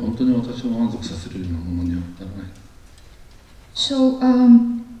れは本当に私を満足させるようなものにはならない。So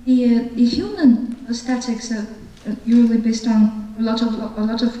the human aesthetics are usually based on a lot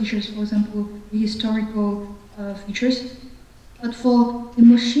of features, for example, the historical features. But for the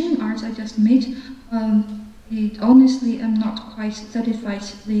machine arts I just made, honestly, I'm not quite satisfied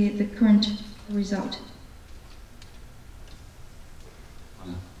the current result.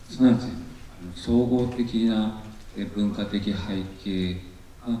 すなわち総合的な文化的背景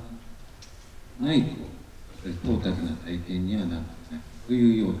がないとトータルな体験にはならないと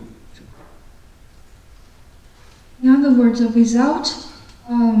いうような。In other words, without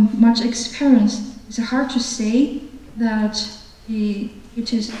much experience, it's hard to say that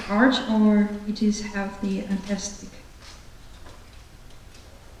it is art or it is healthy and aesthetic.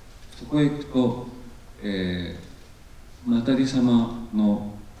 そこへ行くと、マタリ様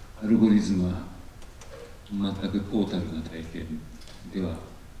のアルゴリズムは全くトータルな体験では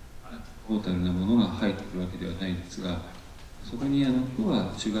トータルなものが入っているわけではないんですが、そこに今日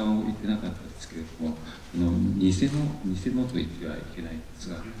は主眼を置いてなかったですけれども、偽のと言ってはいけないんです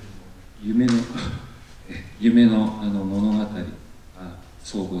が、夢の夢の物語が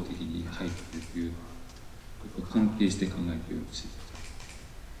総合的に入っているということと関係して考えてよろしいです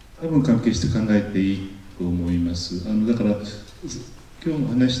か？多分関係して考えていいと思います。だから今日も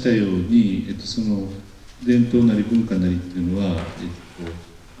話したように、その伝統なり文化なりっていうのは、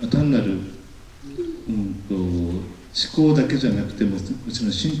単なる、思考だけじゃなくてもちろ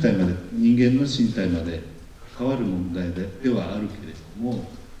ん身体まで、人間の身体まで関わる問題ではあるけれども、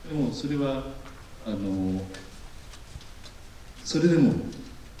でもそれはそれでも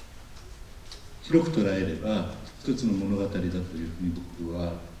広く捉えれば一つの物語だというふうに僕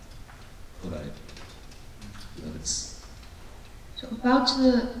は捉えです。So about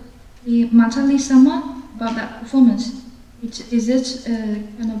the Matali-sama, about that performance, is it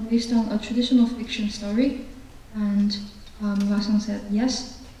kind of based on a traditional fiction story? And Miwa-san said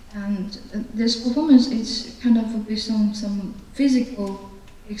yes. And this performance is kind of based on some physical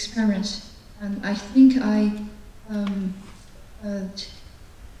experience. And I think I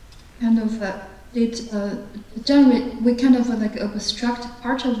kind of did generate, we kind of like abstract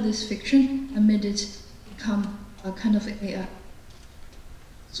part of this fiction and made it become a kind of a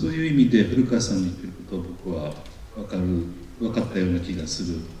そういう意味で古川さんの言ってることを僕は分かったような気がす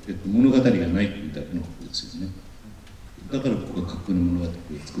る。物語がないというだけのことですよね。だから僕が架空の物語を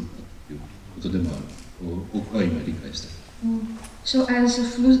作ったということでもあると僕は今理解した。So as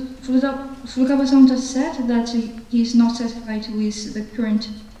Furukawa-san just said that he is not satisfied with the current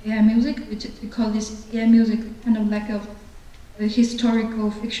AI music, which we call this AI music kind of like of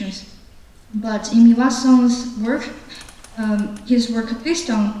historical fictions. But in Miwa-san's work, his work based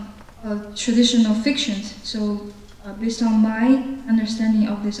on traditional fictions. So based on my understanding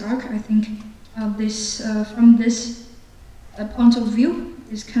of this arc, I think this from this point of view,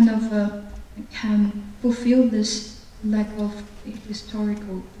 this kind of can fulfill this lack of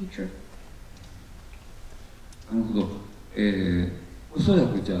historical feature. なるほど。おそら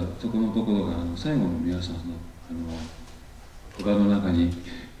くじゃあそこのところが最後の皆さんの言葉の中に、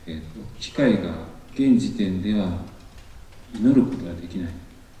機械が現時点では祈ることができない、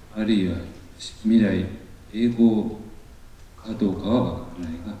あるいは未来英語かどうかは分からな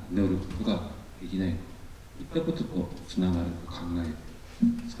いが祈ることができないといったこととつながると考える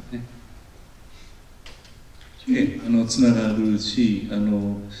んですかね。つながるし、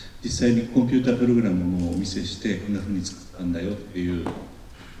実際にコンピュータープログラムもお見せしてこんなふうに作ったんだよっていう、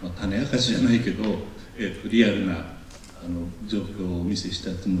種明かしじゃないけど、リアルな状況をお見せし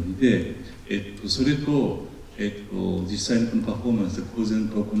たつもりで、それと、実際にこのパフォーマンスで公然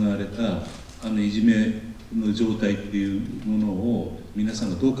と行われたいじめの状態っていうものを皆さ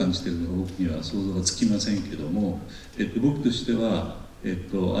んがどう感じているのか僕には想像がつきませんけども、僕としては、あ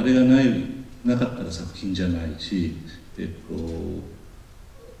れがなかったら作品じゃないし、シ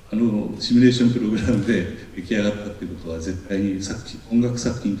ミュレーションプログラムで出来上がったっていうことは絶対に音楽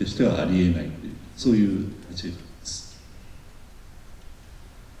作品としてはありえないという、そういう立場です。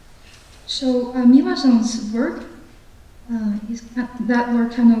So Miwa-san's work, that were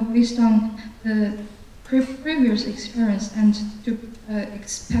kind of based on the previous experience and to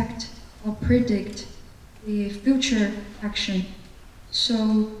expect or predict the future action.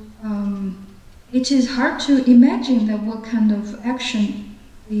 So it is hard to imagine that what kind of action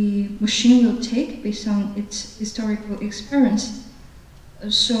the machine will take based on its historical experience.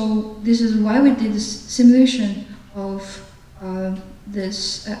 So this is why we did this simulation of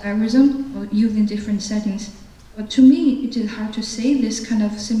this algorithm using different settings. But to me, it is hard to say this kind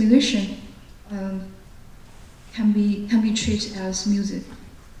of simulation can be treated as music.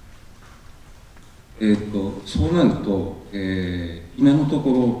 そうなると、今のと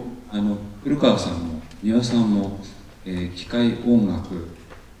ころ古川さんも三輪さんも、機械音楽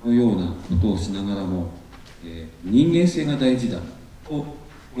のようなことをしながらも、人間性が大事だと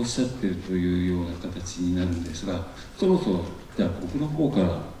おっしゃっているというような形になるんですが、そろそろじゃあ僕の方か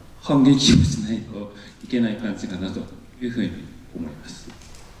ら反撃をしないといけない感じかなというふうに思います。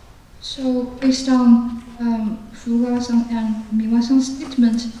So based on Furukawa-san and Miwa-san's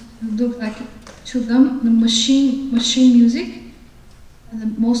statement, it looked like to them the machine music, the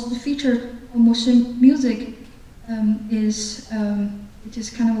most featured motion music is it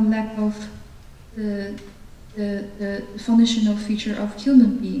is kind of a lack of the foundational feature of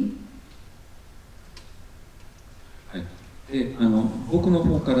human being. はい。で、僕の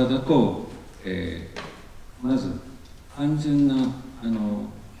方からだと、まず単純な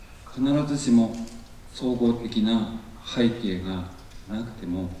必ずしも総合的な背景がなくて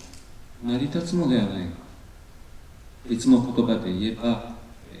も成り立つのではないか。別の言葉で言えば、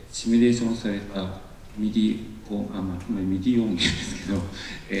シミュレーションされたミディ音源ですけど、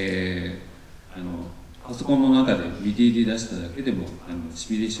パソコンの中でミディで出しただけでも、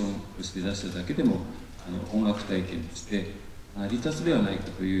シミュレーションとして出しただけでも、音楽体験として成り立つではないか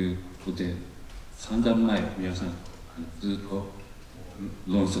ということで、散々前、皆さん、ずっと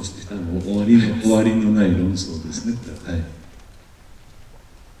論争してたのを終わりのない論争ですね。はい。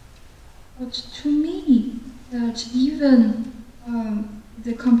But to me, that even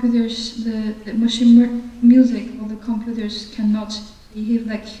the computers, the machine music or the computers cannot behave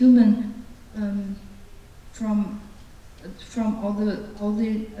like human from all the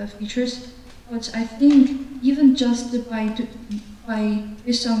features. But I think even just by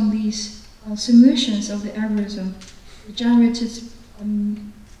based on these simulations of the algorithm, the generated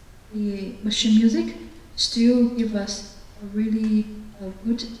the machine music still give us a really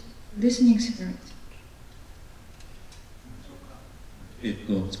good listening experience.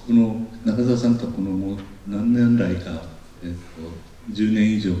 この中澤さんとこのもう何年来か、10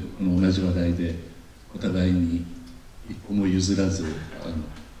年以上この同じ話題でお互いに一歩も譲らず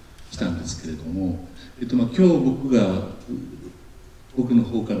来たんですけれども、今日僕の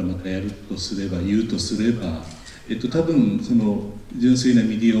方からまた言うとすれば、多分その純粋な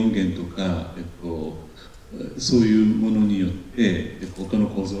ミディ音源とか、そういうものによって、音の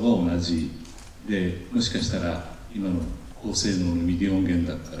構造は同じで、もしかしたら今の高性能のミディ音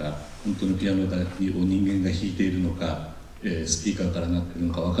源だったら本当のピアノを人間が弾いているのか、スピーカーから鳴っている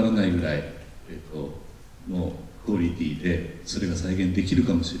のかわからないぐらい、のクオリティでそれが再現できる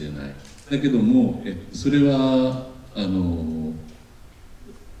かもしれない。だけども、それは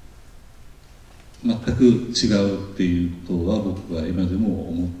全く違うっていうことは僕は今でも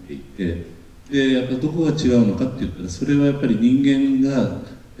思っていて、でやっぱどこが違うのかって言ったら、それはやっぱり人間が、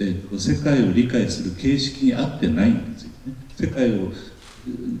世界を理解する形式に合ってないんですよね。世界を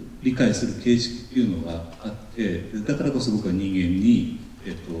理解する形式っていうのがあって、だからこそ僕は人間に、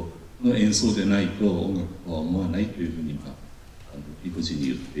の演奏でないと音楽とは思わないというふうに意固地に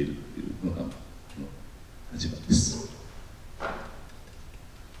言っているというのが立場です。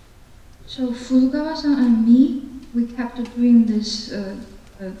So Furukawa-san and me, we kept doing this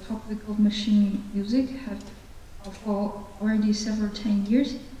topic of machine music for already several 10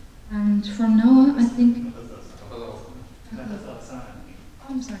 years, and from now on, I think.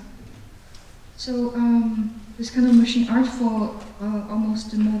 I'm sorry. So this kind of machine art for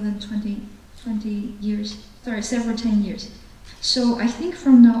almost more than 20 years. Sorry, several 10 years. So I think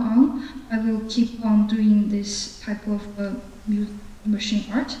from now on, I will keep on doing this type of machine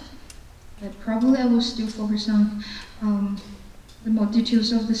art. But probably I will still focus on the more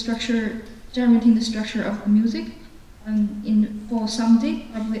details of the structure, generating the structure of the music. And for someday,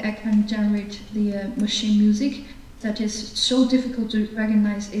 probably I can generate the machine music that is so difficult to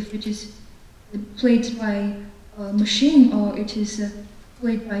recognize if it is played by a machine or it is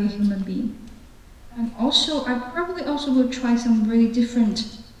played by a human being. And also, I probably also will try some really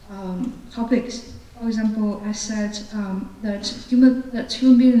different topics. For example, I said that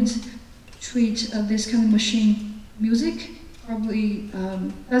human beings treat this kind of machine music probably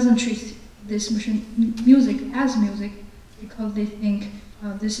doesn't treat this machine music as music because they think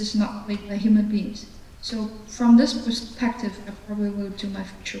this is not played by human beings. So from this perspective, I probably will do my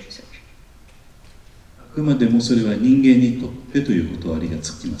future research. あくまでもそれは人間にとってということはありが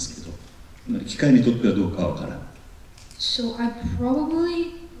つきますけど、機械にとってはどうかわからない。So I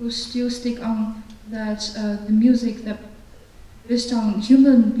probably will still stick on that the music that based on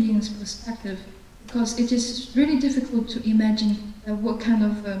human beings' perspective, because it is really difficult to imagine what kind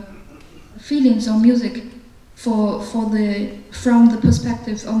of feelings or music from the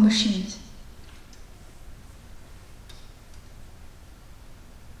perspective of machines.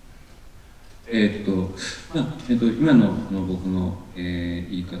 今の僕の、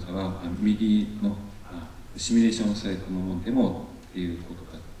言い方はミディのシミュレーションされたものでもっていうこと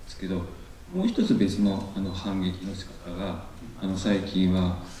なんですけど、もう一つ別の反撃の仕方が最近はや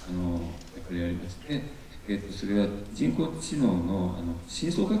っぱりありまして、それは人工知能の深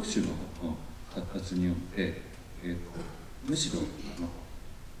層学習の発達によって、むしろ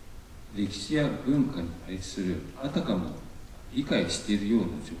歴史や文化に対するあたかも理解しているような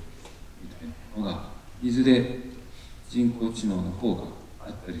状況みたいなのがいずれ人工知能の方があ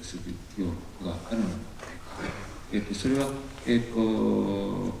ったりするようなことがあるので、それは、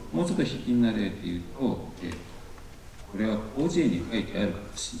もうちょっと卑近な例で言うと、これは広辞苑に書いてあるか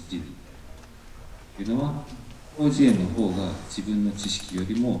ら信じるというのは、広辞苑の方が自分の知識よ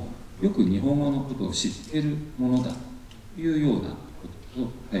りもよく日本語のことを知っているものだというようなことです。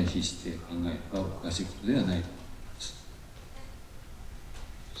と対比して考えればおかしいことではないと思います。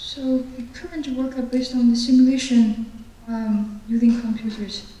So the current work are based on the simulation using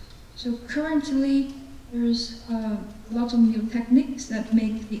computers. So currently there's a lot of new techniques that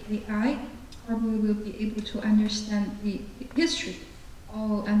make the AI probably will be able to understand the history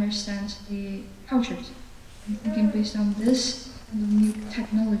or understand the cultures. I'm thinking based on this kind of new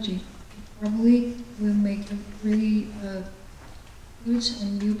technology, it probably will make a really good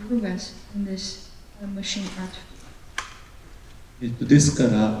and new progress in this machine art. ですか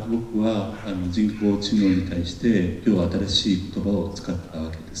ら僕は人工知能に対して今日は新しい言葉を使ったわ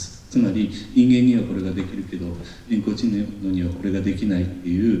けです。つまり人間にはこれができるけど人工知能にはこれができないって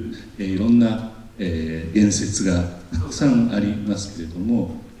いう、いろんな、言説がたくさんありますけれど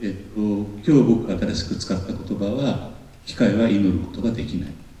も、今日僕が新しく使った言葉は機械は祈ることができない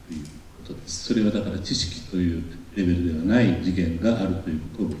ということです。それはだから知識というレベルではない次元があるという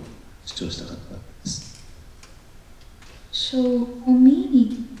ことを主張したかったわけです。So for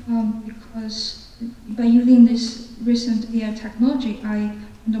me, because by using this recent AI technology, I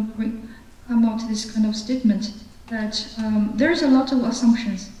come out this kind of statement that there's a lot of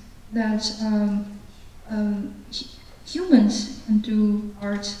assumptions that humans can do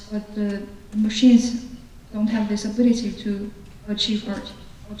art, but the machines don't have this ability to achieve art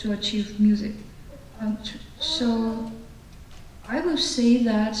or to achieve music. So I will say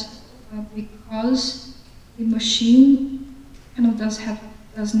that because the machine kind of does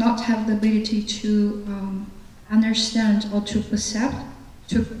not have the ability to understand or to perceive,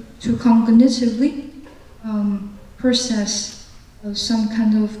 to cognitively process some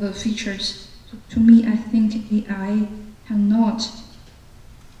kind of features. To me, I think AI cannot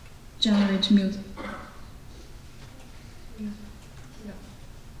generate music.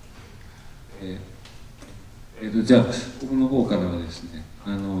 じゃあ僕の方からはですね、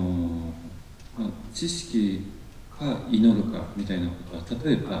知識か祈るかみたいなことは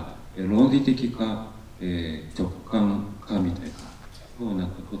例えば論理的か、直感かみたいなような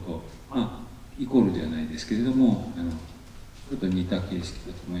ことと、イコールではないですけれどもちょっと似た形式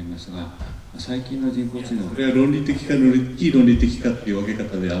だと思いますが、最近の人工知能これは論理的か非論理的かっていう分け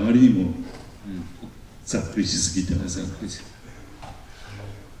方であまりにもざっくりしすぎてません。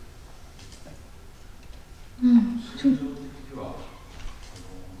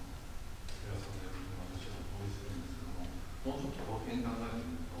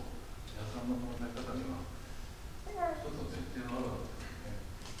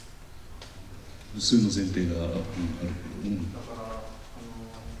無数の前提があるけど、だから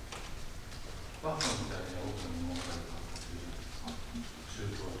バッハみたいに多くの物語が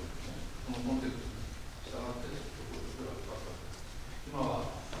宗教ですね、そのコンテクストに従ってそれはバッハ今は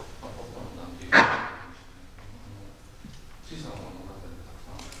ポッパンなんていう小さな物語がたく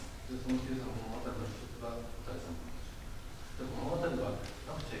さんある。でその小さな物語の一つが第三物語で、物語がな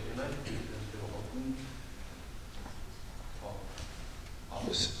くちゃいけないっていう前提は本当に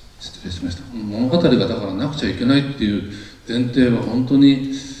失礼しました。物語がだからなくちゃいけないっていう前提は本当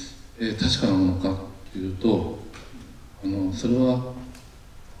に、確かなものかっていうとそれは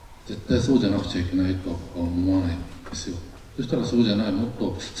絶対そうじゃなくちゃいけないとは思わないんですよ。そしたらそうじゃない、もっ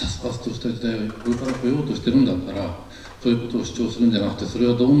と殺伐とした時代をこれから来ようとしてるんだったらそういうことを主張するんじゃなくて、それ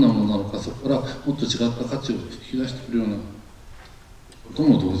はどんなものなのか、そこからもっと違った価値を引き出してくるようなこと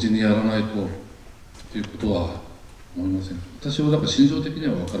も同時にやらないとっていうことは思いません。私はだから心情的に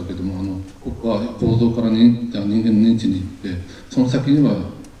は分かるけども、僕は構造から人間の認知に行って、その先には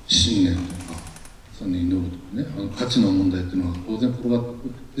信念とかその祈るとかね、価値の問題っていうのは当然これが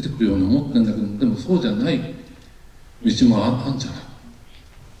出てくるように思ってるんだけど、でもそうじゃない道もあるんじゃない。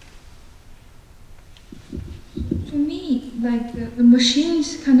To me, like the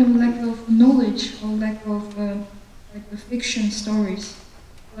machine's kind of lack of knowledge or lack of like the fiction stories.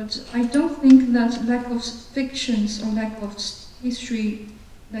 But I don't think that lack of fictions or lack of history,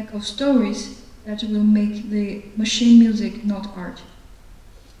 lack of stories that will make the machine music not art.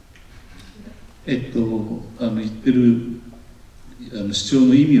 言ってる主張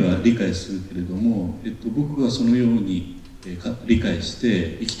の意味は理解するけれども、僕はそのように理解し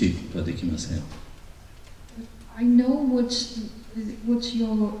て生きていくことはできません。I know what's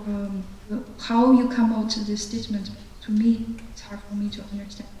your how you come out to this statement. To me, it's hard for me to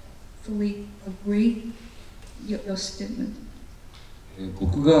understand, fully agree your statement.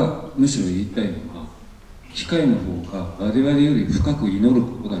 僕がむしろ言いたいのは、機械の方が我々より深く祈る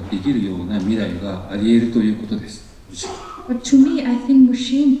ことができるような未来があり得るということです。But to me, I think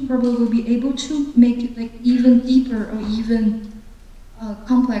machine probably will be able to make it like even deeper or even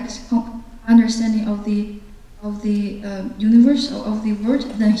complex understanding of the of the universe or of the world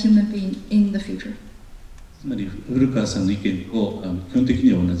than human being in the future. つまり古川さんの意見と基本的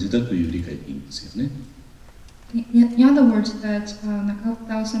には同じだという理解でいいんですよね。In other words, that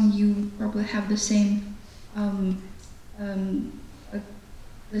Nakao-san, you probably have the same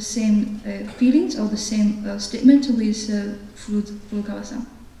feelings or the same statement with Furukawa-san.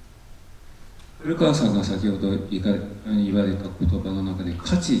 古川さんが先ほど言われた言葉の中で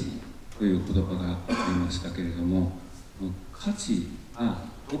価値という言葉がありましたけれども、価値が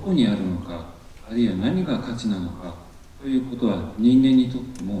どこにあるのか、あるいは何が価値なのかということは人間にとっ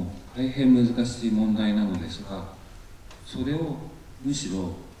ても大変難しい問題なのですが、それをむし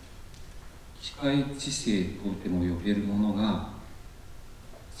ろ機械知性とでも呼べるものが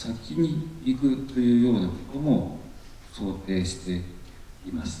先に行くというようなことも想定して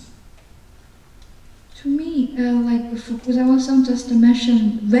います。To me, like Fukuzawa-san just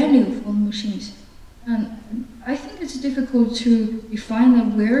mentioned value for machines, and I think it's difficult to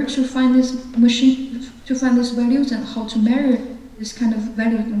define where to find this machine, to find these values, and how to measure this kind of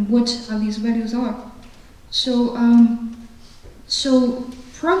value and what these values are. So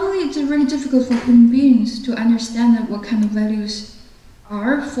probably it's really difficult for human beings to understand what kind of values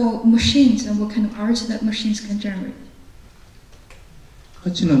are for machines and what kind of art that machines can generate. 価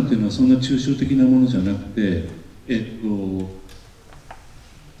値なんていうのはそんな抽象的なものじゃなくて、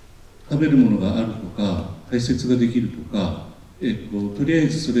食べるものがあるとか排泄ができるとか、とりあえ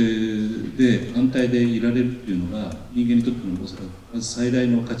ずそれで安泰でいられるっていうのが人間にとってのまず最大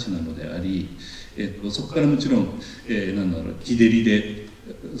の価値なのであり、そこからもちろん、なんだろう、日照りで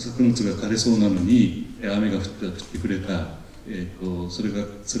作物が枯れそうなのに雨が降ってくれた、それは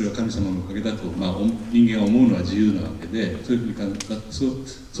神様のおかげだと、人間が思うのは自由なわけで、そういう考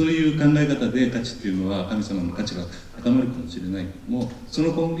え方で価値っていうのは神様の価値が高まるかもしれないけども、そ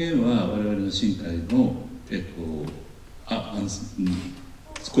の根源は我々の身体の、健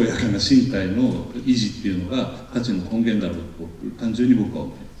やかな身体の維持っていうのが価値の根源だろうと単純に僕は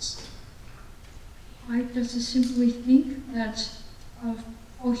思います。I just simply think that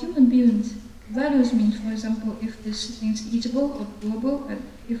for human beings, values means, for example, if this thing is eatable or doable, and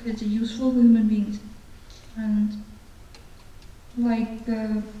if it's useful for human beings. And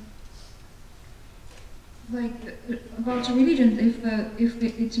about religion, if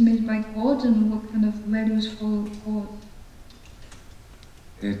it's made by God, and what kind of values for God.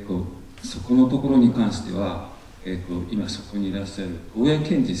 そこのところに関しては、今そこにいらっしゃる大谷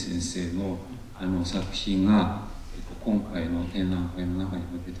健二先生の作品が、今回の展覧会の中に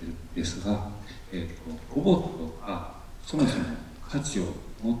も出てるんですが、ロボットがそもそも価値を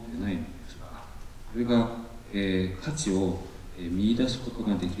持ってないのですが、これが、価値を見出すこと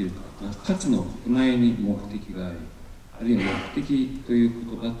ができるか、価値の手前に目的があり、あるいは目的という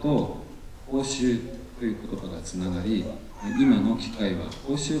言葉と報酬という言葉がつながり、今の機械は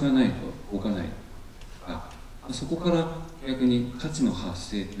報酬がないと動かないとか、そこから逆に価値の発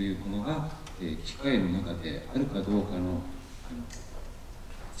生というものが機械の中であるかどうかの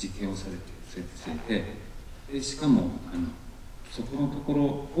実験をされていて、しかもそこのところ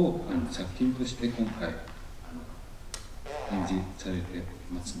を作品として今回展示されてい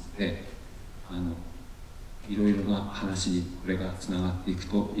ますので、いろいろな話にこれがつながっていく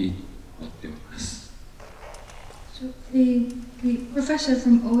といいと思っております。So the professor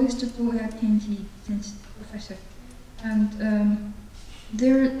from OIST, Kenji, professor, and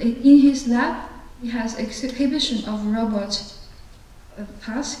there in his lab he has exhibition of robot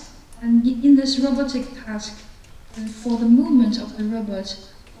task, and in this robotic task, for the movement of the robot,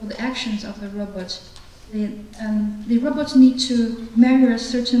 for the actions of the robot, the robots need to measure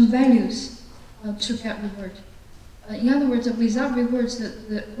certain values to get reward. In other words, without rewards,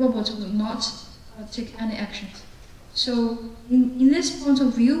 the robot will not take any actions. So in this point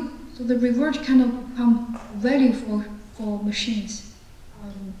of view, so the reward cannot become value for machines.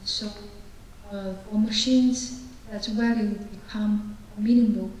 For machines, that value become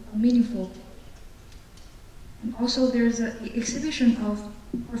meaningful. And also there's an exhibition of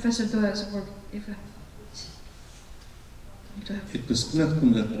Professor Doya's work. If I 少なくと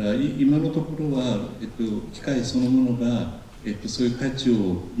もだから今のところは、機械そのものが、そういう価値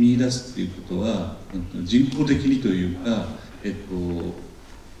を見出すっていうことは、人工的にというか、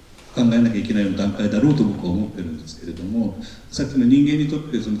考えなきゃいけない段階だろうと僕は思ってるんですけれども、さっきの人間にとっ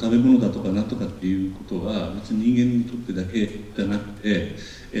てその食べ物だとかなんとかっていうことは別に人間にとってだけじゃなくて、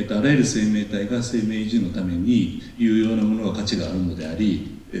あらゆる生命体が生命維持のために有用なものは価値があるのであ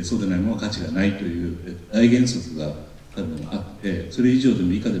り、そうでないものは価値がないという大原則があって、それ以上で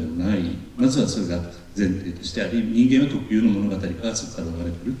も以下でもない、まずはそれが前提としてあり、人間は特有の物語がそこから生ま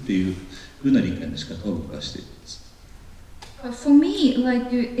れてるっていうふうな理解の仕方を僕はしています。For me,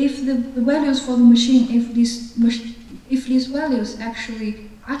 like if the values for the machine, if these values actually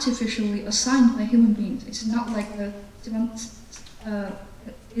artificially assigned by human beings, it's not like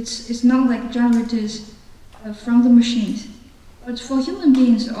it's not like generated from the machines. But for human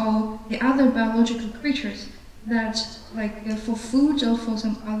beings or the other biological creatures, that like for food or for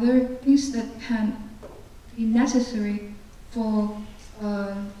some other things that can be necessary for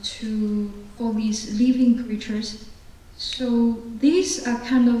these living creatures. So these are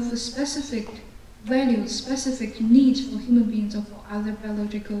kind of specific values, specific needs for human beings or for other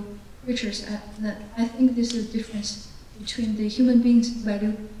biological creatures. And I think this is the difference between the human being's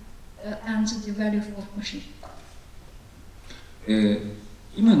value and the value for machine.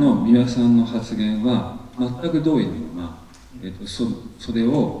 今の三輪さんの発言は全く同意のまま、それ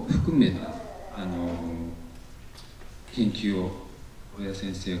を含めた研究を小谷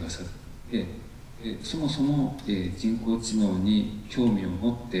先生がされて、そもそも、人工知能に興味を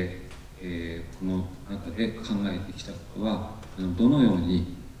持って、この中で考えてきたことはどのよう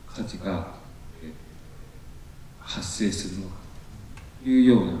に価値が、発生するのかという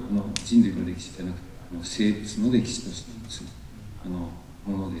ような人類の歴史じゃなくて生物の歴史としての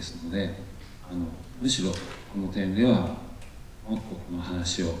ものですので、むしろこの点ではもっとこの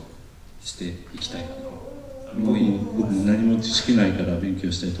話をしていきたいと思います。僕も何も知識ないから勉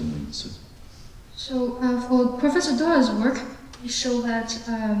強したいと思います。So for Professor Dora's work, he showed that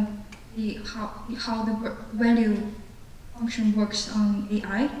how the value function works on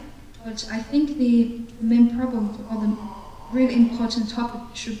AI. But I think the main problem or the really important topic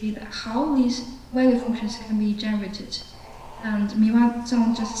should be that how these value functions can be generated. And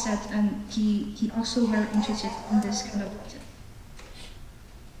Miwa-san just said, and he also very interested in this kind of project.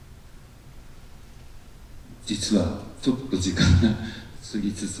 実はちょっと時間が過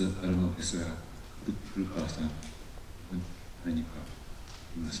ぎつつあるのですが、古川さん、何か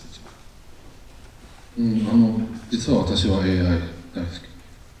言いますでしょうか。実は私は AI 大好き。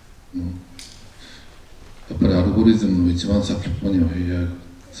やっぱりアルゴリズムの一番先っぽには AI が、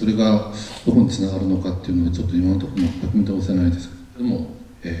それがどこにつながるのかっていうのはちょっと今のところ全く見通せないですけど、でも、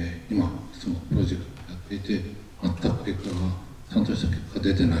今そのプロジェクトをやっていて全く結果がちゃんとした結果が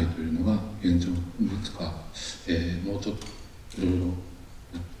出てないというのが現状。いつか、もうちょっといろいろや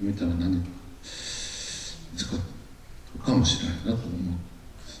ってみたら何か見つかるかもしれないなと思う。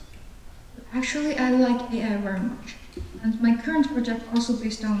Actually, I like AI very much. And my current project also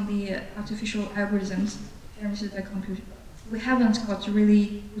based on the artificial algorithms generated by computer. We haven't got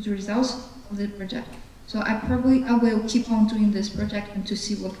really good results of the project. So I will keep on doing this project and to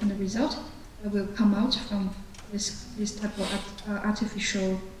see what kind of result will come out from this type of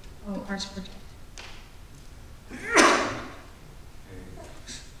artificial arts project.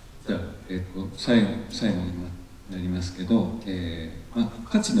 じゃあ、最後になりますけど、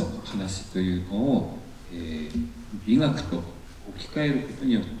価値の話というのを、美学と置き換えること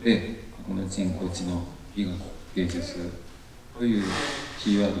によってこの人工知能美学芸術という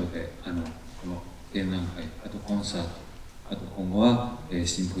キーワードでこの展覧会、あとコンサート、あと今後は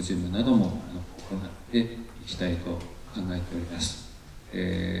シンポジウムなども行っていきたいと考えております。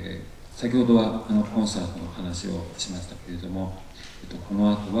先ほどはコンサートの話をしましたけれども、こ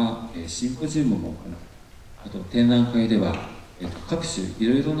の後はシンポジウムも行う。あと展覧会では各種い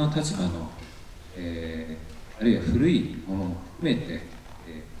ろいろな立場のあるいは古いものも含めて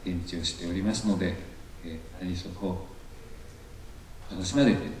展示をしておりますので、何卒楽しま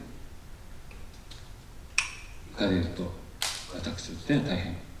れていかれると私としては大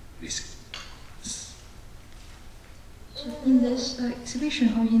変嬉しく思います。So in this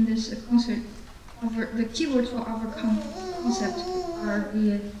exhibition or in this concert, the keyword for our concept are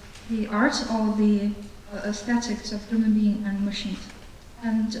the art or the aesthetics of human being and machines.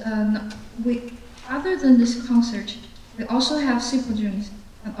 And other than this concert, we also have symposiums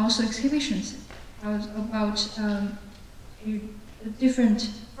and also exhibitions about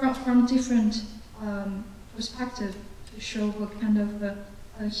different perspective to show what kind of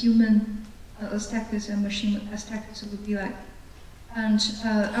human aesthetics and machine aesthetics would be like. And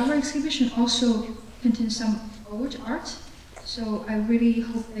our exhibition also contains some old art, so I really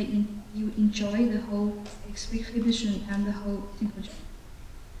hope that you enjoy the whole exhibition and the whole symposium.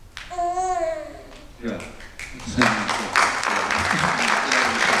 では、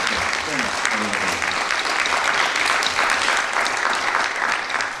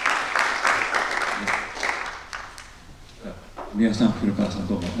皆さん、古川さん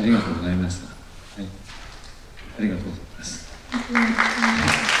どうもありがとうございました。はい、ありがとうございます。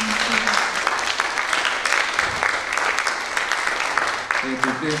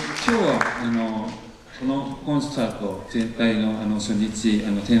で今日はこのコンサート全体の初日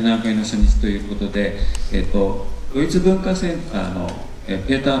展覧会の初日ということで、ドイツ文化センターのペ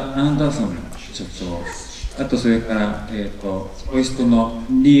ーター・アンダーソン所長、あとそれからOISTの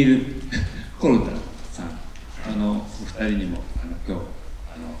ニール・コルダさん、お二人にも今日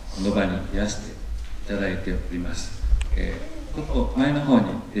この場にいらしていただいております。ちょっと前の方に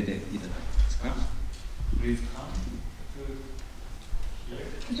出ていただけますか。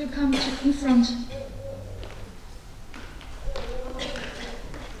Could you come in front?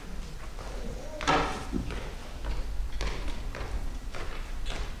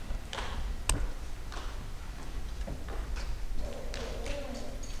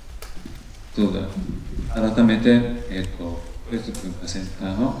改めて、ドイツ文化センタ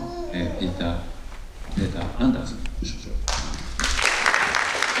ーの、ペーター・アンダーソン所長。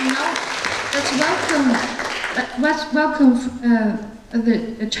Now, let's welcome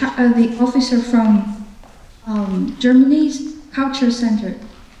the officer from Germany's Culture Center,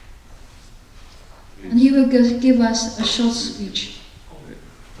 and he will give us a short speech.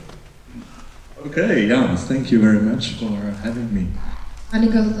 Okay, Jans, thank you very much for having me. あり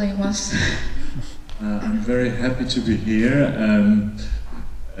がとうございます。I'm very happy to be here.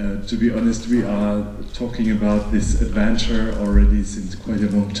 To be honest, we are talking about this adventure already since quite a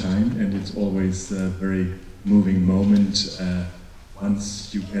long time, and it's always a very moving moment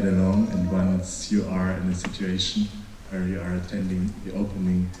once you get along and once you are in a situation where you are attending the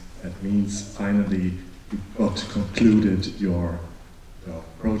opening. That means finally you got concluded your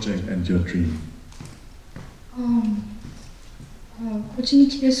project and your dream. こっちに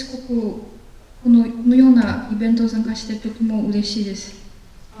来てすごくこのようなイベントを参加してとても嬉しいです。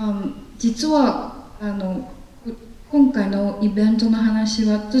実は今回のイベントの話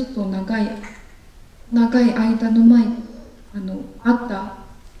はずっと長い間の前あった。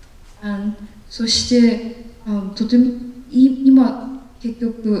そしてとても今結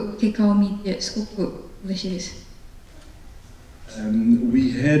局結果を見てすごく嬉しいです。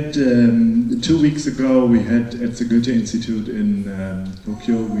We had 2 weeks ago. We had at the Goethe Institute in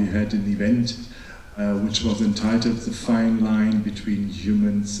Tokyo. We had an event which was entitled "The Fine Line Between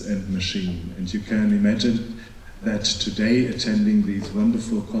Humans and Machine." And you can imagine that today, attending these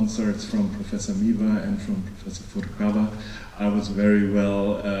wonderful concerts from Professor Miwa and from Professor Furukawa, I was very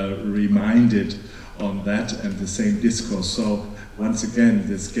well reminded on that and the same discourse. So once again,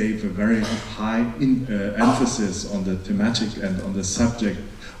 this gave a very high emphasis on the thematic and on the subject,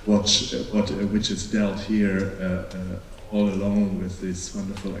 which is dealt here all along with this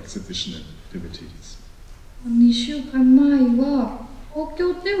wonderful exhibition activities. 2週間前は東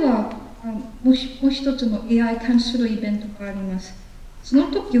京ではもう一つの AI 関するイベントがあります。そ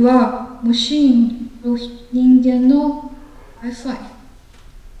の時はマシンと人間の Wi-Fi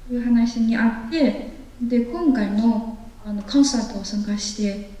という話にあって、で今回のコンサートを参加し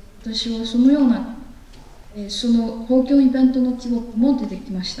て、私はそのような、その東京イベントの記憶も出て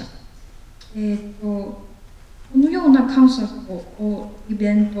きました。このようなコンサート、イ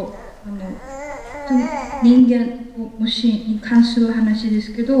ベント、人間と虫に関する話で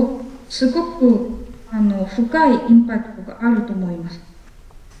すけど、すごく深いインパクトがあると思います。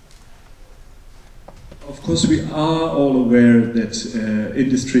Of course, we are all aware that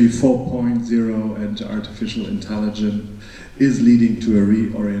Industry 4.0 and artificial intelligence is leading to a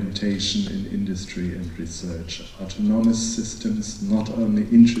reorientation in industry and research. Autonomous systems not only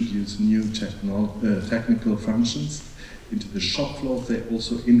introduce new technical functions into the shop floor, they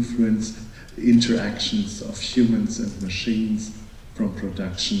also influence the interactions of humans and machines from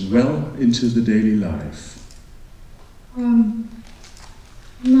production well into the daily life.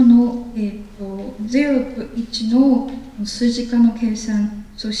 今の、0と1の数字化の計算、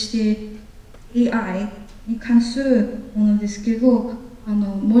そして AI に関するものですけど、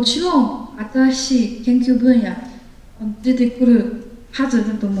もちろん新しい研究分野出てくるはず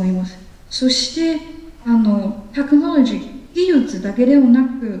だと思います。そしてテクノロジー、技術だけではな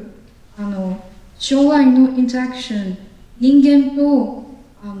く将来のインタラクション、人間と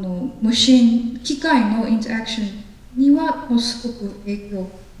マシン、機械のインタラクションにはすごく影響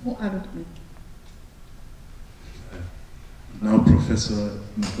もあると思います。Now Professor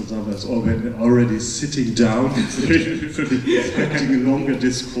Nakazawa is already sitting down, expecting a longer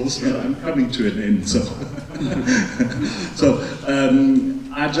discourse, but I'm coming to an end. So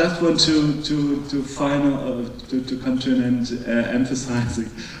I just want to come to an end emphasizing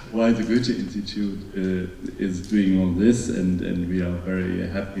why the Goethe Institute is doing all this, and we are very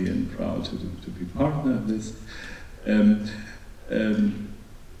happy and proud to be partner of this.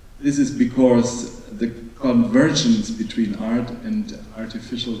 This is because the convergence between art and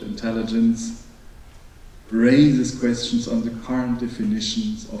artificial intelligence raises questions on the current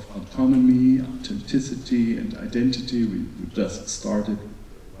definitions of autonomy, authenticity, and identity. We just started a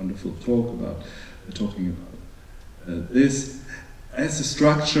wonderful talk talking about this. As a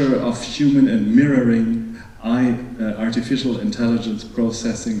structure of human and mirroring, artificial intelligence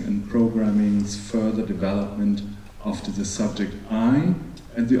processing and programming's further development of the subject I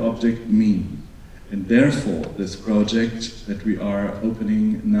and the object me. And therefore, this project that we are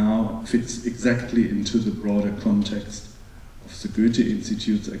opening now fits exactly into the broader context of the Goethe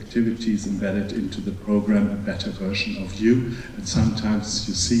Institute's activities embedded into the program, A Better Version of You. And sometimes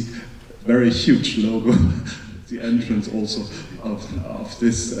you see a very huge logo at the entrance also of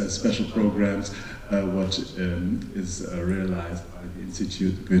this special programs, what is realized by the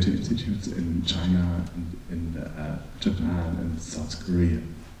Institute, the Goethe Institute in China, in Japan, and South Korea.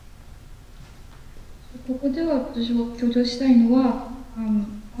 ここでは私は強調したいのは、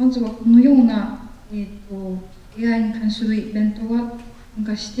まずはこのような、AI に関するイベントは参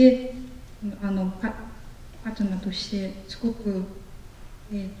加して、パートナーとしてすごく、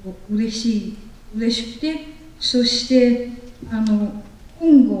嬉しくて、そして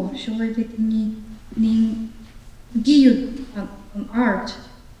今後将来的に技術、アート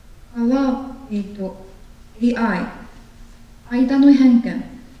から、AI、間の変換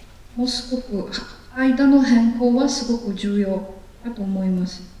もすごく間の変更はすごく重要だと思いま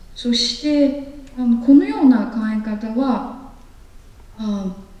す。そしてこのような考え方は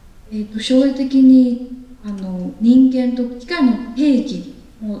将来的に人間と機械の定義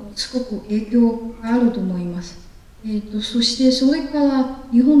もすごく影響があると思います。そしてそれから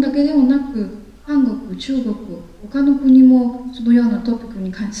日本だけではなく韓国、中国、他の国もそのようなトピック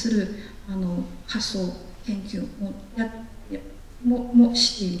に関する発想、研究も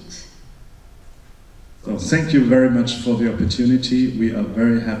しています。So thank you very much for the opportunity. We are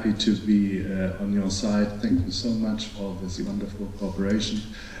very happy to be on your side. Thank you so much for this wonderful cooperation.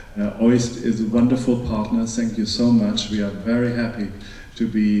 OIST is a wonderful partner. Thank you so much. We are very happy to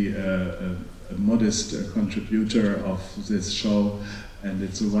be a modest contributor of this show, and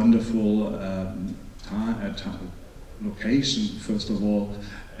it's a wonderful location, first of all.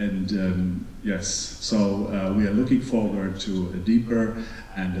 And yes, so we are looking forward to a deeper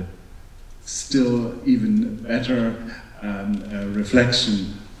and a still even better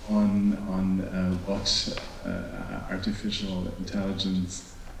reflection on what artificial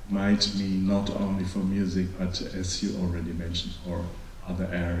intelligence might mean not only for music, but as you already mentioned, for other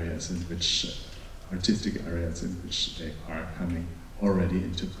areas in which, artistic areas in which they are coming already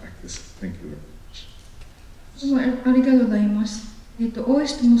into practice. Thank you very much. ありがとうございます。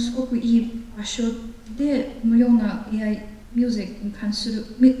OIST もすごくいい場所で、このような AI ミュージックに関する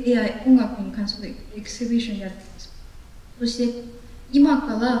AI 音楽に関するエキシビションやっています。そして今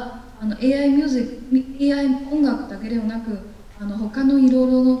から AI ミュージック、AI 音楽だけではなく他のいろ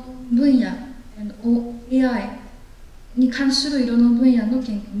いろな分野、AI に関するいろんな分野の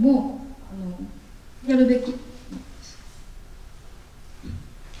研究もやるべき。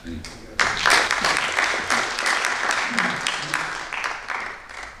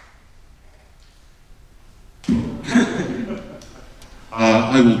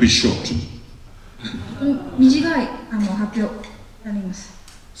I will be short. 短い発表になります。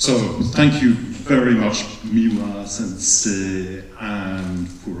So, thank you very much, Miwa Sensei and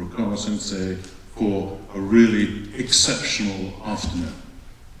Furukawa Sensei, for a really exceptional afternoon.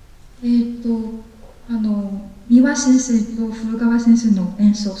 三輪先生と古川先生の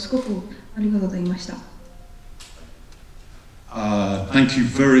演奏、すごくありがとうございました。Thank you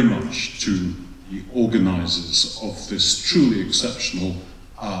very much to the organizers of this truly exceptional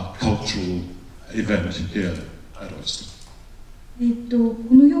cultural event here at OIST.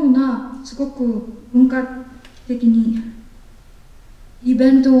 このようなすごく文化的にイ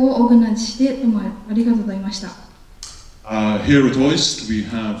ベントをオーガナイズしてどうもありがとうございました。Here at OIST we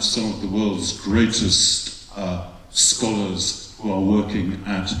have some of the world's greatest scholars who are working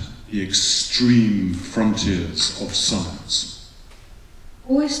at the extreme frontiers of science.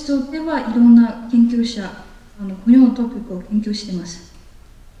 OIST ではいろんな研究者、このようなトピックを研究しています。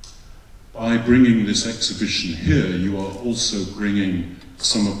By bringing this exhibition here, you are also bringing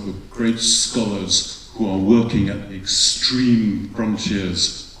some of the great scholars who are working at the extreme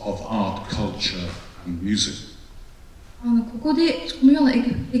frontiers of art, culture, and music. ここでこのようなエ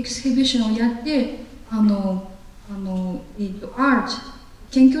キシビションをやってアート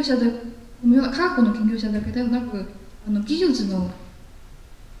研究者だこのような科学の研究者だけではなく技術者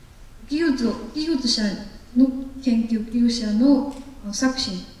の研究者の作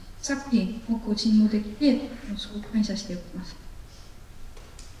品をこう陳述できてすごく感謝しております。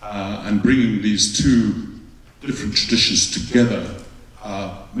And bringing these two different traditions together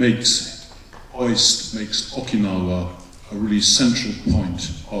makes OIST, makes Okinawa a really central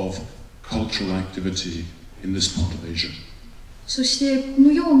point of cultural activity in this part of Asia. そしてこ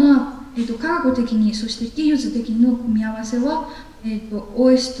のような、科学的にそして技術的の組み合わせは、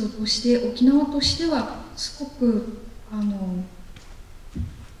OIST として沖縄としてはすごく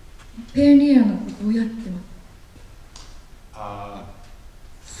便利なことをやってます。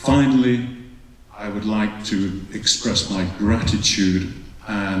Finally, I would like to express my gratitude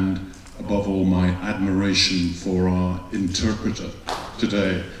and above all my admiration for our interpreter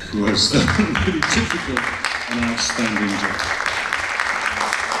today, who has done a really difficult and outstanding job.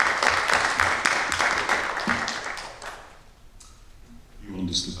 You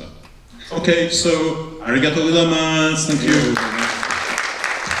understood that? Okay, so arigatou gozaimasu. Thank you.